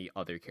said, many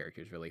other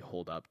characters really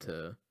hold up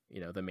to, you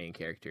know, the main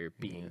character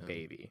being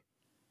Baby.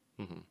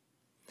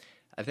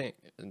 I think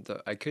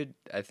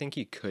I think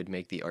you could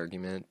make the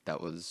argument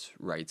that was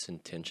Wright's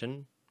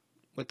intention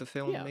with the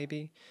film,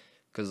 maybe,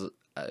 because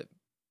I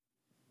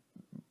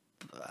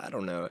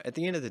don't know. At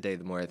the end of the day,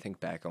 the more I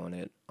think back on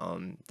it,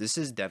 this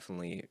is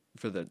definitely,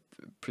 for the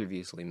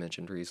previously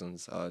mentioned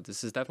reasons,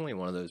 this is definitely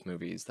one of those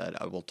movies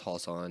that I will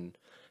toss on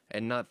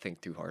and not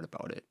think too hard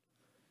about it.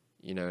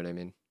 You know what I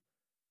mean?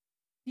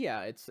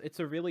 Yeah, it's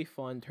a really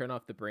fun turn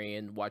off the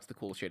brain, watch the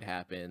cool shit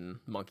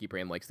happen. Monkey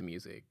brain likes the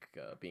music,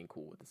 being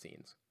cool with the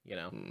scenes. You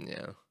know?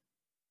 Yeah.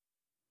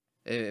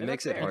 It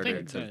makes it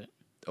harder to.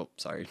 Oh,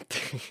 sorry.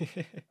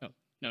 Oh,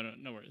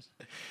 no worries.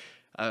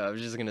 I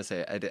was just gonna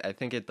say, I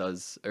think it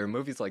does, or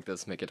movies like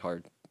this make it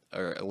hard,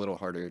 or a little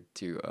harder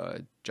to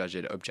judge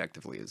it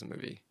objectively as a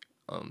movie,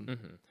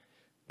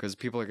 because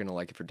people are gonna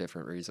like it for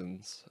different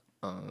reasons,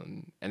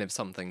 and if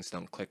some things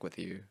don't click with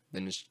you,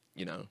 then it's,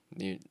 you know,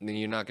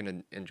 you're not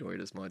gonna enjoy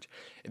it as much.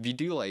 If you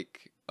do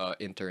like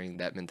entering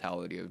that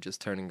mentality of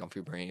just turning off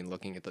your brain,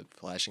 looking at the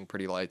flashing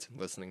pretty lights, and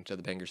listening to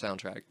the banger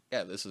soundtrack,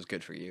 yeah, this is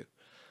good for you.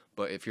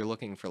 But if you're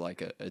looking for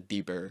like a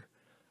deeper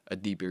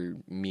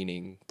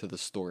meaning to the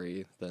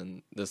story,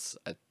 then this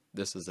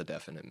is a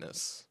definite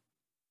miss.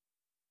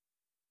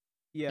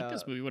 Yeah, I think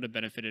this movie would have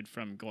benefited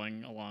from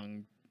going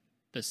along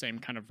the same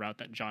kind of route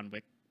that John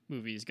Wick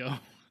movies go.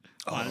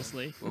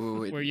 Honestly,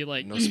 where you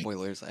like no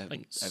spoilers. I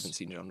haven't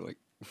seen John Wick.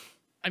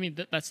 I mean,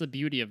 that's the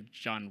beauty of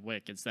John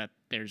Wick. It's that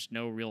there's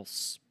no real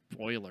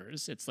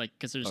spoilers. It's like,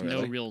 because there's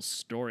no real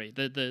story.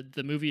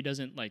 The movie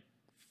doesn't like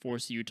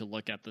force you to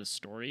look at the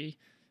story,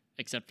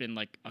 except in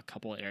like a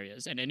couple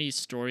areas, and any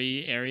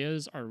story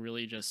areas are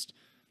really just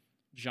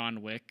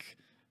John Wick.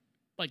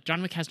 Like,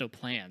 John Wick has no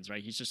plans,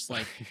 right? He's just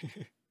like,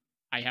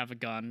 I have a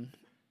gun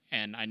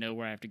and I know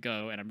where I have to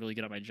go, and I'm really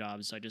good at my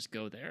job, so I just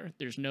go there.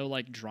 There's no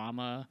like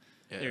drama.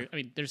 I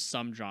mean, there's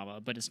some drama,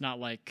 but it's not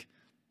like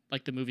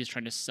the movie's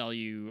trying to sell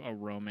you a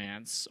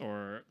romance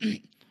or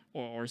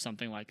or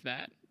something like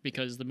that,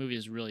 because the movie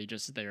is really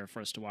just there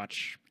for us to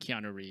watch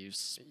Keanu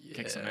Reeves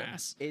kick some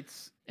ass.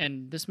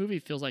 And this movie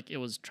feels like it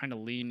was trying to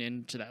lean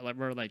into that. Like,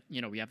 we're like,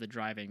 you know, we have the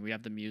driving, we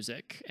have the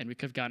music, and we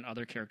could have gotten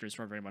other characters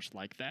who are very much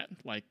like that,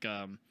 like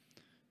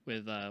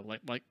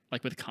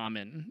with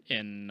Common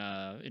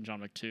in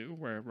John Wick 2,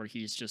 where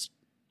he's just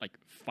like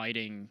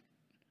fighting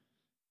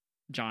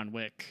John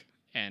Wick,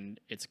 and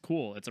it's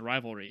cool. It's a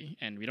rivalry,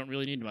 and we don't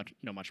really need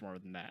much more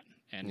than that.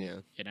 And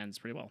it ends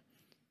pretty well.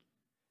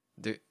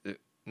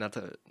 Not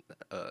to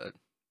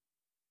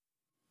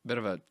bit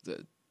of a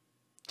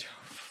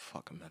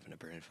fuck, I'm having a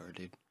brain fart,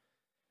 dude.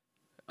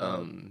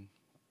 Do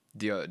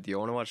you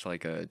want to watch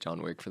like a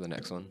John Wick for the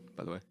next one,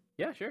 by the way?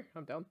 Yeah, sure,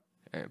 I'm down.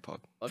 All right, Pog.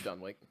 Love John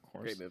Wick. Of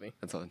course. Great movie.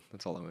 That's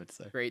all I wanted to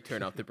say. Great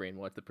turn off the brain.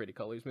 Watch the Pretty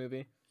Colors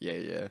movie. Yeah.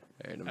 All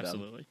right, I'm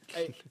absolutely.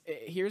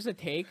 Here's a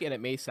take, and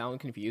it may sound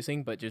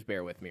confusing, but just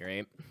bear with me,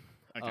 right?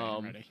 Okay,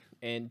 I'm ready.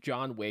 And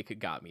John Wick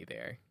got me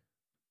there.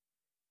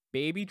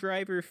 Baby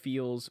Driver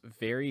feels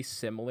very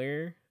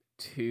similar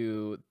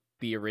to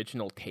the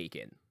original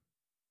Taken,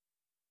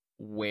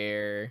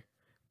 where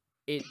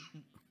it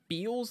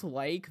feels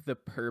like the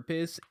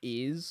purpose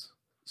is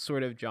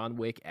sort of John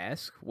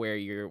Wick-esque, where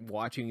you're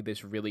watching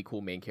this really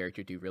cool main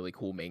character do really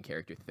cool main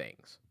character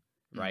things,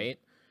 right?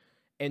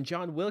 And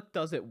John Wick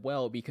does it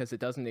well because it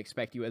doesn't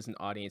expect you as an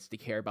audience to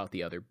care about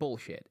the other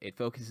bullshit. It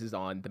focuses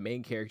on the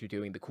main character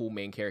doing the cool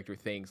main character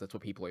things. That's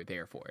what people are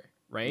there for,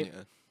 right?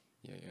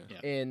 Yeah.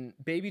 And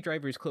Baby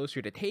Driver is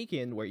closer to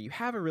Taken, where you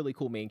have a really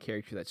cool main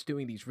character that's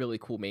doing these really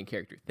cool main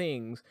character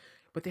things,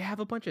 but they have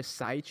a bunch of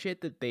side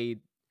shit that they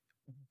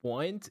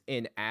want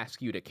and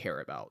ask you to care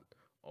about,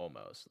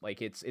 almost.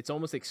 Like, it's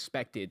almost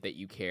expected that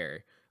you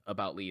care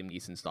about Liam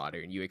Neeson's daughter,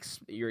 and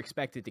you're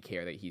expected to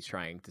care that he's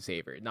trying to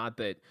save her. Not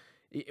that...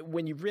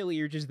 when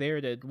you're just there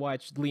to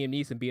watch Liam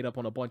Neeson beat up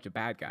on a bunch of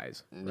bad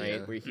guys, right?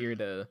 Yeah.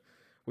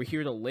 We're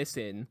here to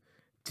listen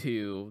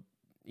to,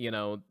 you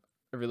know,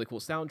 a really cool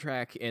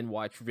soundtrack and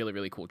watch really,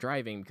 really cool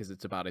driving because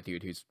it's about a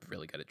dude who's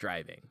really good at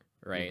driving,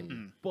 right?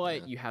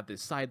 But you have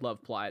this side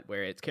love plot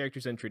where it's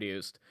characters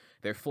introduced,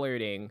 they're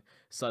flirting,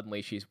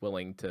 suddenly she's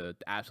willing to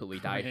absolutely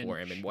die for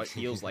him, and what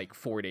feels like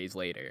 4 days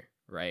later,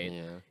 right?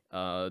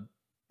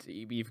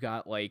 We've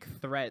got like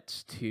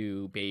threats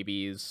to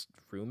Baby's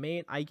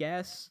roommate, I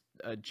guess,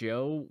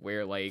 Joe,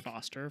 where like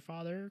foster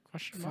father ?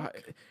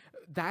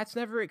 That's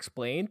never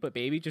explained, but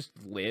Baby just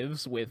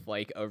lives with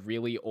like a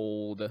really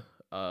old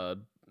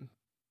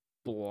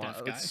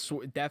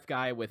deaf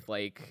guy with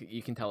like,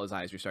 you can tell his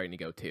eyes are starting to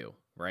go too,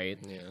 right?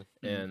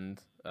 And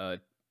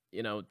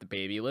you know, the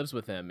Baby lives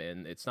with him,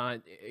 and it's not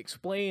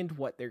explained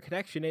what their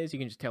connection is. You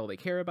can just tell they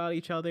care about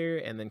each other.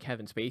 And then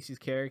Kevin Spacey's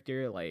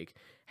character like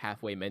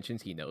halfway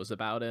mentions he knows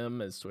about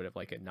him as sort of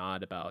like a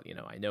nod about, you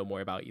know, I know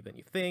more about you than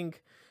you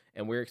think.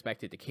 And we're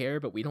expected to care,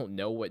 but we don't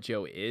know what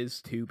Joe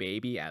is to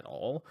Baby at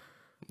all.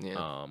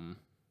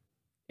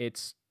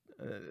 It's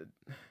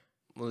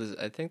well,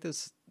 I think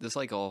this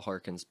like all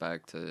harkens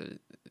back to,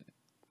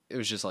 it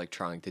was just like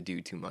trying to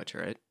do too much,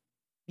 right?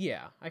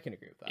 Yeah, I can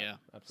agree with that. Yeah,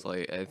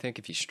 absolutely. So, like, I think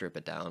if you strip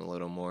it down a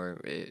little more,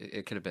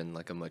 it could have been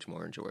like a much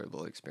more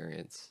enjoyable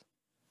experience.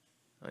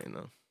 I don't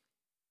know.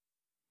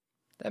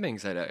 That being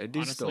said, I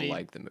do still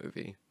like the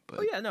movie. But...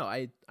 oh yeah, no,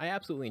 I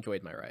absolutely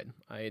enjoyed my ride.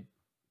 I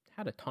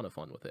had a ton of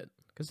fun with it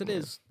because it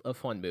is a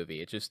fun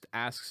movie. It just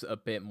asks a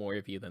bit more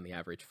of you than the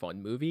average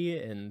fun movie,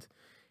 and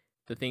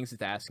the things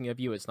it's asking of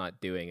you, it's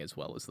not doing as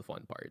well as the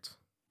fun parts.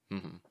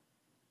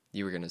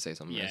 You were gonna say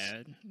something.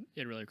 Yeah,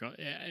 it really.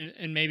 Yeah,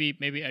 and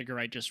maybe Edgar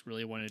Wright just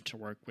really wanted to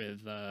work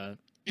with what's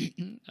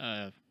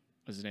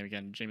his name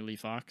again? Jamie Lee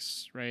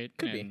Fox, right?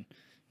 Could be.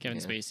 Kevin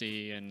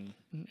Spacey and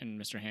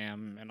Mr.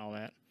 Ham and all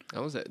that.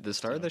 That was it. The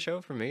start of the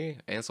show for me.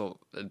 Ansel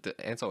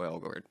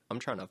Elgort. I'm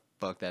trying to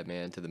fuck that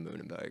man to the moon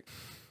and back.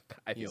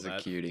 I feel He's a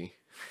cutie.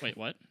 Wait,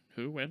 what?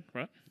 Who? When?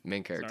 What?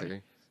 Main character,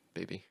 Sorry?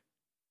 Baby.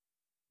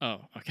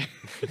 Oh,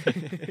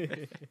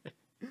 okay.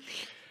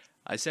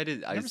 I said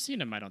it. I've never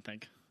seen him. I don't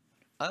think.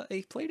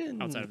 He played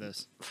in outside of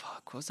this.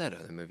 Fuck, what was that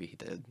other movie he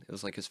did? It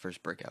was like his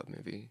first breakout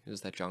movie. It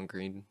was that John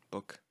Green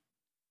book.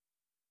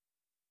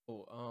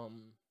 Oh,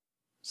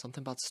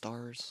 something about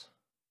stars.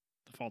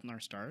 The Fault in Our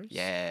Stars.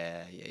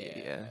 Yeah.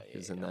 He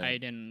was in that. I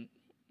didn't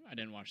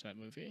watch that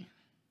movie.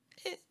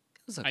 It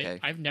was okay.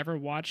 I've never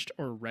watched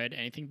or read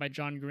anything by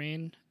John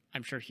Green.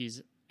 I'm sure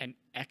he's an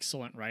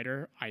excellent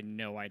writer. I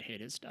know I'd hate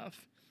his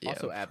stuff. Yeah,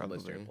 also, avid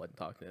listener of Blood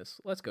Talkness.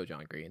 Let's go,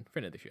 John Green,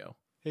 friend of the show.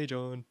 Hey,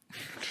 John.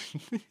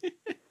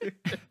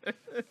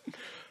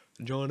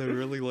 John, I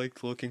really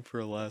liked Looking for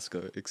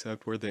Alaska,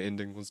 except where the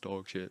ending was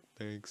dog shit.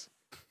 Thanks.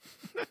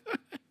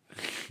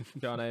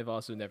 John, I've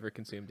also never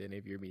consumed any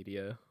of your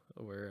media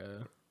or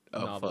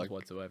novels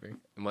whatsoever.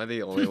 Am I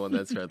the only one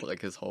that's read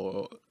like his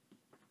whole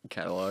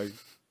catalog?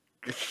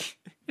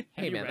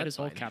 Hey man, read his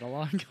whole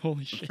catalog?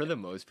 Holy shit! For the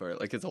most part,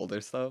 like his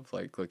older stuff,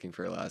 like Looking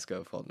for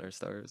Alaska, Fault in Our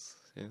Stars.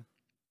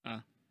 Yeah.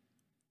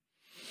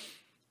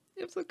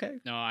 It's okay.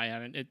 No, I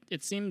haven't.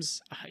 It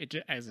seems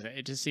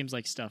it just seems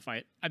like stuff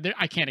I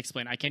can't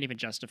explain. I can't even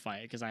justify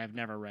it because I have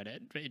never read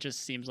it. But it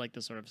just seems like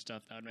the sort of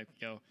stuff that would make me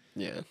go,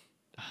 yeah.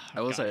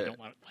 Oh,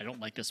 I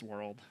don't like this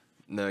world.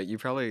 No, you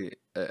probably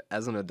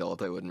as an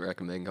adult I wouldn't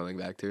recommend going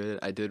back to it.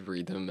 I did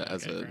read them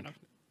as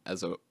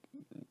a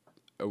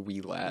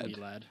wee lad. Wee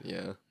lad.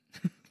 Yeah.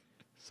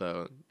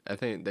 So I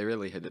think they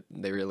really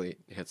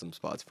hit some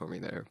spots for me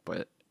there.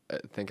 But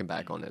thinking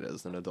back on it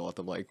as an adult,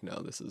 I'm like,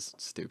 no, this is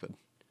stupid.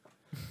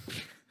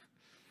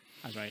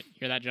 That's right.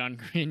 Hear that, John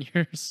Green?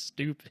 You're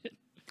stupid.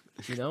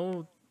 You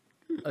know,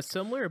 a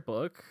similar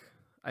book,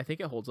 I think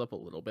it holds up a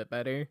little bit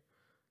better,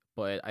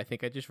 but I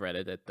think I just read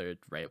it at the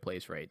right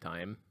place, right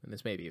time. And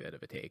this may be a bit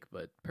of a take,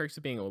 but The Perks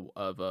of Being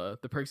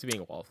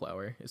a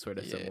Wallflower is sort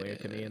of similar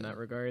to me in that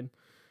regard,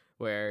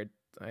 where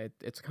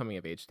it's a coming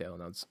of age tale,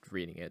 and I was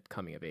reading it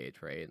coming of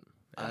age, right?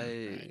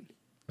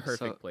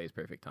 Perfect place,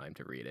 perfect time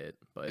to read it.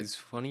 But it's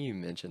funny you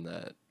mentioned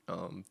that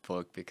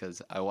book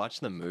because I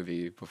watched the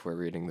movie before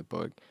reading the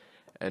book,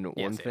 and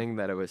one thing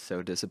that I was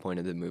so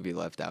disappointed the movie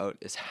left out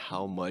is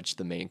how much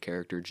the main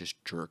character just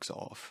jerks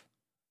off.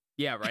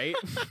 Yeah, right.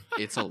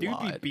 It's a Dude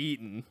lot. Be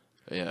beaten.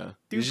 Yeah,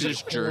 Dude he's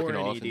just jerking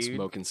off dude. and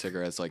smoking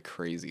cigarettes like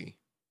crazy.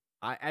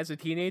 As a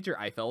teenager,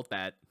 I felt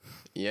that.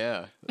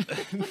 Yeah.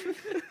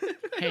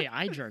 hey,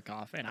 I jerk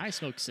off and I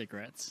smoke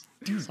cigarettes.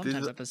 Dude,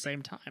 sometimes at the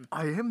same time.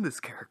 I am this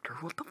character.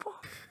 What the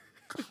fuck?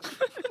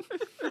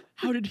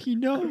 How did he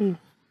know?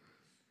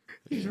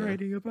 He's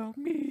writing about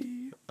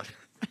me.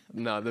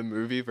 Nah, the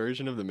movie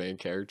version of the main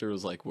character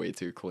was like way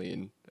too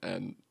clean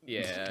and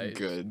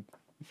good.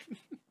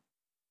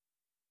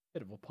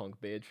 Bit of a punk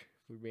bitch,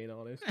 if we're being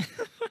honest.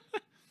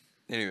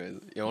 Anyways,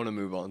 you want to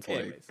move on to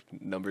like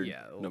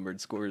numbered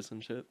scores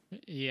and shit?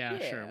 Yeah,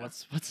 sure.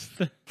 What's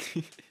the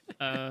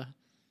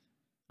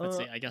let's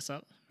see. I guess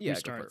who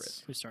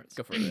starts? Who starts?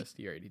 Go for this.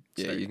 You already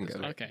started. You can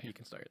go. Okay, you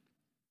can start.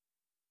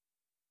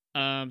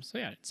 So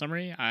yeah,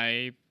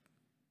 summary.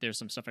 There's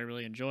some stuff I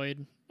really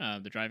enjoyed.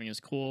 The driving is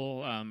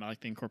cool. I like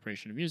the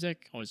incorporation of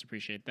music. Always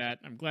appreciate that.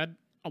 I'm glad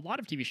a lot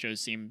of TV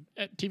shows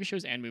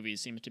and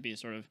movies seem to be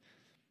sort of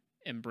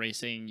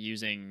embracing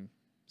using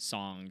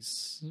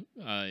songs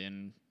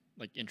in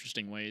like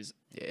interesting ways.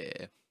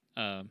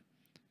 Yeah.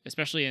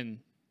 Especially in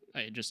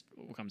just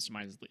what comes to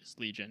mind is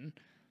Legion,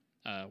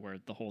 where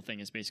the whole thing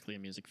is basically a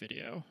music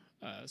video.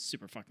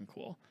 Super fucking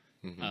cool.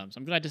 Mm-hmm. So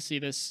I'm glad to see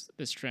this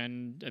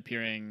trend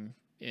appearing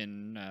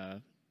in.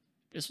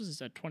 This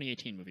was a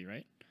 2018 movie,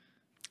 right?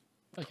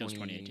 I think it was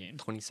 2018.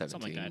 2017.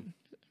 Something like that.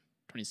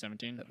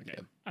 2017? Okay.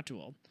 Yeah. Not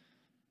too old.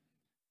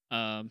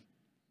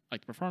 Like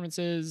the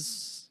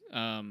performances,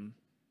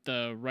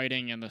 the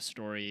writing and the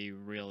story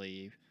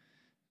really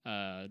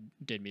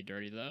did me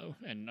dirty, though.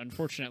 And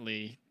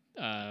unfortunately,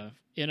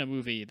 in a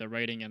movie, the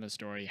writing and the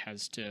story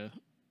has to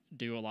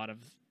do a lot of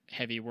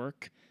heavy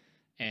work,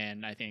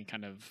 and I think it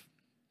kind of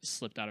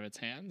slipped out of its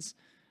hands.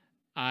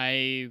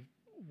 I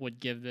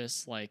would give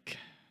this like...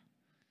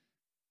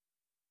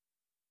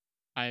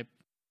 I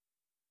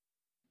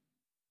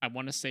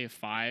want to say a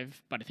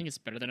 5, but I think it's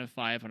better than a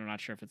 5, and I'm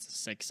not sure if it's a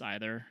 6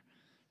 either.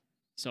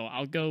 So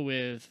I'll go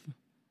with,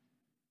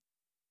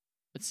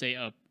 let's say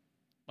a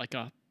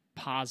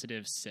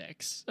positive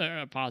 6 or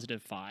a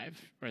positive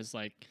 5. Whereas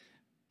like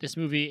this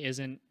movie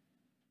isn't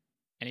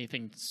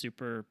anything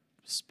super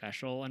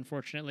special,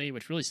 unfortunately,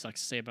 which really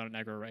sucks to say about an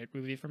Edgar Wright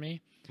movie for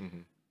me. Mm-hmm.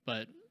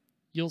 But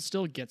you'll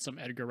still get some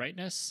Edgar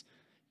Wrightness.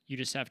 You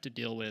just have to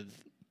deal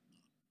with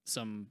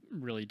some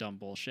really dumb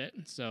bullshit.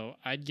 So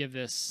I'd give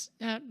this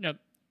no.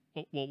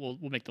 We'll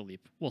make the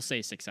leap. We'll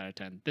say 6 out of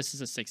 10. This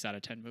is a 6 out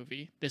of 10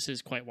 movie. This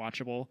is quite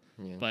watchable,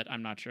 but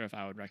I'm not sure if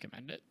I would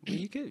recommend it.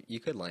 You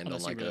could land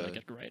on like really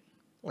like Right.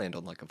 Land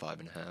on like a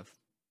 5.5.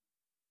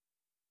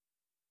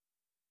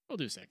 We'll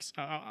do 6.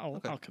 I'll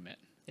commit.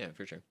 Yeah,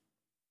 for sure.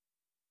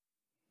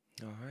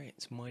 All right,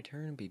 it's my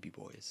turn, baby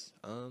boys.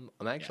 I'm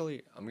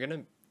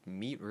gonna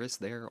meet Riss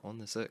there on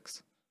the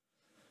 6.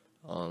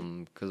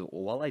 Because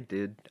while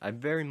I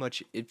very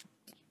much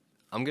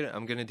I'm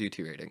gonna do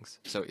 2 ratings.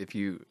 So if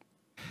you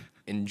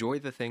enjoy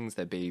the things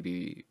that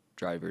Baby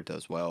Driver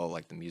does well,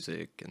 like the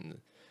music and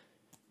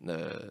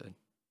the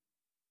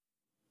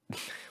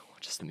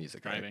just the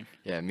music, driving, right?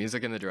 Yeah,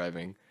 music and the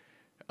driving.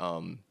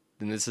 Then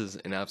this is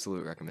an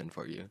absolute recommend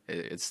for you.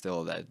 It's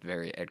still that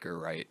very Edgar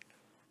Wright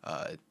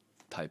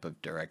type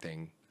of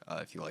directing.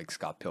 If you like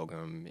Scott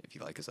Pilgrim, if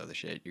you like his other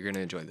shit, you're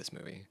gonna enjoy this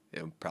movie.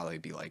 It'll probably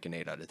be like an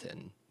 8 out of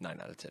 10, 9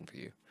 out of 10 for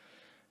you.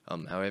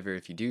 However,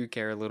 if you do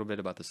care a little bit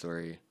about the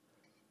story,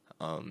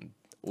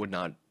 would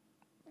not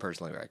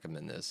personally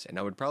recommend this, and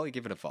I would probably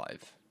give it a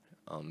 5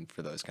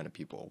 for those kind of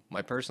people.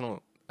 My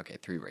personal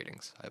 3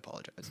 ratings. I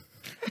apologize.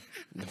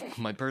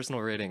 My personal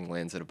rating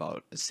lands at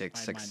about a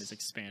 6. My mind is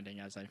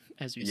expanding as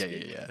you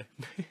speak. Yeah.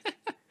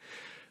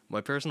 My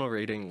personal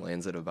rating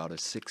lands at about a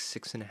 6,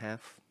 6.5.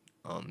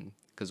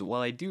 Because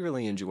while I do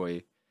really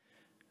enjoy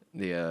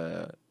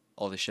the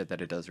all the shit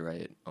that it does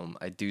right,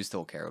 I do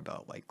still care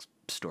about like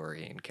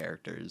story and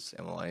characters,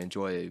 and while I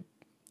enjoy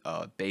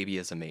Baby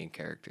as a main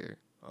character,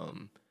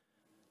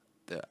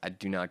 I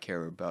do not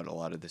care about a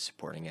lot of the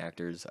supporting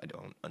actors. I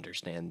don't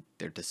understand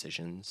their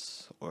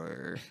decisions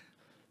or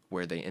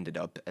where they ended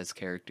up as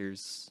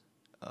characters,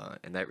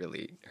 and that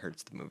really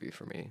hurts the movie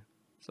for me.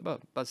 So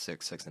about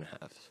 6, 6.5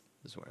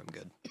 is where I'm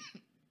good.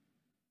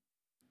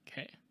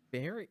 Okay,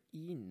 fair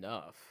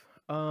enough.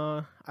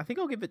 I think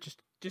I'll give it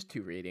just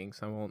 2 ratings.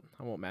 I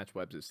won't match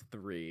Webb's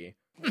 3.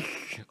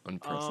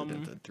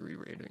 Unprecedented 3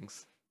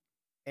 ratings.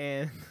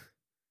 And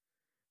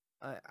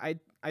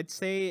I'd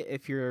say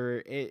if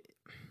you're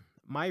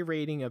my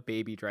rating of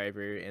Baby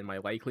Driver and my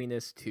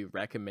likeliness to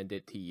recommend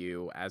it to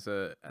you as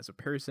a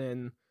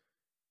person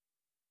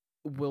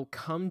will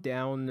come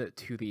down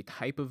to the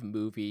type of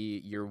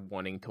movie you're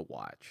wanting to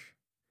watch.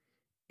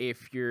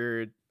 If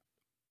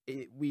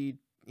we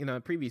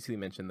previously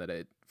mentioned that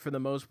it, for the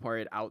most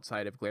part,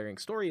 outside of glaring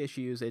story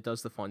issues, it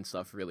does the fun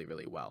stuff really,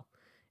 really well.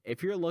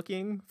 If you're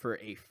looking for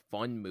a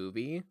fun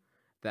movie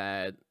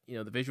that,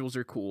 the visuals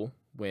are cool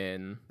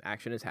when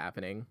action is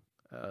happening,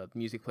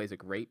 music plays a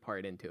great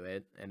part into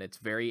it, and it's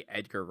very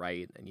Edgar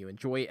Wright, and you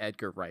enjoy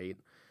Edgar Wright,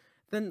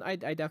 then I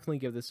definitely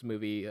give this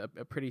movie a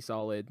pretty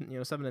solid,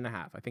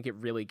 7.5. I think it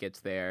really gets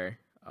there.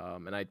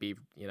 And I'd be,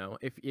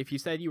 if you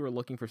said you were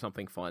looking for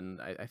something fun,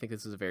 I think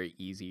this is a very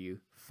easy,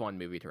 fun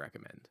movie to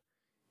recommend.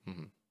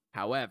 Mm-hmm.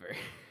 However,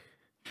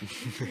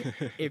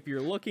 if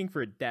you're looking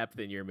for depth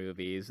in your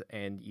movies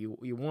and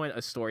you want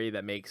a story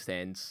that makes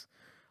sense,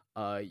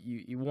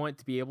 you want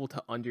to be able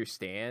to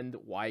understand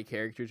why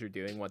characters are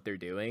doing what they're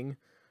doing.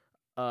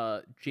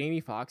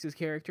 Jamie Foxx's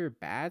character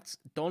Bats,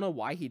 don't know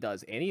why he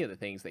does any of the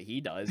things that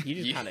he does. He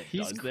just kind of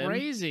does them.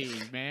 He's crazy,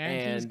 man.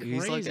 And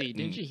he's crazy.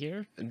 Didn't you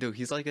hear? Dude,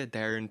 he's like a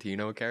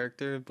Tarantino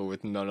character, but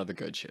with none of the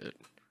good shit.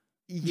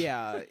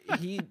 Yeah,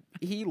 he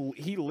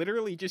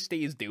literally just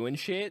stays doing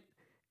shit,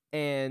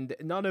 and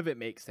none of it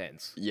makes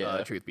sense.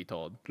 Yeah, truth be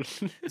told.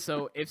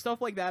 So if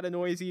stuff like that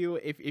annoys you,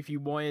 if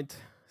you want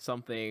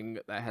something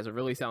that has a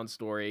really sound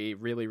story,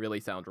 really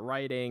sound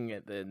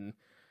writing, then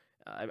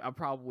I'll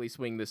probably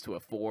swing this to a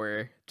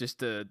 4.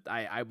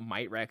 I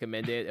might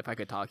recommend it if I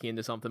could talk you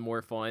into something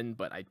more fun,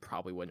 but I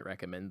probably wouldn't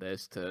recommend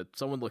this to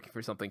someone looking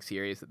for something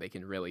serious that they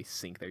can really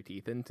sink their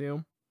teeth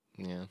into.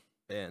 Yeah.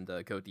 And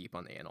go deep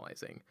on the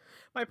analyzing.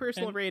 My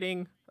personal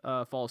rating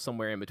falls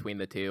somewhere in between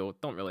the two.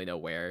 Don't really know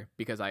where,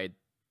 because I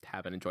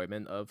have an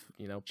enjoyment of,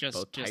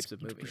 both types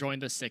of movies. Join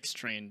the 6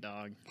 train,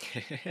 dog.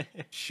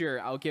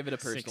 Sure, I'll give it a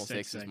personal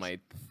 6 as my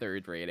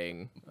 3rd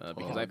rating,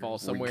 because I fall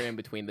somewhere in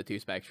between the two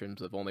spectrums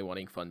of only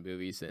wanting fun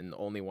movies and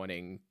only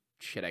wanting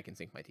shit I can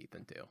sink my teeth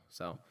into.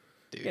 So,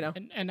 Dude.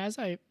 And as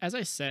I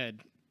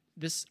said,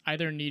 this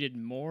either needed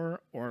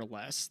more or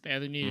less. They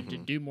either needed to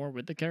do more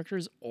with the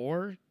characters,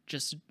 or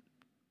just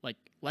like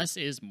less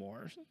is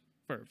more.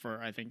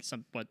 For I think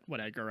what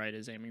Edgar Wright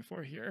is aiming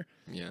for here,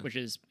 which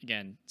is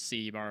again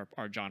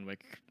our John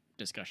Wick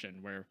discussion,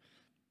 where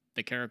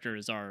the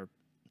characters are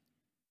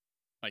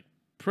like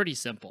pretty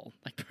simple,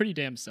 like pretty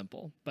damn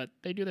simple, but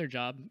they do their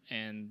job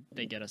and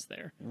they get us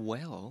there.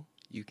 Well,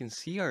 you can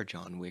see our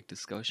John Wick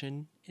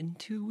discussion in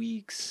 2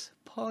 weeks,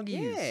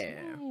 Poggies.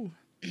 Yeah. Ooh.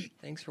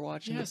 Thanks for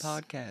watching the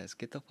podcast.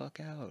 Get the fuck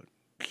out.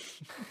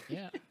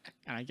 Yeah,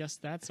 and I guess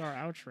that's our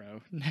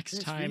outro.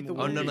 Next time.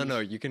 Oh no!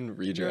 You can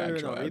read your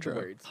actual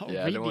outro.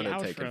 Yeah, I don't want to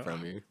take it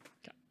from you.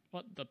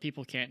 What, the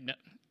people can't know?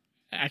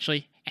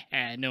 Actually,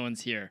 no one's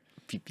here.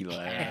 Pee-pee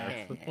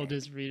laugh. We'll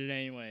just read it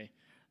anyway.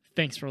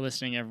 Thanks for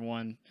listening,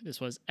 everyone.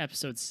 This was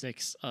episode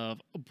 6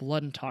 of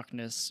Blood and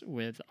Talkness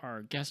with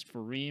our guest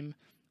Vorime.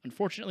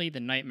 Unfortunately, the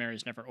nightmare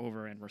is never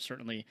over, and we're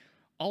certainly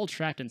all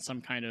trapped in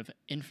some kind of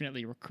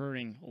infinitely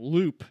recurring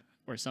loop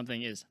where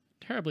something is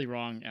terribly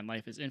wrong and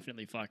life is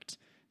infinitely fucked.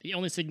 The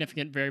only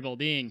significant variable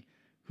being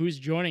who's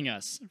joining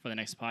us for the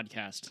next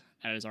podcast.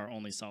 That is our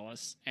only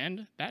solace.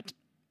 And that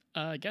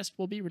guest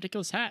will be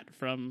Ridiculous Hat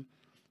from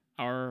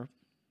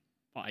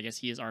I guess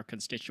he is our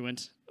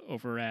constituent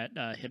over at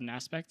Hidden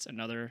Aspects,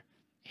 another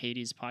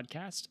Hades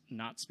podcast,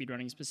 not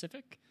speedrunning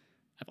specific.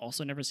 I've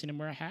also never seen him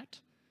wear a hat.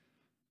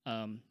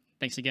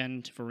 Thanks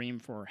again to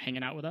Vorime for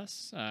hanging out with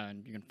us.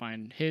 You can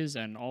find his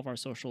and all of our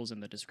socials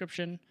in the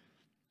description.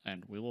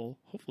 And we will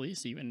hopefully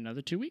see you in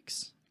another 2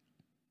 weeks.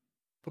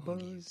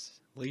 Bye-bye.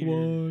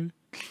 Later.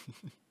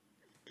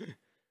 Bye.